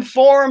being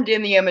conformed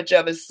in the image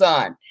of his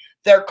son.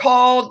 They're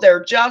called,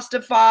 they're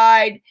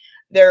justified,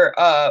 they're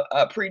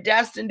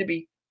predestined to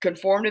be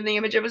conformed in the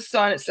image of his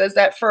son. It says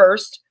that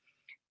first,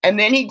 and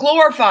then he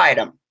glorified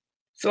them.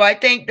 So I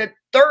think that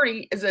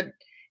 30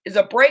 is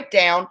a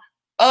breakdown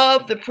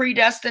of the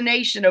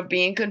predestination of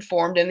being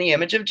conformed in the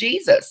image of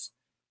Jesus.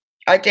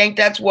 I think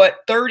that's what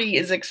 30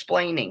 is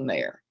explaining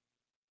there.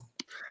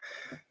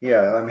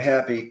 Yeah, I'm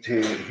happy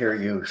to hear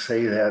you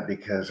say that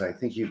because I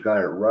think you've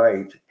got it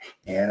right.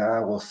 And I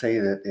will say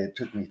that it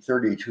took me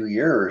 32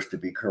 years to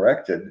be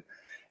corrected.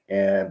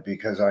 And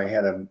because I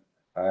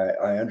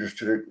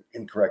understood it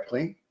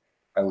incorrectly,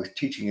 I was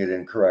teaching it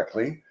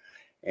incorrectly.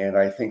 And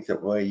I think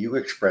that the way you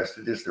expressed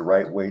it is the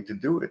right way to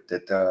do it,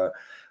 that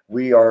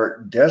we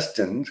are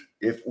destined,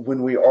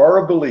 when we are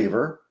a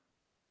believer,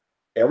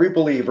 every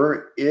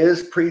believer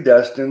is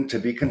predestined to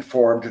be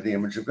conformed to the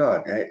image of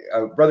God.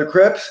 Brother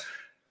Cripps,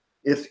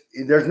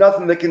 there's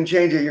nothing that can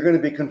change it. You're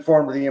going to be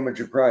conformed to the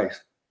image of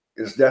Christ.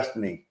 It's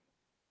destiny.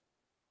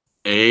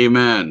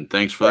 Amen.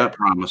 Thanks for that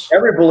promise.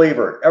 Every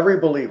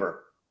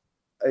believer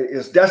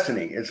is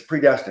destiny. It's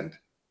predestined.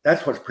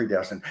 That's what's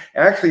predestined.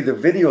 Actually, the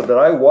video that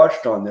I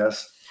watched on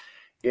this,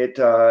 it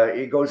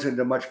goes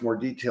into much more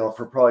detail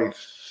for probably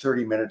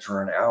 30 minutes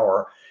or an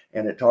hour,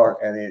 and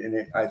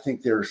I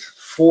think there's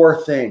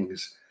 4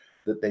 things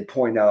that they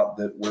point out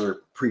that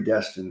we're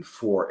predestined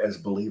for as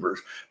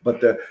believers.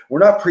 But we're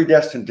not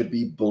predestined to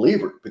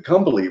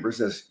become believers,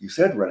 as you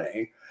said,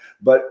 Renee.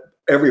 But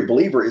every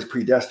believer is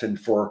predestined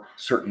for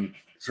certain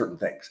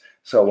things.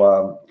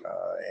 So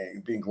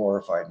being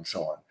glorified and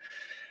so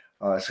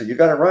on. So you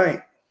got it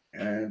right,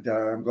 and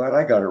I'm glad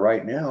I got it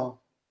right now.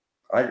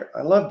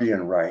 I love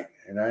being right,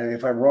 and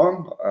if I'm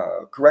wrong,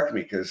 correct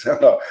me, because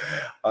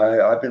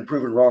I've been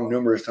proven wrong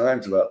numerous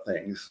times about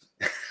things.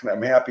 And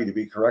I'm happy to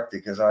be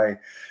corrected because I'm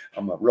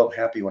real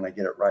happy when I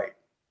get it right.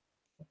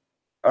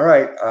 All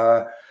right,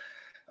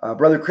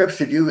 Brother Cripps,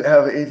 did you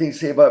have anything to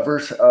say about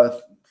verse?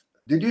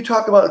 Did you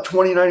talk about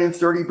 29 and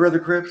 30, Brother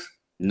Cripps?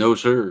 No,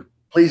 sir.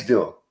 Please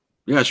do.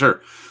 Yeah,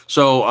 sure.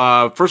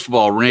 So first of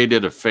all, Renee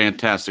did a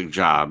fantastic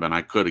job, and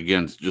I could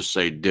again just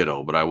say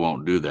ditto, but I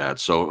won't do that.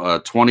 So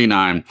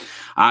 29.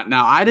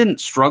 Now, I didn't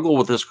struggle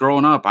with this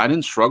growing up. I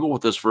didn't struggle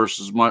with this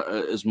verse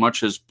as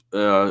much as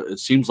it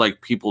seems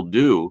like people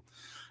do.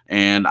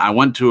 And I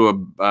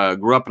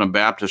grew up in a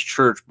Baptist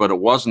church, but it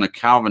wasn't a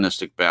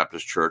Calvinistic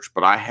Baptist church.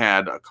 But I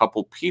had a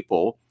couple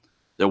people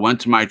that went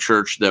to my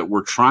church that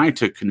were trying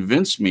to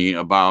convince me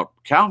about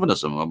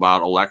Calvinism,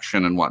 about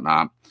election and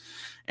whatnot.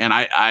 And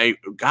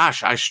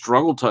I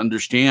struggled to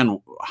understand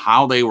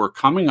how they were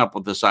coming up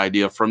with this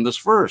idea from this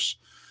verse.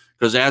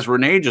 Because as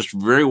Renee just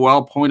very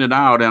well pointed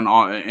out,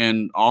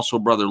 and also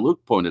Brother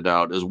Luke pointed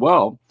out as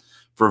well,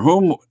 for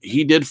whom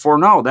he did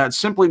foreknow, that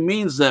simply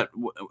means that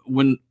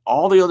when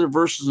all the other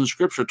verses in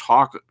Scripture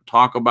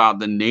talk about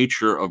the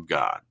nature of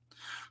God,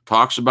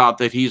 talks about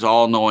that he's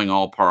all-knowing,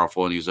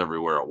 all-powerful, and he's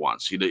everywhere at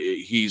once.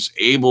 He's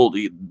able,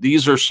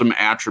 these are some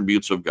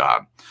attributes of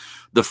God.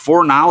 The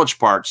foreknowledge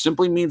part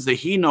simply means that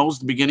he knows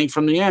the beginning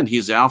from the end.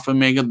 He's Alpha and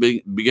Omega,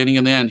 the beginning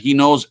and the end. He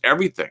knows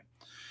everything.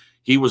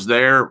 He was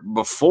there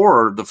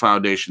before the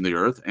foundation of the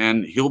earth,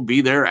 and he'll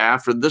be there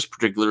after this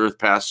particular earth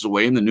passes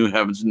away and the new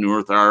heavens and new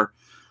earth are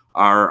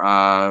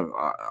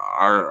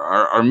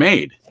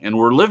made, and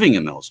we're living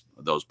in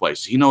those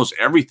places. He knows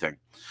everything.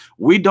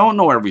 We don't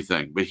know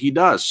everything, but he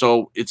does.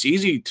 So it's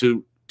easy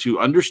to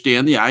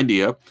understand the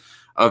idea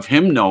of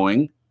him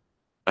knowing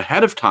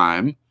ahead of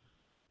time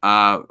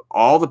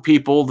all the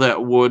people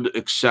that would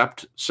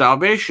accept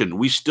salvation.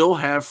 We still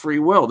have free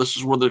will. This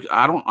is where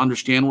I don't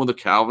understand where the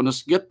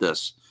Calvinists get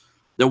this,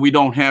 that we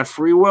don't have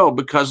free will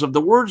because of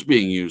the words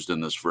being used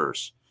in this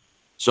verse.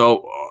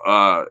 So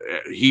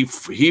he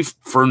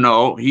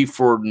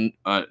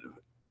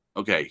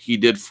Okay, he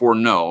did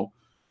foreknow.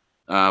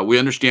 We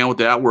understand what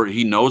that word,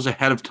 he knows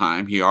ahead of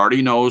time. He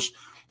already knows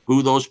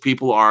who those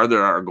people are that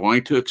are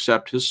going to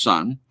accept his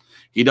son.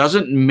 He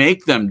doesn't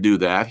make them do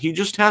that. He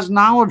just has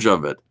knowledge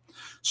of it.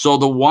 So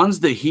the ones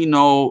that he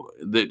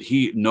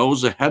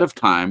knows ahead of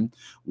time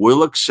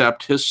will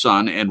accept his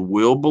son and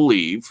will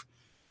believe.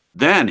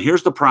 Then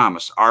here's the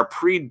promise: are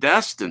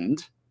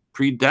predestinate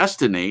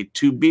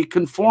to be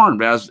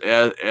conformed, as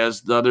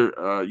the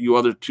other you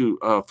other two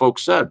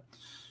folks said,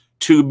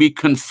 to be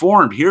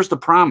conformed. Here's the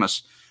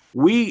promise: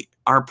 we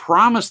are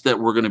promised that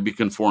we're going to be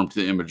conformed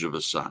to the image of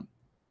his son.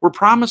 We're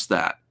promised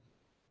that.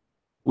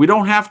 We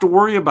don't have to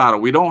worry about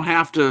it. We don't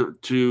have to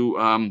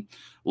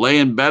lay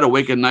in bed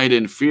awake at night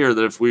in fear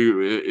that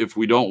if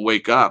we don't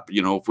wake up,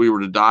 if we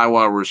were to die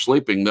while we're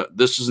sleeping, that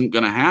this isn't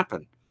going to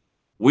happen.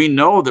 We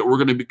know that we're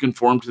going to be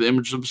conformed to the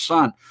image of the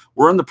Son.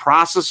 We're in the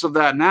process of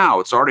that now.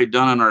 It's already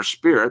done in our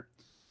spirit.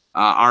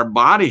 Our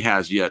body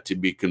has yet to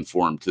be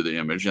conformed to the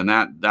image, and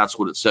that's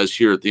what it says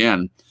here at the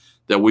end,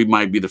 that we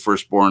might be the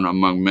firstborn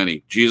among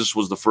many. Jesus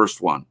was the first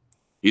one.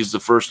 He's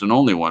the first and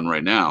only one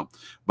right now.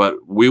 But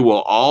we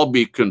will all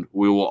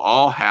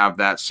have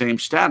that same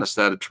status,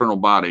 that eternal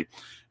body.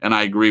 And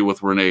I agree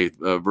with Renee.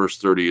 Verse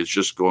 30 is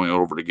just going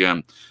over it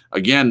again.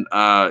 Again,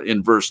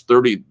 in verse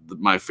 30,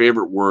 my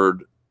favorite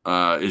word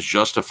is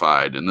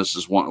justified. And this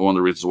is one of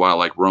the reasons why I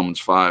like Romans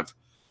 5.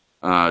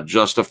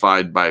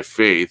 Justified by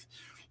faith.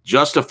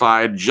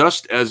 Justified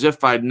just as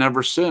if I'd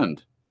never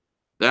sinned.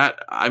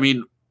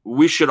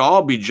 We should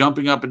all be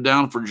jumping up and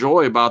down for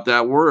joy about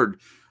that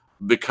word.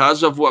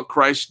 Because of what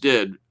Christ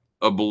did,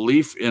 a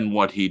belief in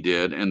what he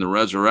did and the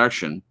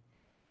resurrection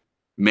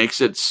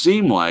makes it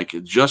seem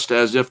like just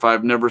as if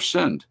I've never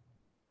sinned.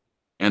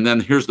 And then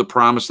here's the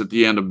promise at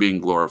the end of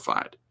being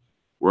glorified.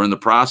 We're in the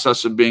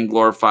process of being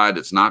glorified.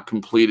 It's not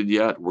completed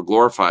yet. We're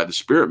glorified. The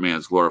spirit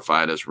man's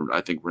glorified, as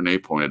I think Renee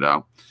pointed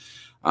out.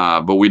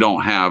 But we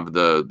don't have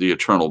the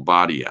eternal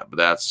body yet. But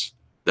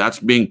that's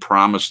being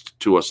promised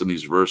to us in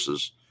these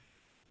verses.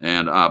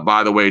 And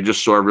by the way,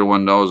 just so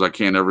everyone knows, I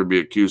can't ever be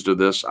accused of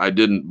this. I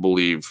didn't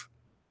believe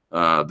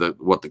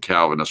what the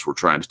Calvinists were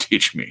trying to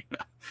teach me.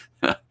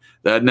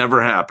 That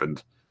never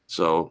happened.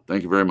 So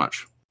thank you very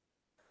much.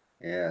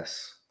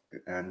 Yes,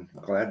 I'm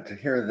glad to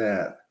hear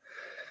that.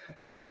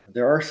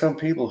 There are some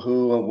people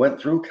who went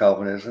through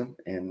Calvinism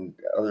and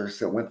others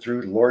that went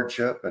through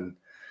Lordship. And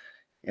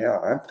yeah,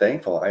 I'm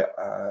thankful.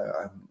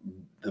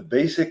 The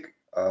basic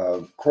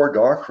core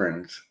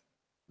doctrines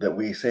that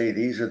we say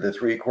these are the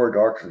three core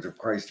doctrines of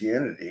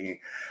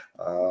Christianity,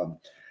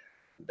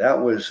 that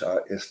was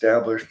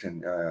established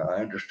and I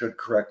understood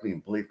correctly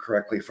and believed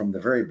correctly from the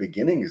very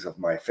beginnings of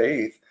my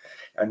faith.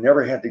 I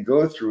never had to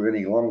go through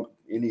any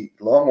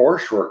long or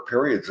short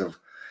periods of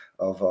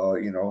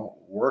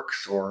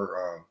works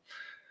or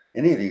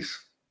any of these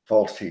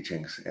false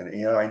teachings.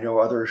 And I know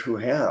others who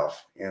have,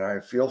 and I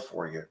feel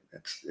for you.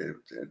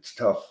 It's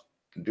tough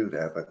to do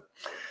that, but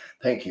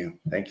thank you,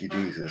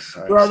 Jesus.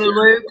 Brother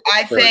Luke,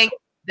 I think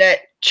that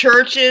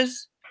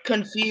churches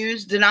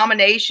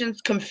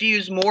denominations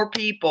confuse more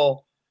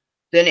people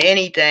than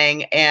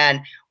anything.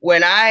 And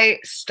when I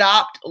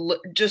stopped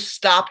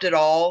it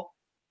all,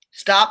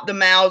 stopped the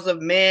mouths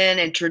of men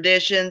and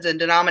traditions and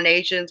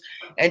denominations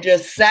and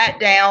just sat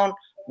down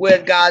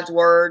with God's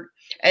word.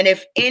 And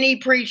if any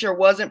preacher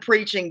wasn't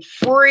preaching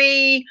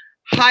free,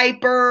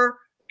 hyper,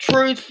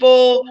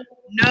 truthful,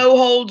 no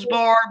holds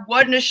barred,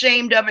 wasn't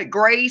ashamed of it,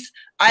 grace,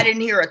 I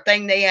didn't hear a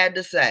thing they had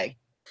to say.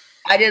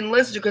 I didn't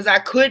listen to because I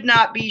could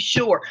not be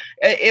sure.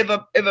 If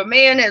a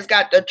man has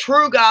got the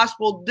true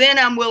gospel, then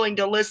I'm willing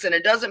to listen.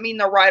 It doesn't mean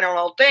they're right on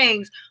all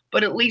things,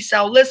 but at least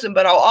I'll listen.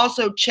 But I'll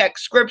also check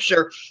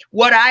scripture.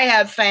 What I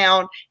have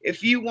found,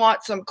 if you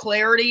want some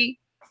clarity,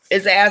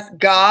 is ask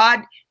God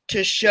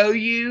to show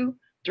you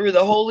through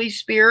the Holy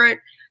Spirit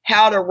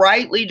how to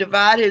rightly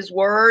divide his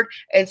word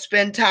and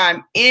spend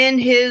time in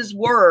his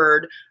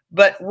word.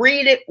 But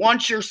read it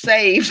once you're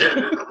saved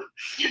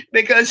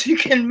because you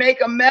can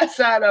make a mess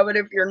out of it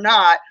if you're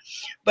not.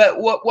 But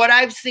what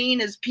I've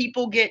seen is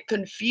people get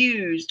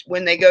confused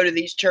when they go to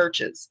these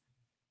churches,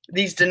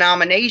 these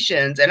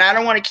denominations. And I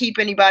don't want to keep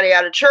anybody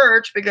out of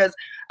church because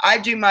I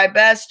do my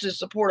best to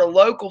support a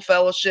local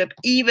fellowship,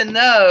 even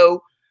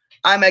though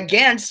I'm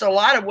against a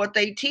lot of what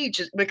they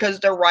teach because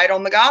they're right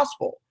on the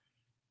gospel,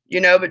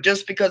 but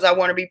just because I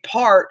want to be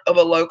part of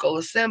a local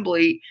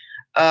assembly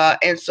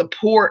and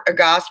support a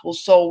gospel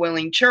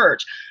soul-winning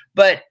church.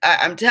 But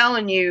I'm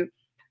telling you,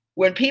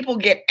 when people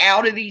get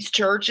out of these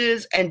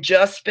churches and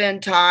just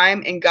spend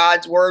time in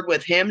God's word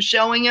with him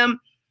showing them,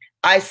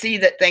 I see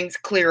that things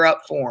clear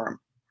up for them.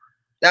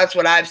 That's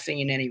what I've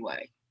seen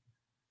anyway.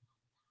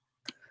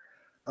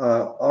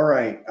 All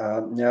right.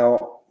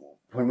 Now,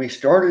 when we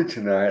started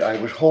tonight, I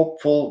was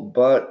hopeful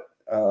but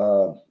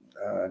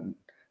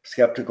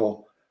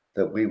skeptical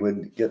that we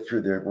would get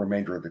through the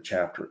remainder of the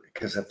chapter,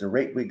 because at the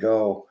rate we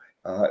go,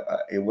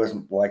 it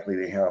wasn't likely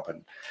to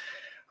happen.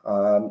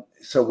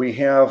 So we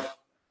have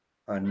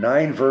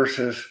 9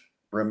 verses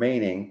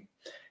remaining,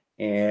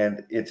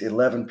 and it's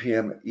 11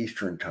 p.m.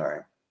 Eastern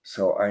time.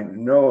 So I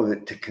know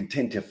that to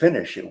continue to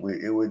finish it,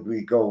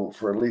 we go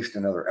for at least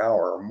another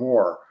hour or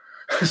more.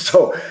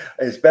 So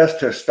it's best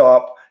to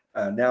stop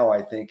now,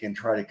 I think, and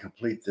try to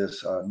complete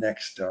this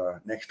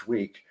next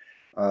week.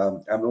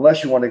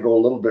 Unless you want to go a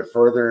little bit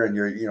further,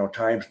 and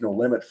time's no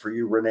limit for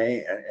you,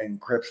 Renee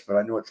and Cripps, but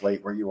I know it's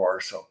late where you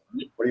are. So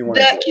what do you want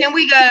to do? Can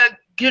we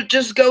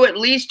just go at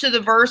least to the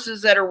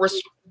verses that are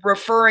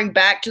referring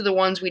back to the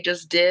ones we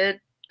just did?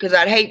 Because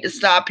I'd hate to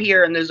stop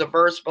here and there's a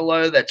verse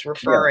below that's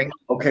referring.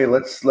 Yeah. Okay,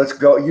 let's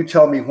go. You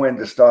tell me when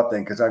to stop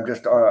then, because I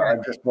just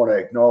want to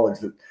acknowledge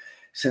that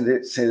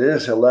since it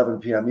is 11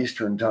 p.m.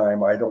 Eastern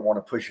time, I don't want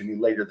to push any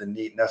later than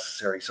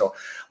necessary. So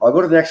I'll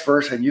go to the next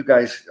verse, and you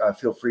guys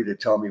feel free to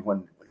tell me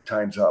when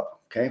time's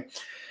up. Okay,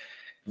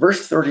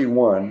 verse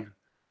 31.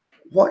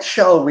 What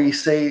shall we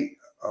say?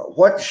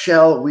 What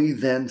shall we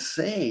then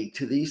say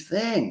to these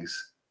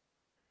things?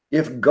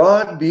 If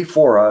God be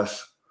for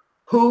us,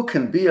 who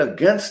can be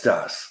against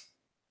us?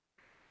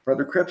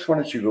 Brother Cripps, why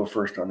don't you go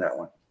first on that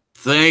one?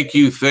 Thank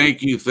you.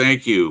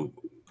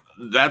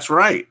 That's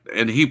right.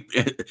 And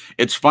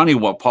it's funny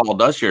what Paul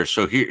does here.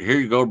 So here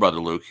you go,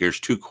 Brother Luke. Here's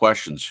two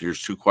questions.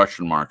 Here's two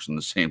question marks in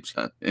the same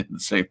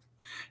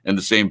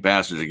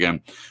passage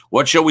again.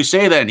 What shall we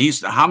say then?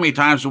 How many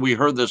times have we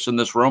heard this in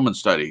this Roman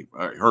study?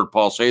 Heard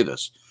Paul say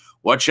this?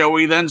 What shall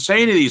we then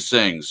say to these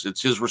things?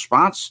 It's his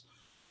response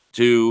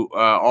to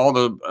all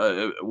the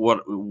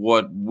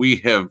what we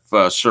have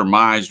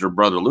surmised, or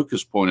Brother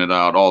Lucas pointed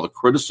out, all the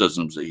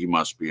criticisms that he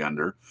must be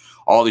under,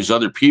 all these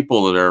other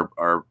people that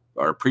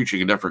are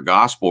preaching a different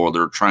gospel, or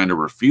they're trying to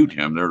refute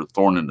him. They're a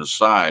thorn in his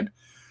side,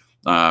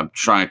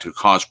 trying to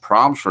cause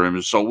problems for him.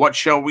 And so what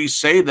shall we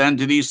say then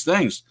to these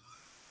things?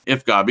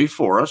 If God be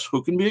for us,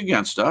 who can be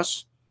against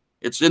us?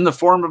 It's in the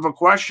form of a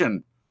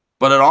question,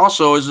 but it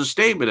also is a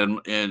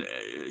statement. And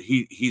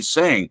he's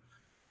saying,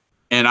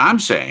 and I'm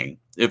saying,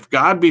 if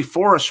God be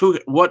for us,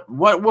 what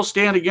will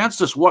stand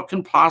against us? What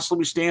can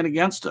possibly stand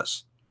against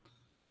us?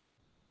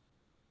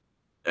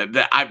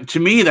 To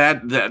me,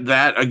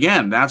 that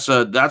again, that's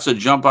a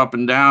jump up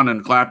and down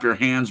and clap your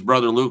hands,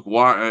 Brother Luke,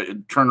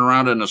 turn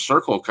around in a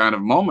circle kind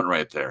of moment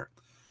right there.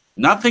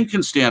 Nothing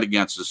can stand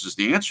against us is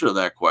the answer to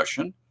that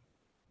question.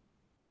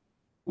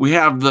 We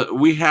have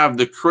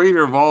the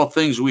creator of all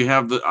things. We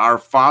have our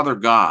Father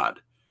God,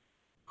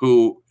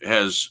 who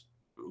has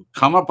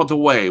come up with a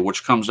way,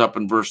 which comes up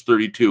in verse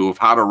 32, of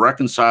how to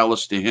reconcile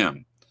us to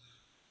him.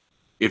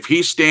 If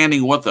he's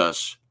standing with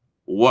us,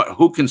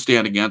 who can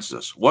stand against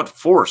us? What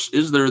force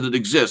is there that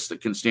exists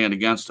that can stand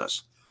against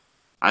us?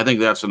 I think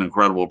that's an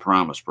incredible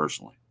promise,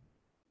 personally.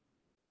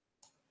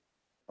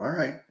 All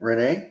right,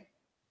 Renee?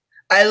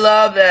 I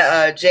love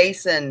that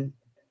Jason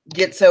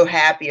gets so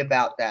happy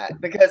about that,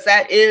 because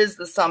that is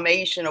the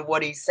summation of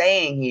what he's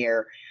saying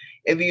here.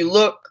 If you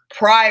look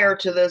prior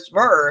to this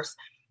verse,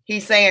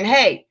 he's saying,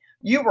 hey,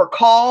 you were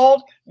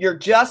called, you're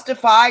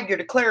justified, you're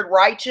declared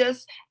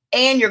righteous,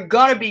 and you're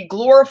going to be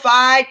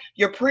glorified.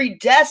 You're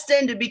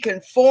predestined to be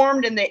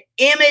conformed in the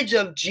image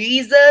of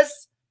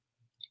Jesus.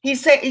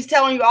 He's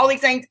telling you all these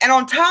things. And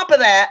on top of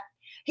that,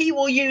 he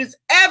will use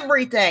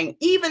everything,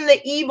 even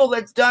the evil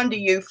that's done to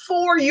you,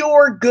 for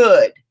your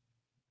good.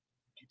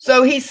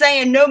 So he's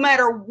saying no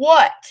matter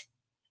what,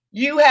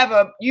 you have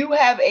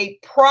a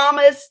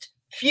promised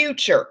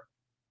future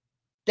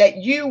that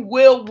you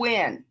will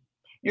win.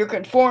 You're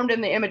conformed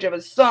in the image of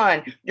his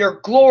son.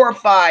 You're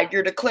glorified.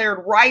 You're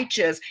declared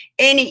righteous.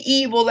 Any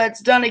evil that's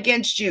done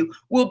against you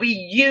will be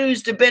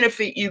used to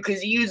benefit you,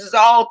 because he uses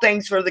all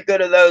things for the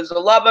good of those who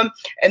love him.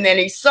 And then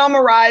he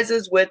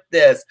summarizes with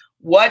this: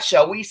 what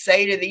shall we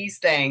say to these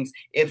things?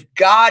 If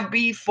God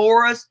be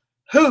for us,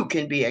 who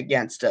can be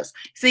against us?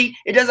 See,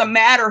 it doesn't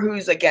matter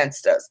who's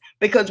against us,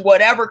 because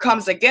whatever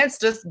comes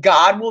against us,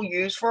 God will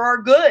use for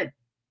our good.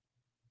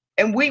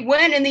 And we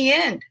win in the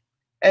end.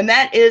 And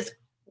that is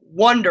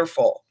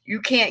wonderful.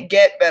 You can't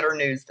get better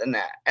news than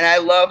that. And I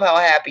love how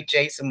happy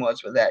Jason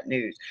was with that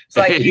news. It's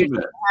like you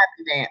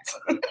happy dance.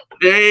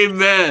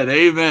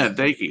 Amen.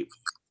 Thank you.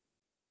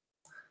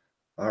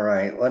 All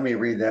right, let me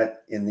read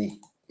that in the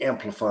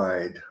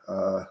Amplified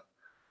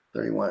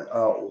 31.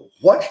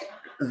 What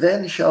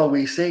then shall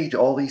we say to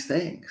all these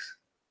things?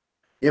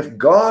 If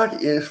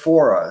God is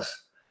for us,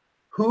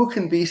 who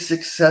can be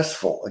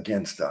successful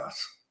against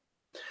us?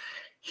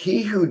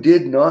 He who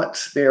did not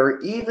spare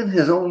even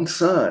his own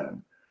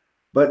son,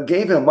 but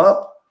gave him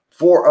up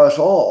for us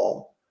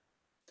all,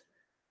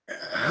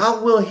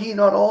 how will he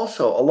not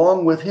also,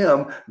 along with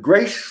him,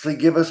 graciously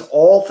give us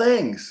all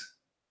things?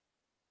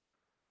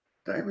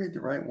 Did I read the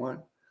right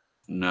one?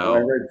 No. I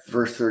read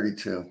verse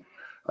 32.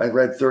 I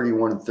read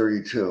 31 and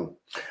 32.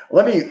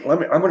 I'm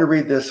going to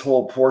read this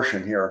whole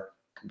portion here,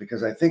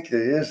 because I think it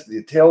is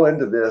the tail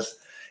end of this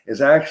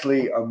is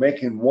actually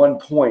making one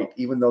point,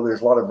 even though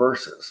there's a lot of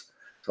verses.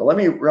 So let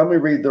me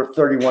read the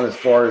 31 as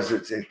far as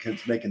it's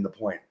making the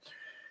point.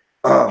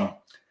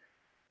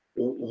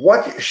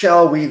 What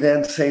shall we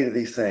then say to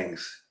these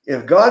things?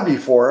 If God be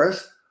for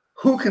us,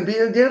 who can be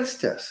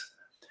against us?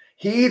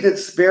 He that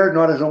spared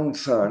not his own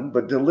son,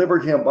 but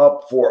delivered him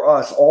up for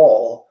us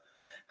all,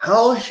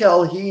 how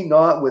shall he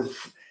not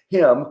with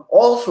him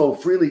also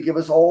freely give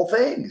us all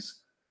things.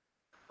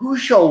 Who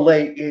shall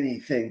lay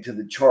anything to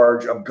the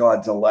charge of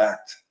God's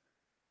elect?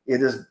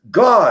 It is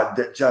God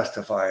that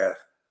justifieth.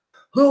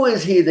 Who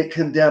is he that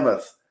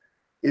condemneth?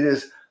 It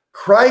is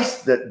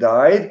Christ that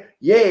died,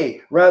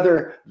 yea,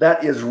 rather,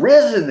 that is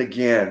risen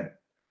again,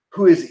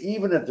 who is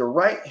even at the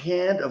right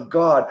hand of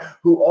God,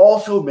 who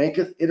also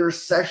maketh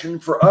intercession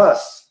for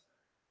us.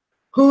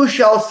 Who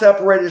shall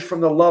separate us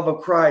from the love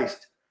of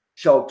Christ?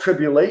 Shall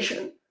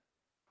tribulation,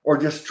 or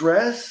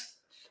distress,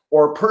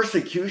 or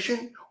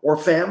persecution, or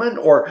famine,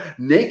 or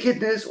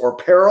nakedness, or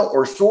peril,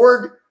 or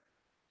sword?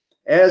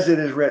 As it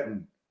is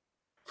written,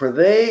 for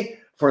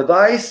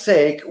thy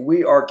sake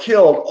we are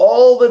killed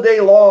all the day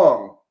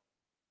long.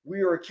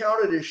 We are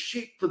accounted as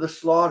sheep for the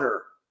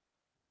slaughter.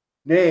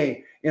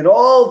 Nay, in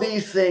all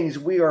these things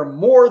we are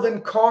more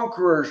than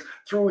conquerors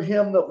through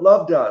him that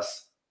loved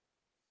us.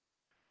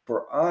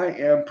 For I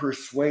am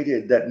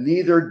persuaded that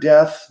neither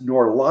death,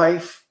 nor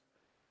life,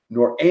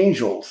 nor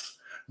angels,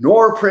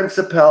 nor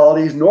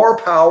principalities, nor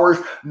powers,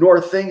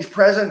 nor things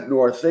present,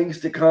 nor things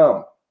to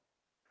come,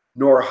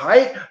 nor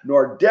height,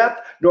 nor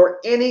depth, nor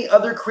any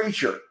other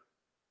creature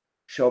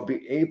shall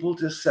be able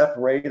to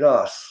separate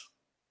us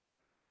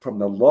from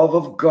the love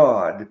of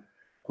God,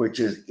 which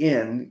is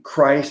in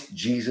Christ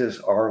Jesus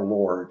our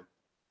Lord.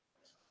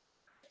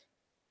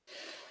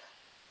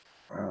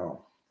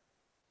 Wow.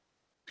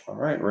 All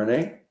right,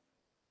 Renee.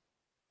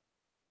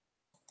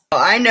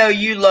 I know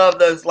you love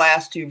those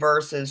last two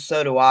verses,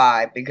 so do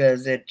I,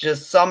 because it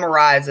just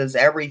summarizes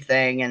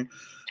everything. And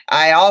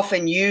I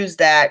often use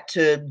that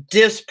to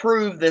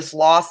disprove this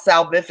lost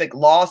salvific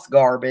lost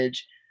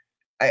garbage.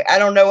 I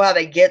don't know how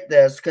they get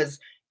this, because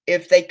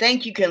if they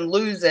think you can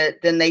lose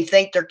it, then they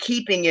think they're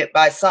keeping it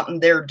by something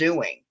they're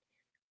doing,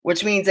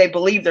 which means they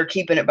believe they're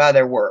keeping it by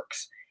their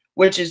works,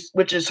 which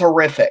is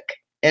horrific,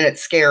 and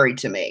it's scary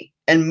to me.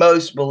 And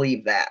most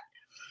believe that.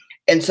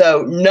 And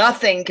so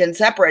nothing can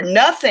separate,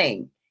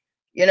 nothing.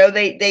 You know,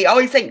 they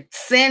always think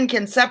sin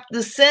can separate.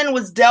 The sin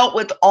was dealt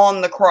with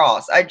on the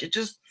cross. I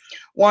just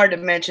wanted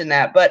to mention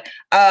that. But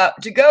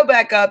to go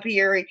back up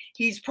here,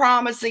 he's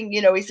promising,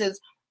 you know, he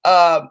says,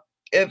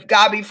 if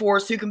God be for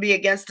us, who can be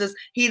against us?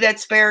 He that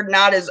spared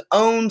not his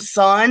own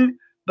son,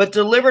 but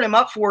delivered him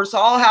up for us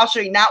all, how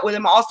shall he not with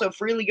him also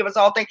freely give us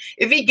all things?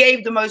 If he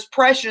gave the most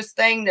precious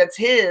thing that's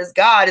his,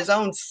 God, his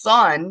own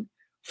son,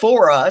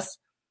 for us,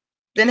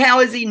 then how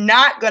is he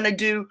not going to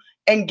do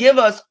and give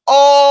us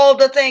all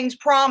the things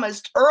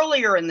promised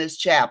earlier in this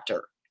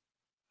chapter?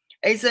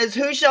 He says,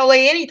 who shall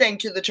lay anything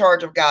to the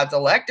charge of God's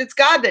elect? It's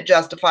God that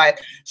justifieth.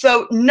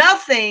 So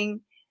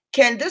nothing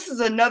can, this is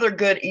another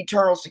good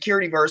eternal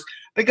security verse,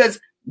 because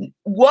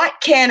what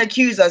can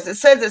accuse us? It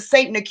says that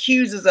Satan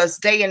accuses us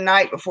day and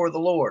night before the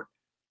Lord.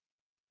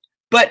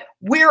 But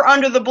we're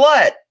under the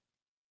blood.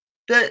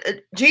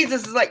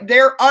 Jesus is like,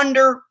 they're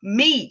under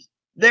me.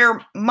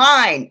 They're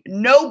mine.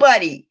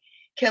 Nobody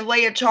can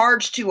lay a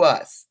charge to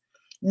us.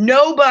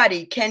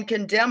 Nobody can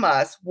condemn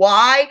us.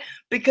 Why?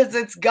 Because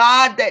it's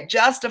God that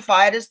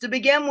justified us to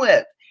begin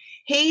with.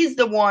 He's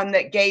the one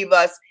that gave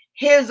us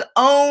his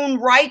own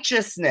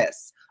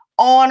righteousness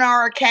on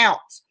our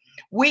accounts.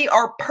 We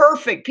are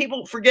perfect.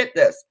 People forget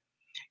this.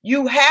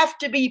 You have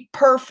to be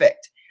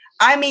perfect.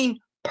 I mean,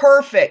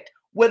 perfect,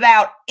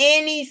 without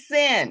any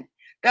sin.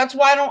 That's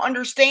why I don't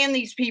understand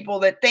these people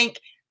that think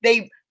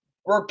they've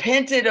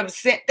repented of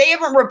sin. They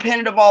haven't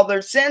repented of all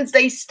their sins.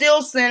 They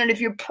still sin. And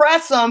if you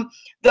press them,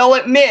 they'll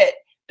admit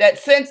that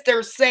since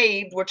they're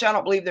saved, which I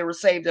don't believe they were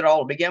saved at all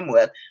to begin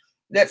with,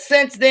 that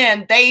since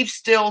then they've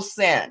still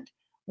sinned,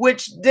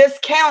 which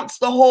discounts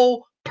the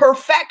whole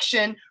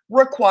perfection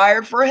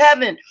required for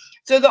heaven.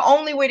 So the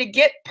only way to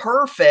get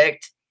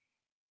perfect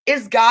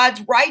is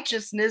God's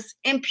righteousness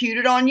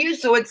imputed on you.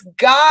 So it's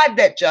God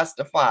that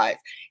justifies.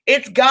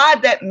 It's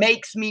God that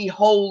makes me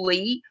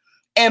holy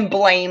and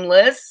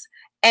blameless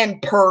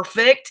and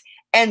perfect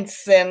and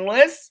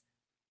sinless.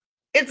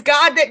 It's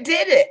God that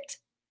did it.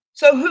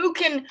 So who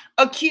can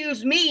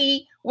accuse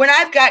me when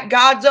I've got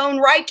God's own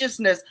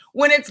righteousness,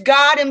 when it's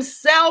God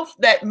himself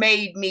that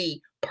made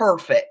me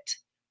perfect?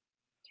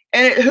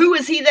 And who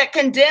is he that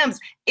condemns?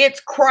 It's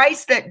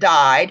Christ that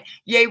died.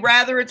 Yea,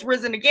 rather it's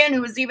risen again,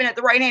 who is even at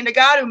the right hand of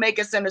God, who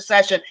maketh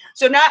intercession.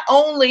 So not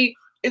only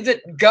is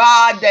it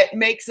God that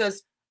makes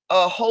us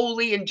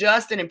holy and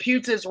just and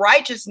imputes his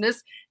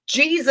righteousness,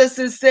 Jesus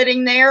is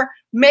sitting there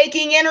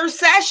making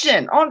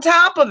intercession on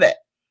top of it.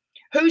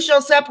 Who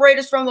shall separate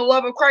us from the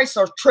love of Christ?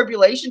 So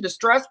tribulation,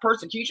 distress,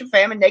 persecution,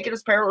 famine,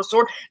 nakedness, peril, or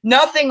sword.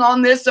 Nothing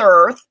on this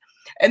earth.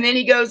 And then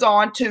he goes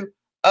on to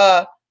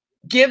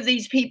give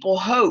these people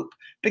hope,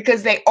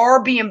 because they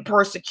are being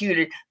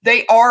persecuted.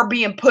 They are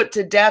being put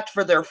to death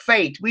for their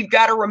faith. We've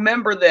got to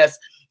remember this.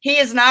 He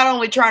is not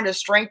only trying to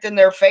strengthen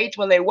their faith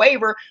when they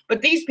waver,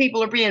 but these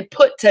people are being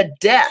put to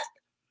death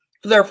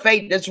for their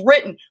faith. It's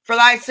written, for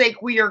thy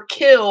sake we are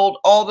killed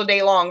all the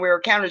day long. We are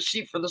counted as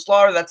sheep for the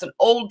slaughter. That's an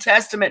Old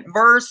Testament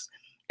verse.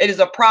 It is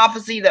a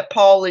prophecy that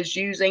Paul is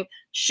using,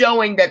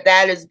 showing that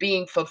that is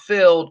being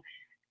fulfilled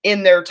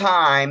in their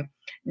time.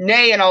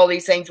 Nay, and all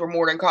these things were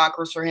more than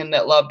conquerors for him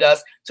that loved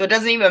us. So it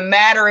doesn't even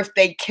matter if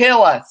they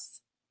kill us.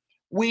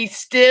 We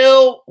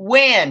still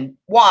win.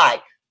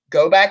 Why?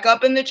 Go back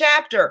up in the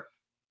chapter.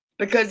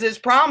 Because his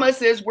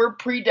promise is we're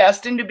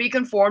predestined to be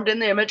conformed in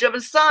the image of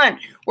his son.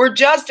 We're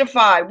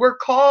justified. We're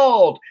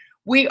called.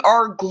 We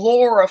are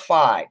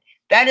glorified.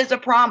 That is a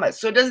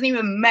promise. So it doesn't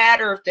even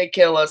matter if they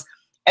kill us.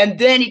 And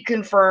then he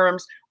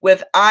confirms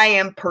with, I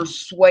am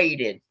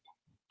persuaded.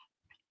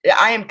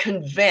 I am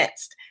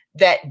convinced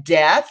that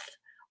death,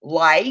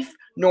 life,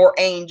 nor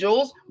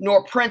angels,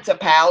 nor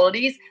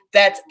principalities,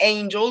 that's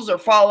angels or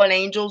fallen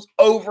angels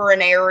over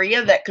an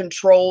area that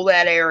control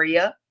that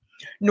area,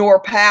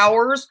 nor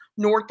powers,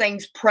 nor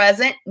things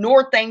present,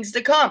 nor things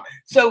to come.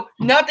 So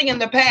nothing in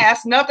the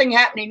past, nothing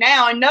happening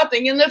now, and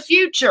nothing in the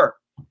future,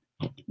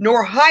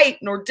 nor height,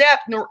 nor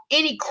depth, nor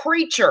any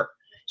creature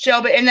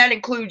shall be, and that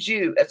includes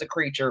you as a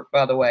creature,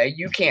 by the way.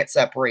 You can't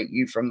separate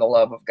you from the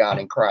love of God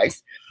in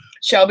Christ,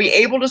 shall be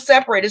able to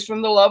separate us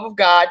from the love of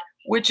God,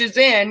 which is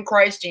in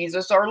Christ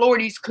Jesus our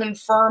Lord. He's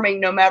confirming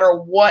no matter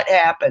what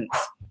happens,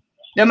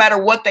 no matter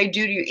what they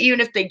do to you, even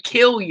if they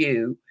kill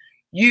you,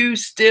 you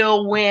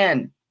still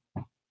win.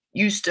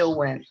 You still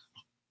win.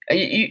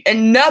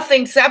 And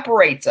nothing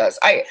separates us.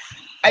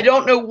 I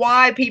don't know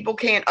why people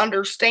can't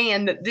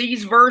understand that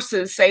these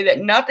verses say that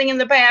nothing in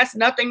the past,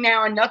 nothing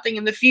now, and nothing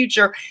in the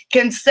future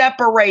can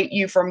separate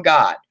you from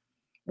God.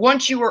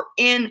 Once you are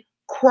in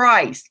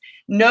Christ,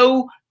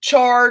 no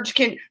charge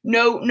can,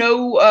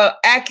 no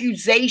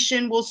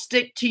accusation will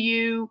stick to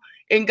you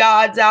in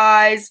God's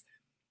eyes.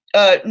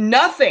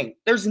 Nothing.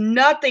 There's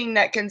nothing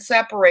that can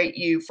separate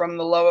you from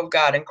the love of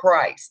God in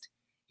Christ.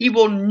 He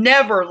will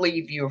never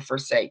leave you or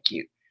forsake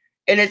you.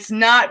 And it's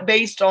not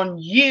based on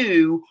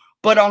you,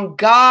 but on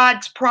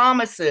God's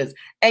promises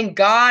and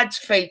God's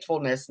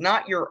faithfulness,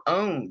 not your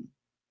own.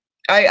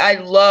 I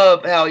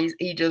love how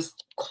he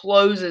just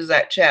closes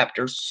that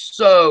chapter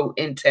so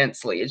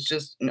intensely. It's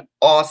just an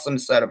awesome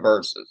set of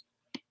verses.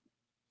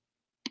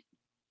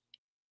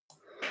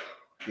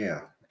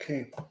 Yeah.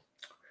 Okay.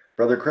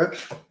 Brother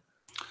Cripps?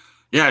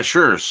 Yeah,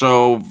 sure.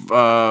 So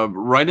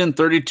right in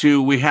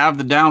 32, we have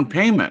the down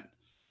payment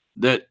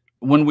that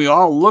when we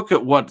all look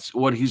at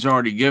what he's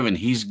already given,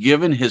 he's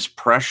given his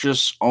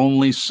precious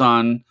only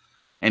son,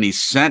 and he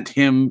sent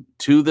him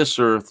to this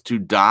earth to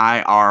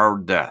die our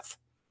death.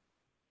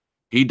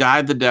 He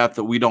died the death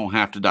that we don't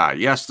have to die.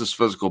 Yes, this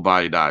physical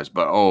body dies,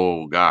 but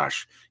oh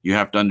gosh, you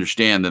have to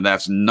understand that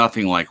that's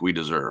nothing like we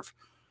deserve.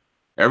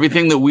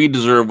 Everything that we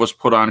deserve was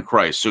put on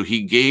Christ. So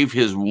he gave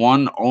his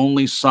one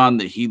only son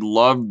that he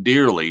loved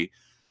dearly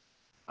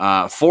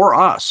for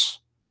us.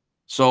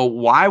 So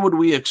why would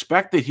we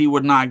expect that he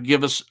would not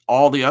give us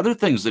all the other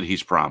things that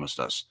he's promised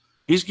us?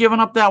 He's given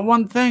up that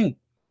one thing,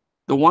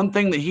 the one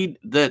thing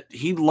that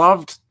he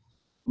loved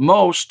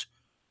most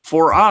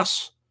for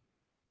us.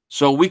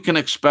 So we can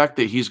expect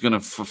that he's going to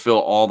fulfill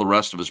all the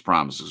rest of his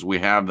promises. We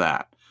have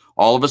that.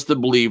 All of us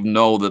that believe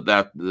know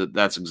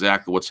that's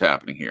exactly what's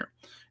happening here.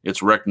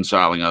 It's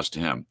reconciling us to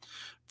him.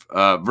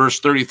 Verse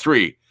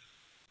 33.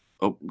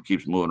 Oh, it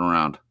keeps moving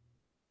around.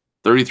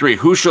 33,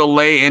 who shall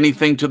lay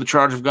anything to the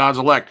charge of God's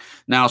elect?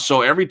 Now,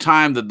 so every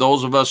time that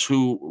those of us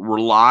who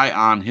rely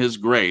on his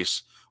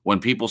grace, when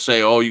people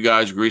say, oh, you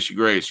guys are greasy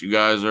grace, you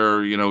guys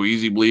are,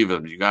 easy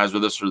believing, you guys are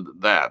this or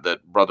that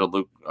Brother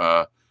Luke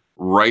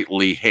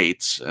rightly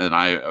hates, and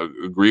I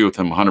agree with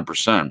him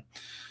 100%.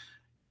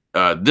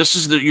 This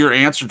is your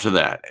answer to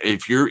that.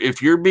 If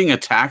you're being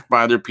attacked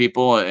by other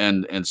people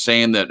and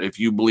saying that if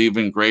you believe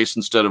in grace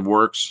instead of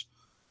works,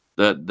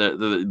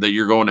 that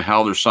you're going to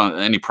hell, there's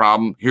any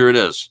problem, here it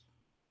is.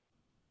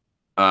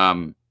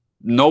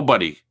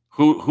 Nobody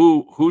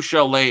who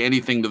shall lay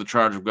anything to the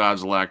charge of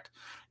God's elect.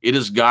 It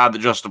is God that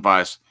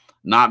justifies,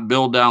 not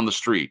Bill down the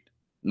street,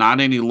 not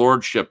any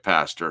lordship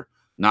pastor,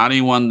 not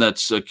anyone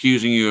that's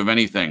accusing you of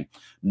anything.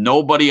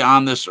 Nobody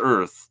on this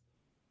earth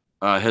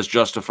has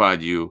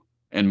justified you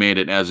and made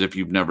it as if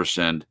you've never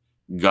sinned.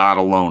 God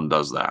alone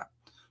does that.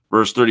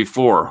 Verse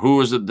 34, who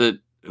is it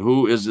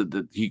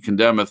that he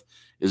condemneth?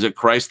 Is it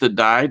Christ that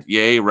died?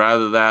 Yea,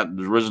 rather that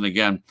is risen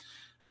again.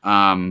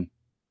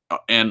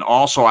 And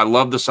also, I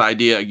love this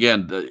idea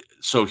again.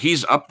 So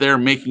he's up there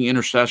making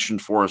intercession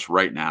for us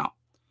right now.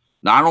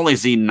 Not only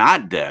is he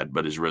not dead,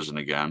 but is risen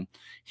again.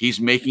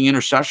 He's making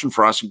intercession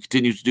for us and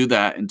continues to do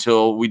that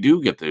until we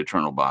do get the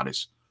eternal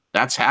bodies.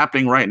 That's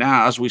happening right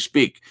now as we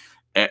speak.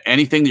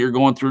 Anything that you're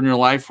going through in your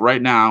life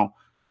right now,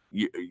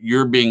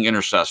 you're being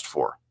intercessed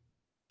for.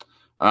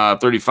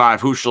 35,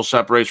 who shall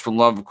separate us from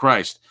love of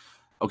Christ?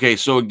 Okay,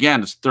 so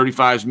again,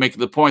 35 is making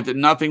the point that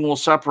nothing will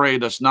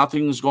separate us.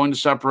 Nothing is going to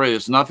separate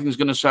us. Nothing is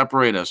going to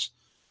separate us.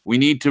 We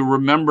need to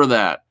remember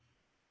that.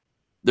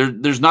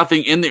 There's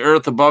nothing in the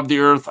earth, above the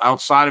earth,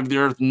 outside of the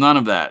earth, none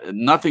of that.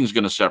 Nothing's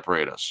going to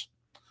separate us.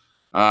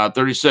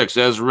 36,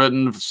 as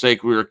written, for the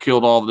sake we are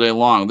killed all the day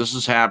long. This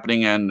is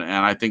happening, and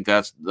I think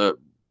that's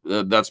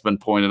been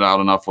pointed out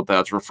enough what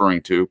that's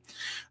referring to.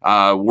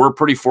 We're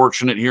pretty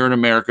fortunate here in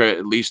America,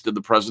 at least at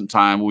the present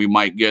time. We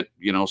might get,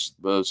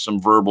 some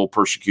verbal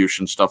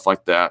persecution, stuff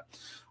like that.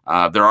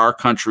 There are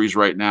countries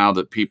right now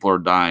that people are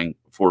dying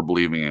for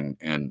believing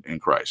in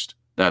Christ.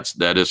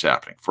 That is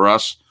happening. For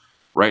us,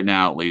 right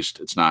now, at least,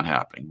 it's not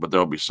happening, but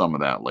there'll be some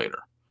of that later.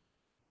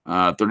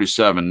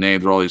 37, nay,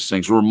 there are all these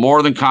things. We're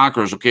more than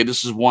conquerors. Okay,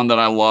 this is one that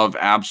I love.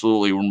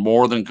 Absolutely. We're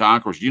more than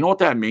conquerors. Do you know what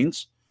that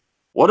means?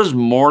 What does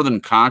more than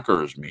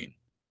conquerors mean?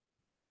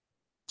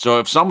 So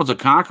if someone's a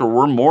conqueror,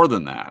 we're more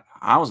than that.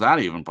 How is that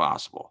even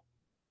possible?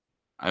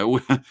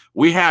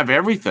 We have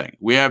everything.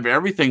 We have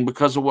everything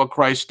because of what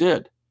Christ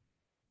did.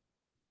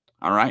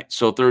 All right.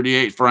 So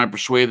 38, for I am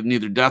persuaded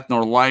neither death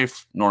nor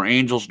life, nor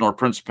angels, nor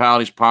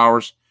principalities,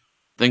 powers,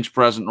 things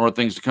present, nor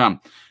things to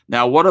come.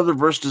 Now, what other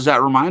verse does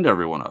that remind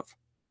everyone of?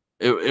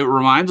 It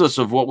reminds us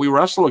of what we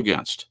wrestle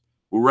against.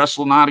 We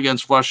wrestle not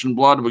against flesh and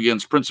blood, but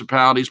against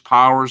principalities,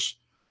 powers,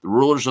 the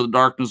rulers of the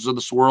darkness of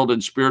this world,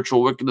 and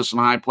spiritual wickedness in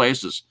high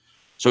places.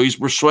 So he's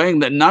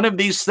persuading that none of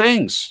these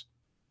things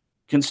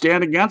can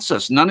stand against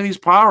us, none of these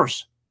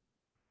powers.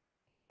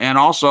 And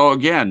also,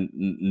 again,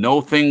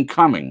 no thing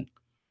coming.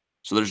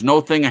 So there's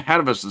no thing ahead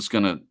of us that's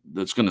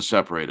gonna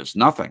separate us.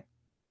 Nothing.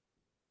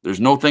 There's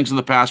no things in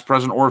the past,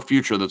 present, or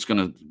future that's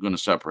gonna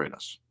separate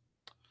us.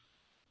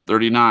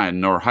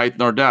 39, nor height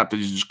nor depth.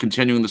 He's just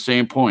continuing the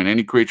same point.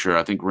 Any creature.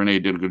 I think Renee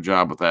did a good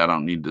job with that. I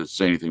don't need to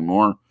say anything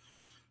more.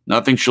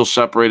 Nothing shall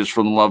separate us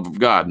from the love of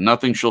God.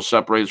 Nothing shall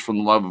separate us from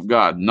the love of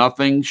God.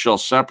 Nothing shall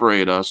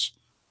separate us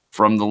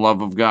from the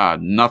love of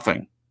God.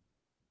 Nothing.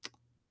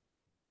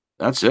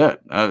 That's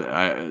it.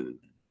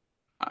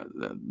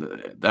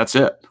 That's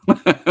it.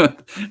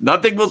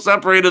 Nothing will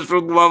separate us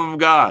from the love of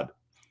God.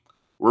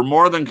 We're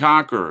more than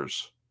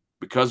conquerors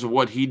because of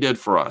what he did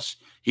for us.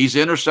 He's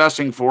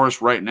intercessing for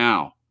us right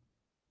now.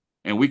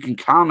 And we can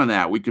count on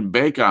that. We can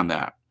bank on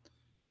that.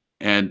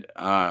 And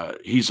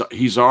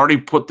he's already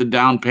put the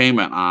down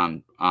payment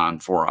on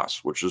for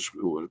us, which is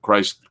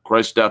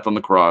Christ's death on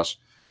the cross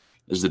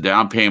is the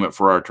down payment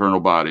for our eternal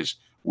bodies.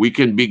 We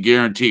can be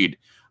guaranteed.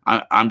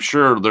 I'm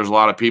sure there's a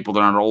lot of people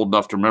that aren't old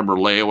enough to remember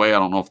layaway. I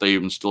don't know if they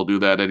even still do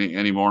that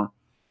anymore.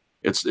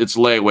 It's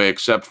layaway,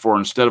 except for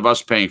instead of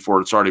us paying for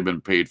it, it's already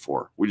been paid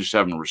for. We just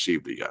haven't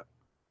received it yet.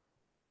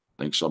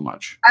 Thanks so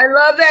much. I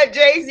love that,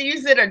 Jason. You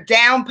said a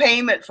down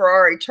payment for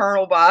our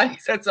eternal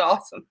bodies. That's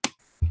awesome.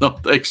 No,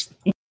 thanks.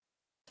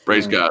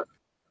 Praise God.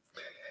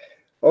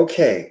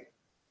 Okay.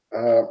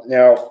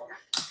 Now,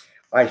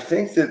 I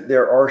think that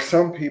there are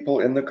some people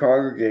in the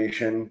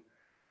congregation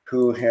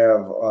who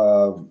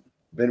have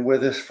been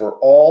with us for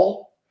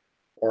all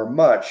or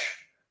much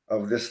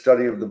of this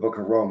study of the book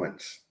of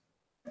Romans.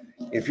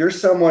 If you're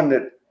someone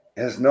that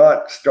has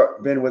not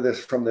been with us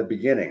from the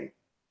beginning,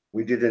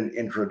 we did an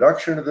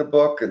introduction to the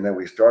book, and then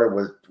we started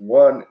with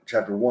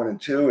chapter 1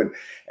 and 2. And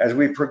as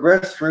we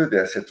progress through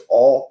this, it's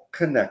all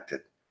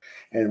connected.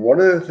 And one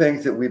of the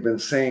things that we've been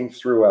saying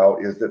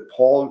throughout is that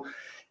Paul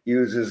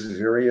uses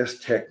various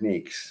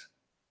techniques.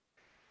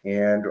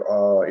 And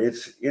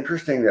it's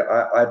interesting that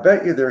I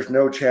bet you there's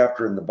no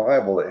chapter in the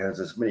Bible that has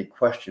as many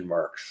question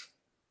marks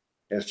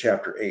as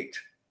chapter 8.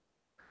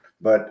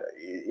 But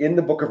in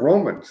the book of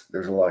Romans,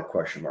 there's a lot of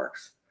question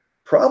marks.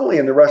 Probably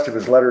in the rest of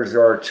his letters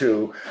there are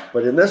too,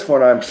 but in this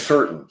one I'm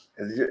certain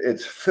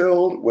it's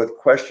filled with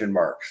question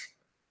marks.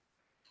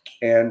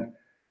 And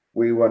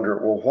we wonder,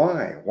 well,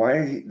 why?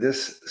 Why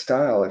this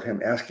style of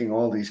him asking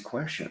all these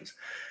questions?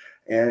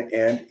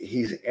 And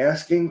he's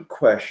asking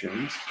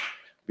questions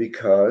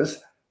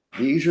because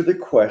these are the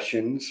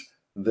questions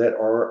that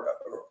are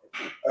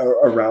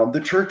around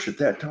the church at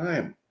that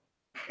time.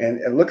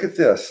 And look at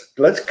this.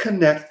 Let's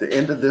connect the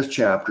end of this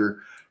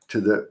chapter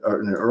to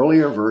an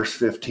earlier verse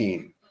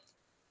 15.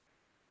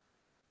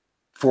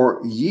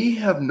 For ye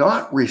have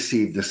not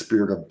received the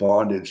spirit of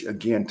bondage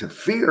again to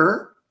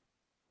fear,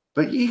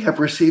 but ye have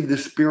received the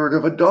spirit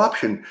of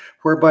adoption,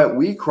 whereby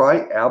we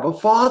cry, Abba,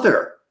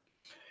 Father.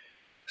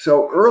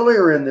 So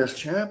earlier in this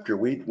chapter,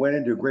 we went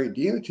into great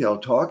detail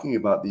talking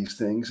about these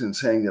things and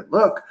saying that,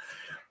 look,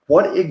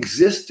 what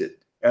existed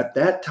at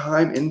that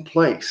time in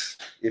place,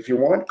 if you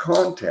want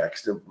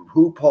context of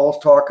who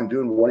Paul's talking to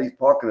and what he's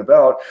talking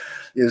about,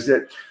 is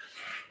that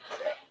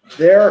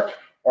there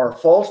are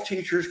false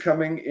teachers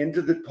coming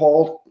into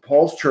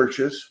Paul's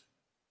churches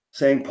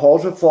saying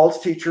Paul's a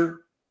false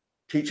teacher,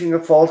 teaching a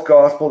false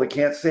gospel that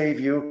can't save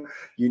you.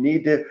 You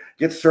need to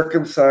get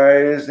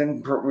circumcised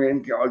and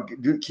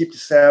keep the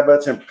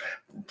Sabbaths and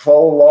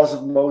follow the laws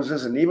of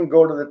Moses and even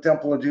go to the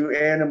temple and do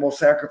animal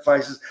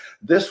sacrifices.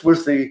 This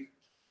was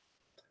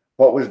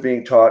what was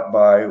being taught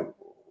by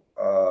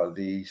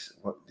these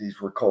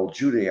were called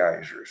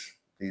Judaizers,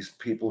 these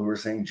people who were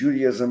saying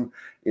Judaism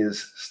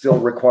is still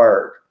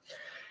required.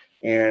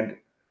 And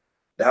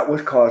that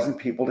was causing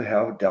people to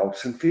have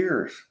doubts and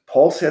fears.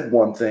 Paul said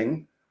one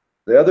thing,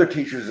 the other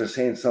teachers are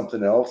saying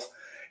something else.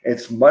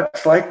 It's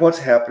much like what's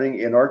happening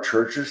in our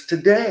churches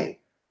today.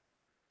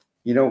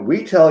 You know,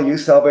 we tell you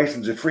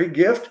salvation's a free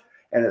gift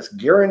and it's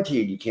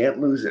guaranteed. You can't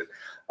lose it.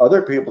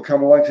 Other people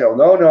come along and say,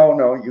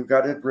 no, you've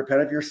got to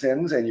repent of your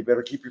sins and you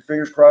better keep your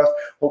fingers crossed,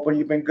 hoping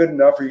you've been good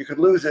enough or you could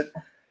lose it.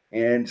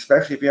 And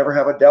especially if you ever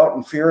have a doubt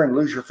and fear and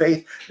lose your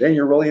faith, then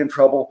you're really in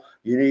trouble.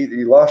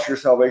 You lost your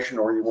salvation,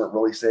 or you weren't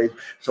really saved.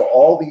 So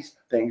all these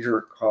things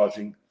are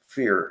causing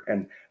fear.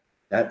 And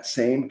that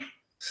same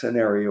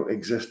scenario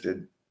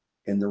existed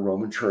in the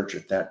Roman church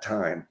at that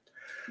time.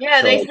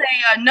 Yeah, so, they say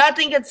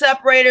nothing can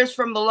separate us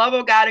from the love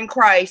of God in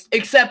Christ,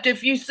 except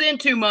if you sin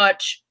too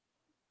much.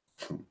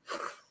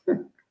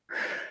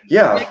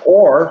 Yeah,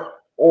 or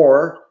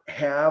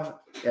have,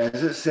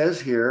 as it says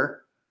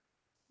here,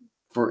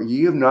 for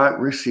ye have not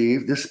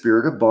received the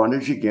spirit of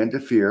bondage again to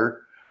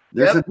fear.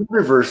 There's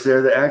another verse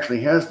there that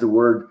actually has the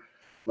word,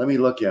 let me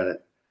look at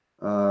it,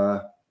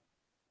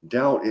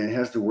 doubt. It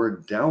has the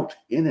word doubt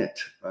in it.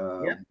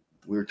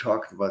 We were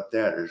talking about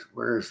that.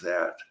 Where is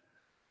that?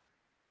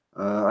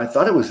 I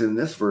thought it was in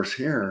this verse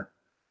here.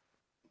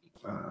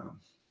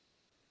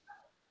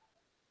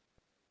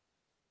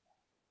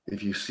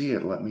 If you see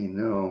it, let me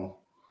know.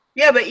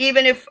 Yeah, but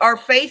even if our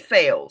faith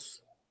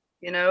fails,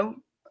 you know.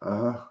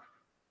 I'm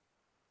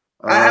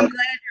glad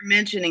you're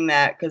mentioning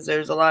that, because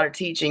there's a lot of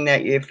teaching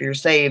that if you're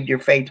saved, your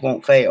faith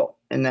won't fail,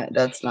 and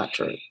that's not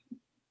true.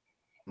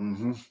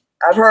 Mm-hmm.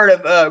 I've heard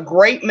of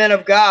great men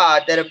of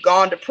God that have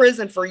gone to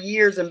prison for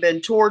years and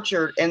been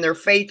tortured, and their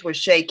faith was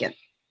shaken.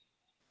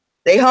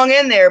 They hung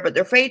in there, but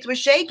their faith was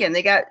shaken.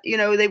 They got,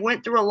 they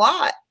went through a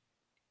lot.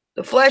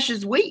 The flesh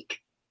is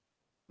weak.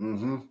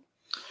 Mm-hmm.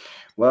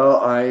 Well,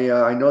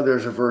 I know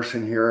there's a verse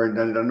in here, and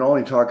I'm not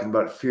only talking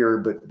about fear,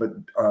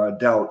 but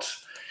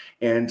doubts.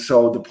 And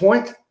so the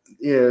point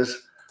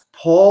is,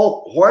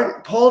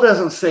 Paul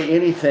doesn't say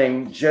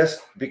anything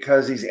just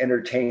because he's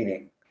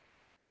entertaining,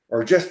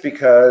 or just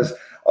because,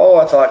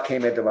 a thought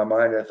came into my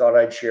mind, I thought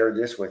I'd share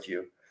this with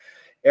you.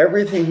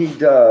 Everything he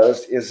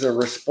does is a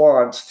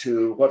response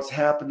to what's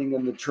happening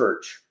in the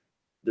church.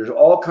 There's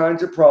all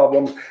kinds of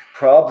problems.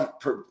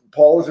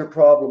 Paul is a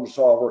problem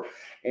solver,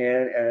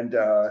 and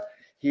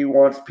he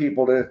wants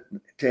people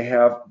to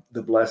have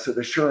the blessed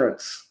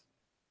assurance.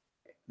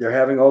 They're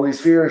having all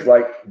these fears,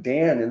 like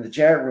Dan in the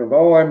chat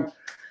room.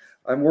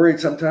 I'm worried.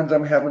 Sometimes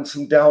I'm having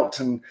some doubts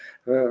and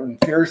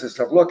fears and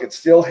stuff. Look, it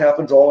still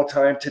happens all the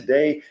time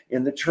today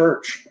in the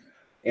church,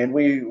 and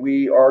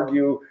we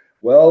argue.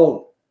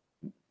 Well,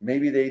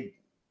 maybe they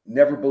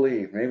never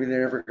believed. Maybe they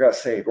never got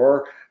saved,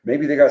 or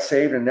maybe they got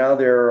saved and now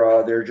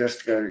they're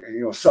just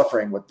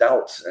suffering with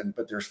doubts,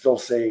 but they're still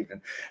saved.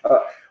 And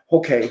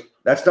okay,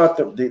 that's not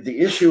the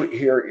issue.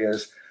 Here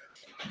is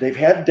they've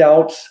had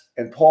doubts,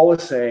 and Paul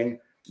is saying,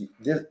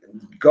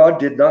 God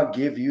did not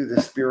give you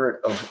the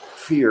spirit of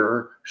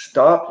fear.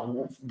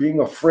 Stop being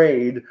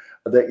afraid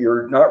that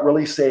you're not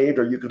really saved,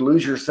 or you could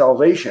lose your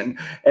salvation.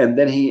 And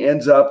then he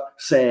ends up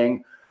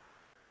saying,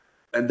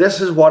 and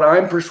this is what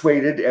I'm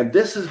persuaded, and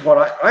this is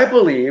what I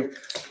believe,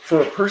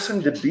 for a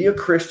person to be a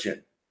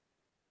Christian.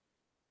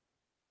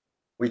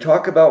 We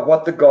talk about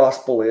what the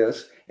gospel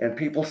is, and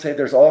people say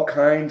there's all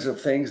kinds of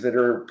things that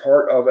are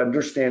part of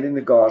understanding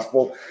the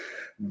gospel.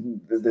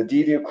 The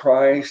deity of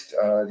Christ,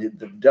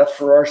 the death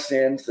for our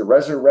sins, the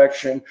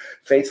resurrection,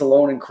 faith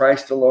alone in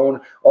Christ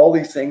alone. All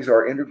these things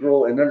are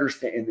integral in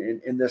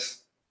in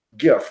this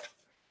gift.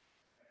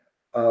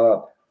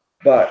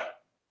 But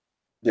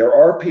there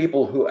are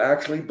people who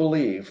actually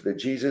believe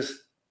that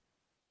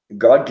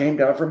God came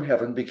down from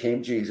heaven,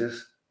 became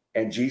Jesus,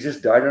 and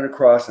Jesus died on a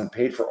cross and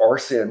paid for our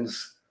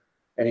sins,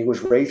 and he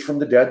was raised from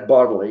the dead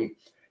bodily.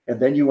 And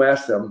then you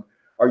ask them,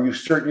 are you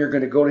certain you're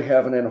going to go to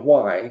heaven, and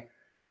why?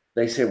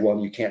 They say, well,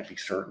 you can't be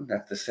certain.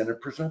 That's the sin of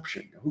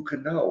presumption. Who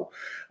could know?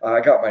 I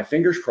got my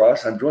fingers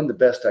crossed. I'm doing the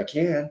best I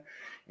can,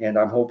 and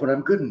I'm hoping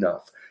I'm good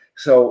enough.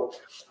 So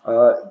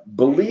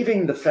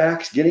believing the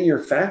facts, getting your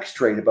facts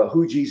straight about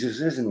who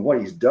Jesus is and what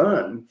he's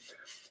done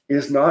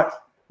is not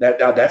that.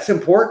 Now, that's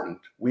important.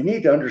 We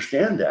need to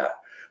understand that.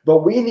 But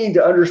we need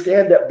to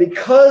understand that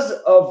because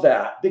of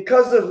that,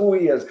 because of who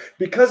he is,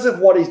 because of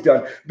what he's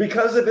done,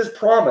 because of his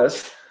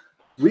promise,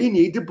 we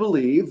need to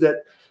believe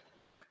that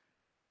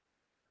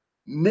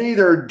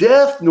neither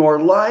death, nor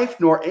life,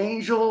 nor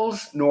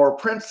angels, nor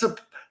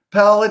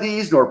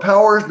principalities, nor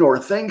powers, nor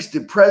things to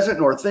present,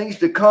 nor things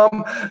to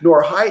come,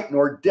 nor height,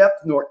 nor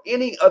depth, nor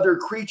any other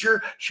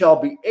creature shall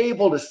be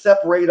able to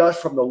separate us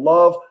from the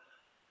love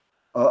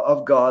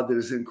of God that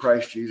is in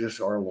Christ Jesus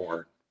our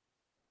Lord.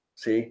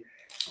 See,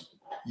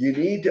 you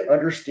need to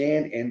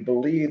understand and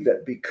believe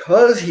that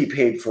because he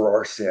paid for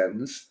our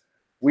sins,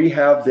 we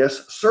have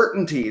this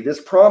certainty, this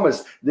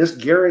promise, this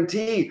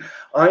guarantee.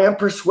 I am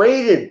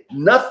persuaded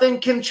nothing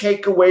can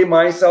take away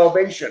my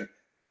salvation.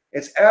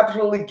 It's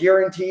absolutely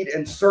guaranteed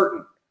and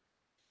certain.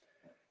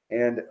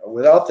 And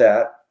without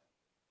that,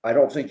 I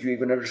don't think you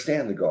even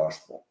understand the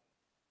gospel.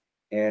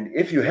 And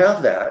if you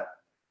have that,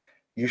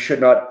 you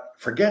should not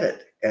forget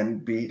it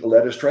and be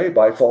led astray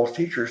by false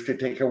teachers to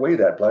take away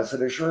that blessed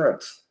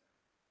assurance.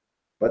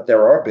 But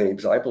there are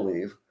babes, I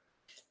believe,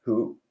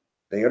 who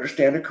they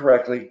understand it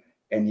correctly,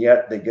 and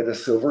yet they get a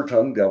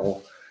silver-tongued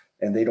devil,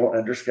 and they don't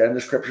understand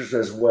the scriptures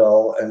as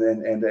well.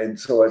 And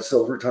so a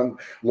silver-tongued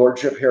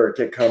lordship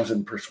heretic comes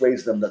and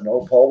persuades them that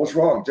no, Paul was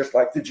wrong, just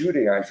like the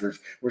Judaizers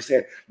were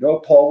saying, no,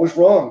 Paul was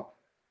wrong.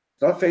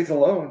 It's not faith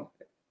alone.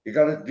 You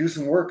got to do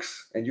some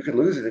works, and you can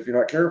lose it if you're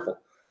not careful.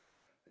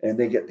 And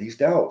they get these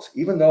doubts,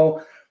 even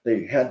though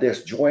they had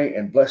this joy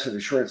and blessed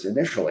assurance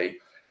initially.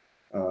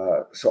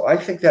 So I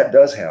think that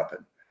does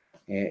happen.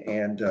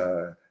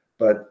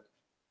 But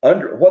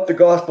under what the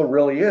gospel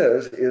really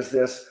is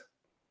this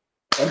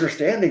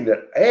understanding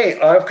that, hey,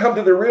 I've come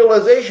to the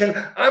realization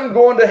I'm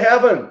going to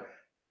heaven.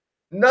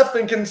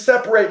 Nothing can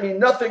separate me.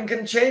 Nothing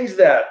can change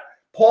that.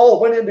 Paul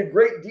went into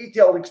great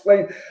detail to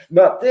explain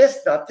not this,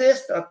 not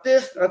this, not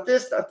this, not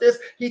this, not this.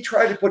 He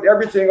tried to put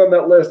everything on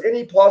that list,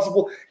 any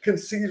possible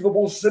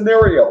conceivable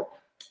scenario,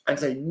 and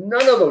say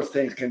none of those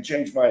things can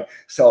change my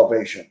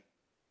salvation.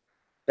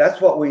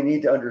 That's what we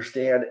need to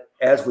understand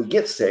as we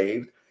get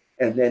saved.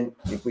 And then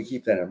if we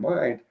keep that in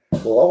mind,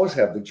 we'll always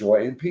have the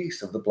joy and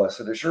peace of the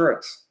blessed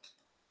assurance.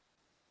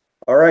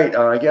 All right,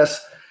 I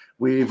guess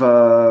we've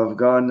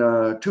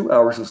gone 2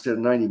 hours instead of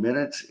 90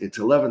 minutes. It's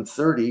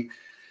 11:30.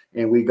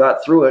 And we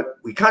got through it.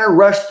 We kind of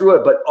rushed through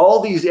it, but all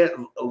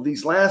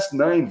these last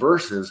 9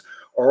 verses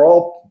are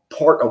all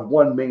part of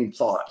one main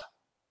thought,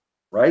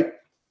 right?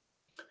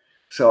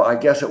 So I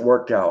guess it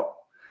worked out.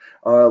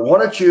 Why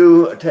don't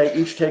you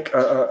take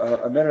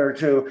a minute or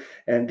two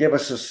and give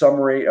us a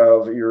summary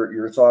of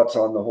your thoughts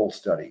on the whole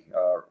study.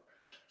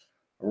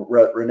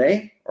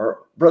 Renee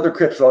or Brother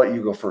Cripps, I'll let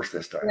you go first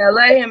this time. Yeah,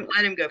 let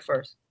him go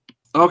first.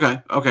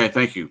 Okay.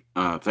 Thank you.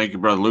 Thank you,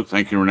 Brother Luke.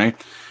 Thank you, Renee.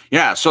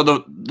 Yeah.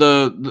 So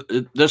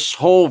this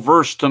whole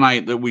verse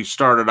tonight that we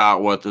started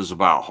out with is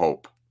about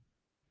hope.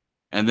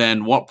 And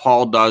then what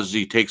Paul does is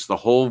he takes the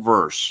whole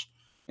verse,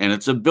 and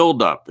it's a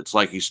buildup. It's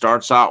like he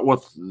starts out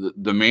with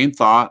the main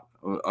thought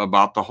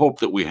about the hope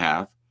that we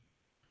have,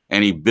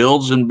 and he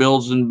builds and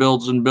builds and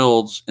builds and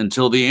builds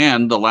until the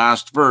end, the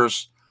last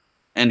verse.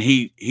 And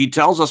he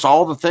tells us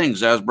all the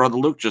things, as Brother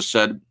Luke just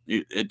said.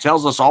 It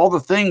tells us all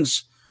the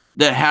things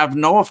that have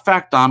no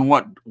effect on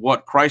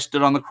what Christ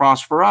did on the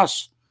cross for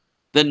us,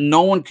 that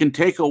no one can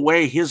take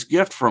away his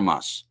gift from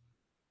us.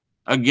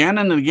 Again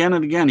and again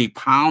and again, he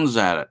pounds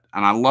at it.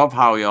 And I love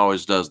how he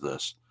always does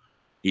this.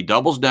 He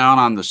doubles down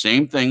on the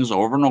same things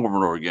over and over and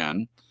over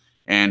again,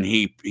 and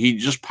he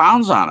just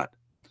pounds on it.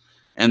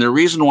 And the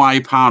reason why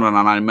he pounded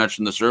on it, I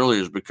mentioned this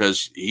earlier, is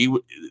because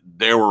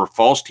there were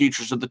false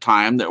teachers at the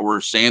time that were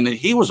saying that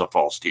he was a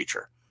false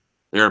teacher.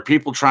 There are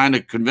people trying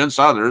to convince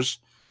others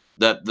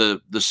that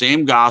the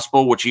same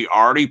gospel which he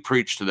already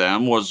preached to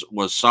them was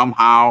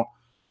somehow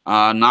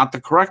not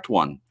the correct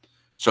one.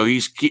 So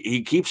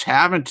he keeps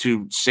having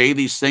to say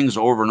these things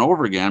over and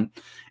over again.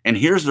 And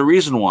here's the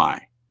reason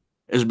why,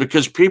 is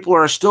because people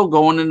are still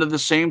going into the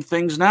same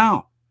things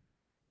now.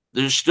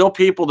 There's still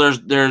people,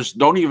 there's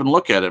don't even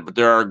look at it, but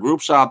there are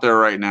groups out there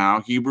right now,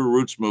 Hebrew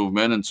Roots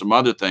Movement and some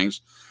other things,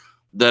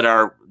 that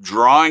are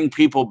drawing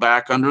people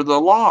back under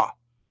the law.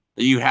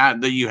 That you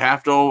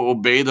have to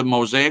obey the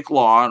Mosaic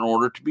law in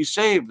order to be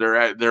saved.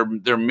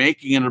 They're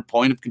making it a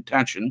point of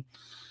contention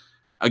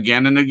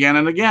again and again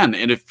and again.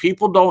 And if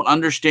people don't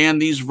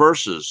understand these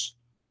verses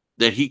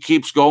that he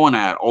keeps going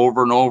at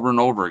over and over and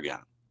over again,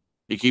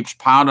 he keeps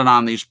pounding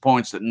on these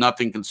points that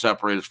nothing can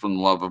separate us from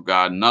the love of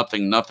God,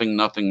 nothing, nothing,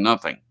 nothing,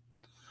 nothing,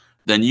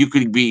 then you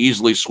could be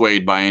easily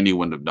swayed by any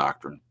wind of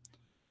doctrine.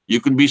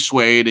 You can be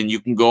swayed, and you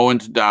can go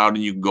into doubt,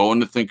 and you can go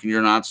into thinking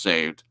you're not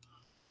saved.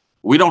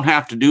 We don't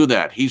have to do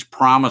that. He's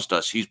promised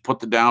us. He's put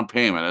the down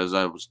payment, as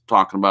I was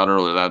talking about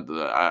earlier.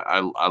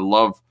 I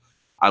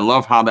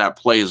love how that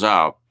plays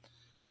out.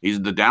 He's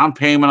the down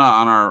payment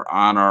on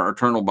our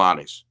eternal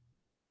bodies.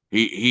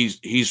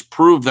 He's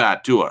proved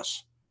that to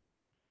us.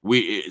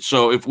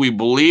 So if we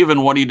believe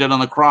in what he did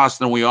on the cross,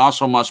 then we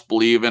also must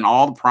believe in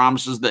all the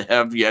promises that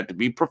have yet to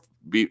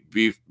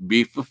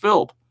be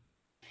fulfilled.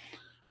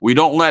 We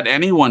don't let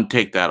anyone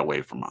take that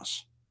away from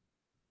us.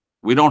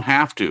 We don't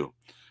have to.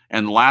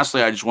 And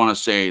lastly, I just want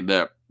to say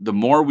that the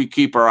more we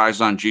keep our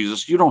eyes on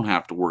Jesus, you don't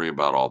have to worry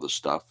about all this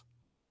stuff.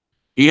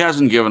 He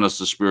hasn't given us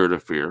the spirit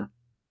of fear.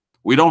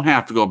 We don't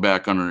have to go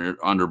back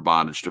under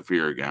bondage to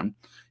fear again.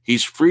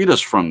 He's freed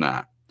us from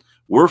that.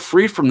 We're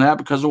free from that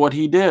because of what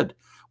he did.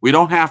 We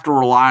don't have to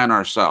rely on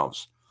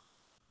ourselves.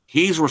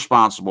 He's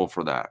responsible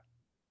for that.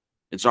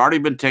 It's already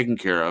been taken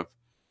care of.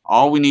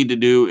 All we need to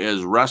do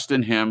is rest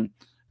in him,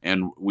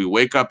 and we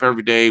wake up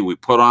every day, we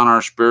put on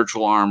our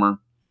spiritual armor,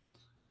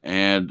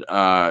 and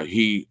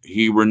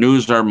he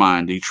renews our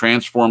mind. He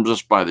transforms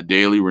us by the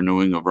daily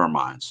renewing of our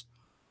minds.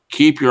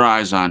 Keep your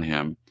eyes on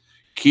him.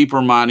 Keep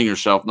reminding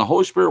yourself, and the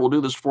Holy Spirit will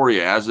do this for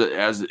you, as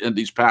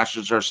these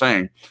passages are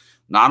saying.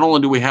 Not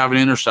only do we have an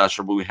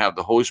intercessor, but we have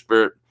the Holy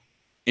Spirit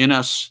in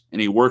us,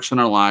 and he works in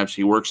our lives.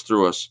 He works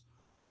through us,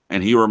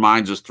 and he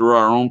reminds us through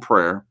our own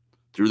prayer,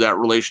 through that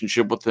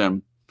relationship with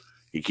him.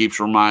 He keeps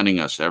reminding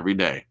us every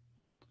day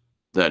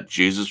that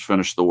Jesus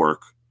finished the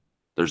work.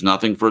 There's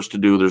nothing for us to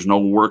do. There's no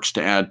works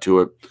to add to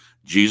it.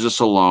 Jesus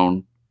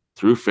alone,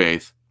 through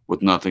faith,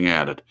 with nothing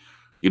added.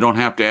 You don't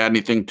have to add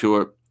anything to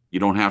it. You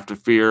don't have to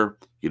fear.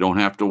 You don't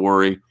have to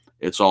worry.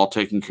 It's all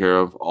taken care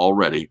of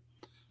already.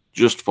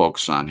 Just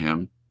focus on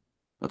him.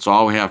 That's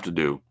all we have to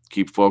do.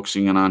 Keep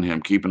focusing in on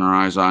him, keeping our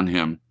eyes on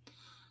him.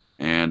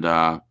 And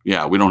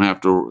yeah, we don't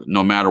have to,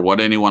 no matter what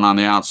anyone on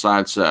the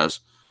outside says,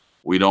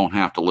 we don't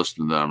have to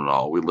listen to them at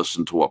all. We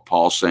listen to what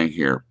Paul's saying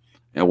here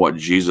and what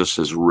Jesus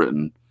has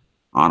written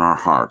on our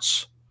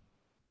hearts,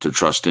 to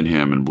trust in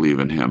him and believe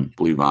in him,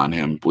 believe on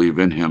him, believe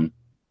in him,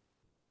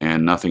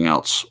 and nothing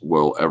else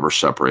will ever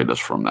separate us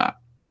from that.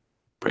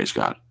 Praise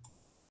God.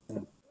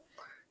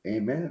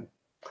 Amen.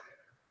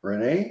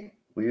 Renee,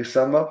 will you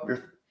sum up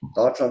your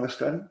thoughts on the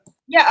study?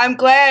 Yeah, I'm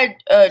glad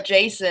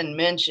Jason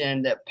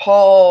mentioned that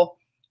Paul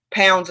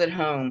pounds it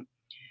home.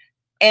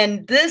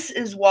 And this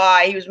is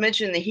why he was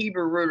mentioning the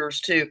Hebrew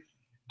rooters too.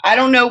 I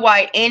don't know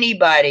why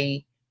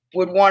anybody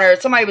would want to,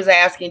 somebody was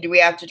asking, do we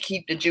have to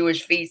keep the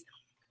Jewish feast?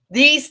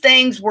 These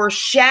things were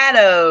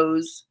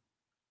shadows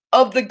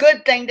of the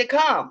good thing to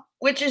come,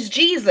 which is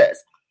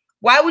Jesus.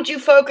 Why would you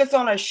focus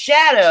on a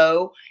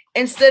shadow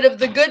instead of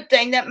the good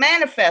thing that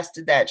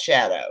manifested that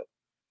shadow?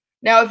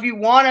 Now, if you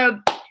want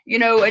to,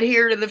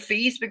 adhere to the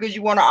feast because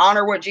you want to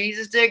honor what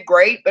Jesus did,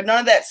 great, but none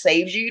of that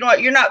saves you.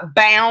 You're not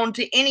bound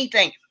to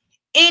anything.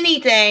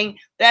 Anything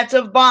that's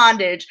of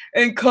bondage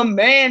and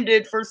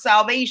commanded for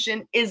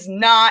salvation is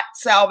not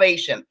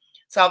salvation.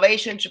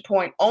 Salvation should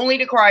point only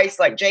to Christ.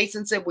 Like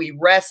Jason said, we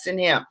rest in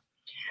him.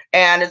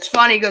 And it's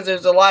funny because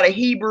there's a lot of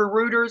Hebrew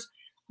rooters.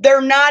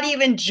 They're not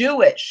even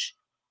Jewish.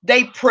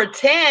 They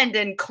pretend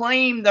and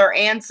claim their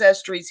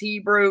ancestry is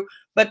Hebrew,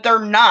 but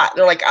they're not.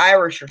 They're like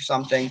Irish or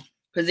something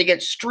because they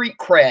get street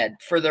cred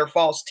for their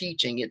false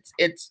teaching.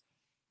 It's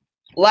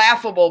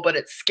laughable, but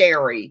it's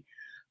scary.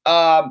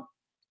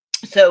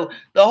 So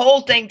the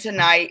whole thing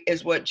tonight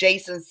is what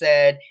Jason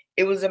said.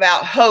 It was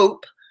about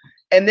hope,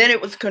 and then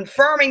it was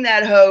confirming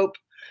that hope,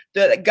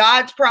 that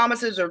God's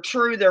promises are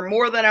true. They're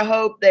more than a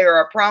hope. They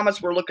are a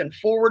promise. We're looking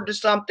forward to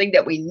something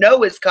that we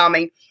know is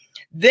coming.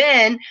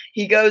 Then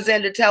he goes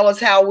in to tell us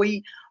how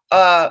we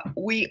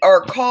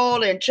are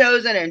called and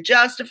chosen and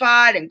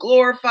justified and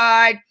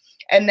glorified,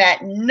 and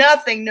that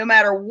nothing, no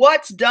matter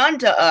what's done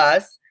to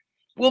us,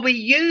 will be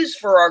used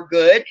for our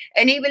good.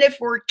 And even if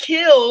we're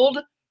killed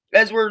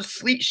as we're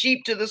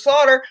sheep to the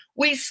slaughter,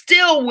 we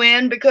still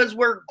win because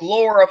we're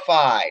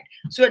glorified.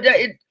 So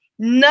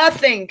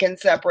nothing can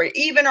separate.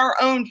 Even our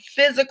own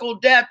physical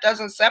death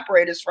doesn't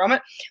separate us from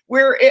it.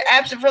 We're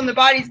absent from the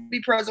body to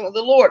be present with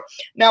the Lord.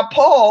 Now,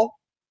 Paul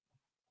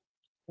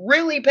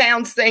really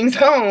pounds things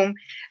home,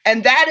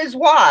 and that is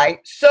why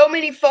so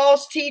many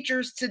false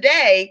teachers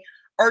today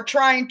are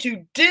trying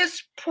to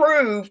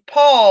disprove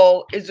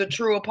Paul is a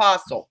true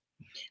apostle.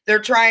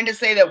 They're trying to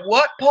say that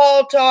what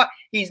Paul taught,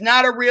 he's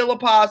not a real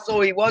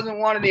apostle. He wasn't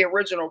one of the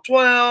original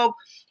 12.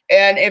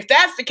 And if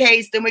that's the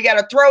case, then we got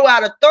to throw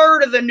out a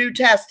third of the New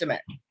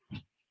Testament.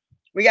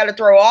 We got to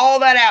throw all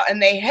that out.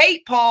 And they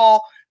hate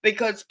Paul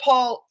because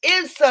Paul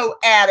is so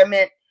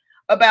adamant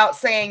about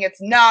saying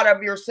it's not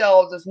of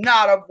yourselves, it's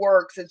not of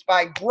works, it's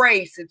by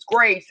grace, it's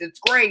grace, it's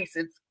grace,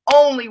 it's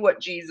only what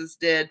Jesus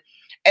did.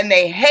 And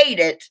they hate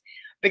it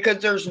because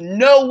there's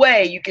no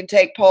way you can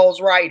take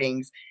Paul's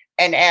writings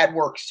and add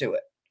works to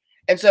it.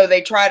 And so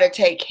they try to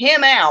take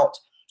him out,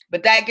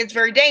 but that gets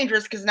very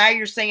dangerous because now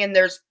you're saying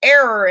there's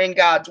error in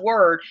God's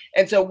word.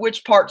 And so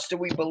which parts do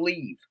we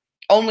believe?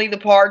 Only the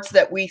parts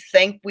that we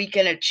think we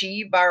can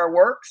achieve by our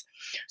works.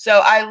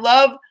 So I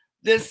love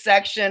this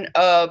section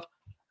of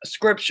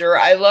scripture.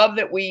 I love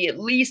that we at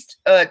least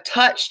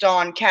touched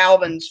on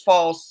Calvin's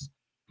false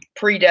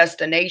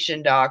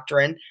predestination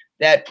doctrine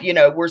that,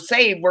 we're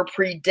saved, we're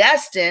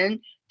predestined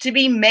to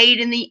be made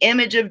in the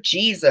image of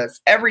Jesus.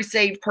 Every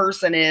saved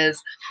person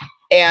is.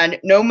 And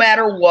no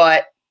matter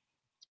what,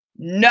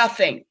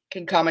 nothing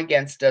can come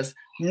against us.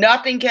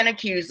 Nothing can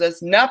accuse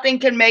us. Nothing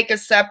can make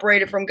us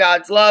separated from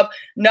God's love.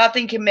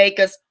 Nothing can make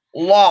us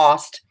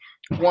lost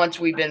once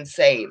we've been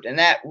saved. And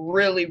that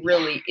really,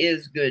 really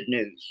is good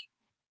news.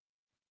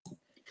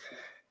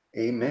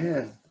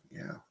 Amen.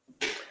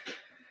 Yeah.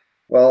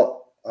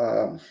 Well,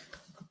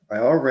 I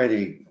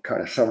already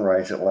kind of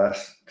summarized it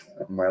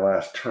my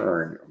last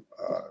turn,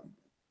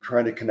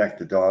 trying to connect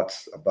the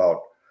dots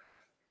about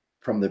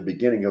from the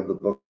beginning of the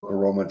book of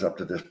Romans up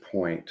to this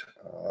point,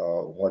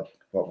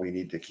 what we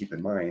need to keep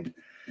in mind,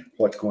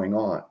 what's going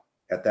on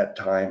at that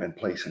time and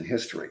place in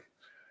history.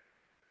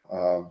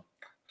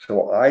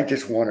 So I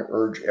just want to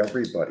urge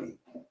everybody,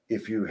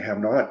 if you have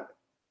not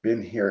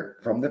been here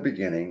from the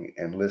beginning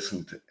and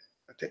listened to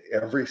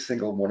every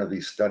single one of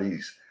these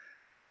studies,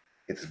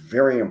 it's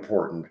very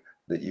important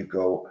that you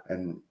go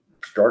and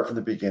start from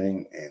the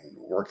beginning and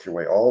work your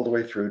way all the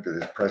way through to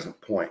this present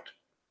point.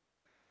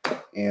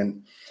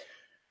 And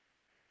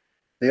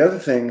the other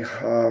thing,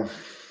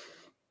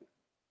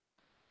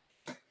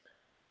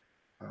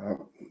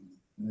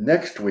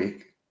 next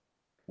week,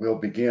 we'll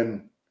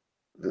begin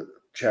the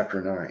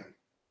chapter 9.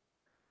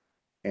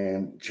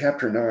 And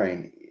chapter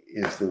 9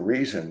 is the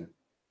reason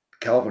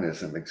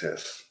Calvinism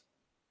exists.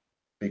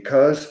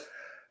 Because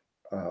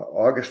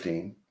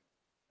Augustine,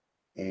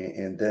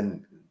 and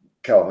then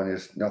Calvin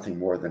is nothing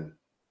more than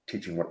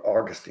teaching what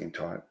Augustine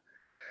taught,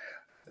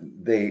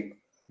 they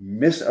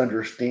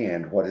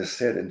misunderstand what is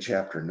said in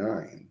chapter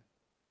 9.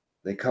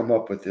 They come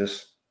up with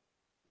this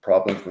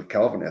problems with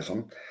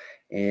Calvinism,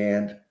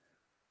 and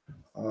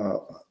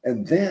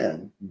And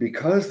then,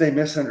 because they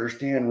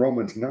misunderstand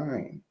Romans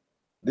 9,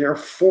 they're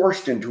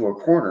forced into a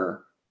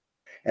corner,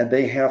 and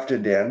they have to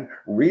then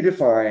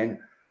redefine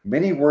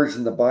many words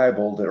in the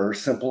Bible that are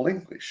simple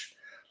English,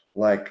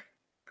 like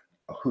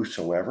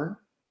whosoever,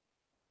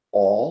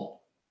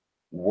 all,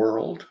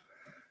 world.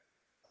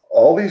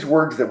 All these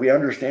words that we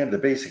understand the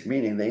basic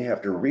meaning, they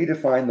have to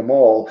redefine them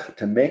all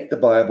to make the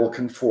Bible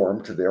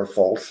conform to their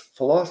false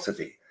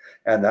philosophy.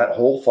 And that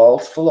whole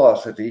false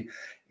philosophy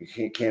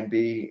can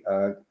be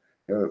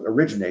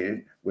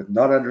originated with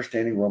not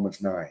understanding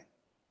Romans 9.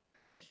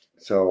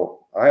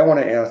 So I want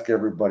to ask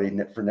everybody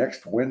for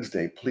next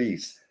Wednesday,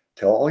 please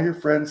tell all your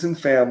friends and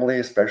family,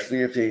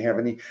 especially if they have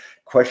any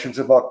questions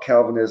about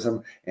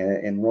Calvinism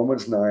and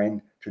Romans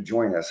 9, to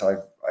join us.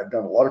 I've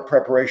done a lot of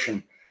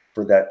preparation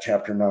for that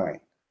chapter 9,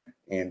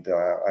 and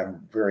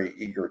I'm very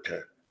eager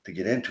to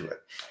get into it.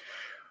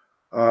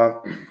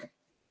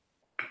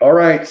 All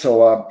right,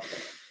 so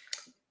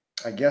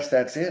I guess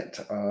that's it.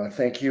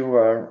 Thank you,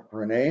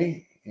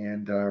 Renee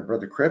and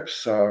Brother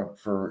Cripps,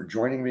 for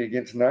joining me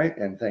again tonight,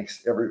 and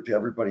thanks to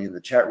everybody in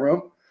the chat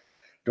room.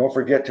 Don't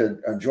forget to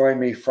join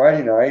me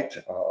Friday night.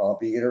 I'll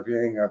be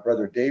interviewing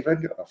Brother David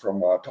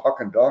from Talk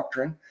and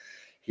Doctrine.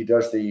 He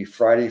does the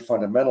Friday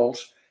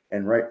fundamentals,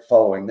 and right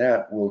following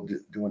that, we'll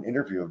do an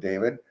interview of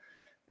David.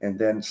 And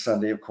then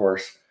Sunday, of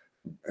course,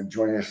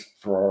 join us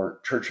for our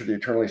Church of the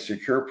Eternally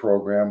Secure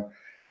program.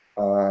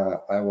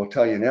 I will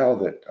tell you now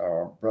that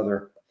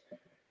Brother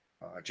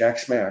Jack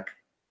Smack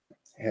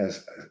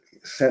has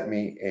sent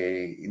me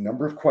a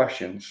number of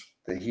questions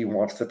that he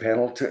wants the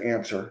panel to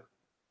answer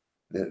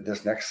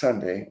this next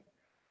Sunday.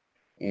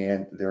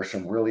 And there are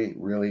some really,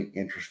 really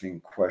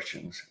interesting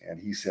questions. And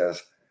he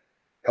says,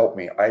 help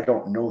me. I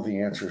don't know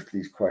the answers to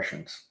these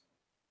questions.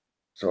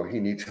 So he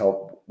needs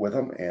help with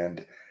them.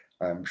 And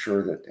I'm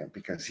sure that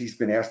because he's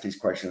been asked these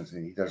questions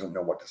and he doesn't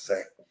know what to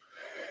say.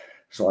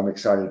 So I'm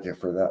excited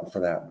for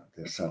that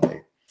this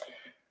Sunday.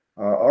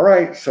 All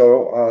right.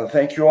 So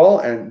thank you all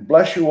and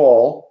bless you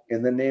all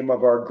in the name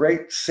of our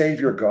great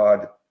Savior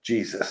God,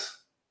 Jesus.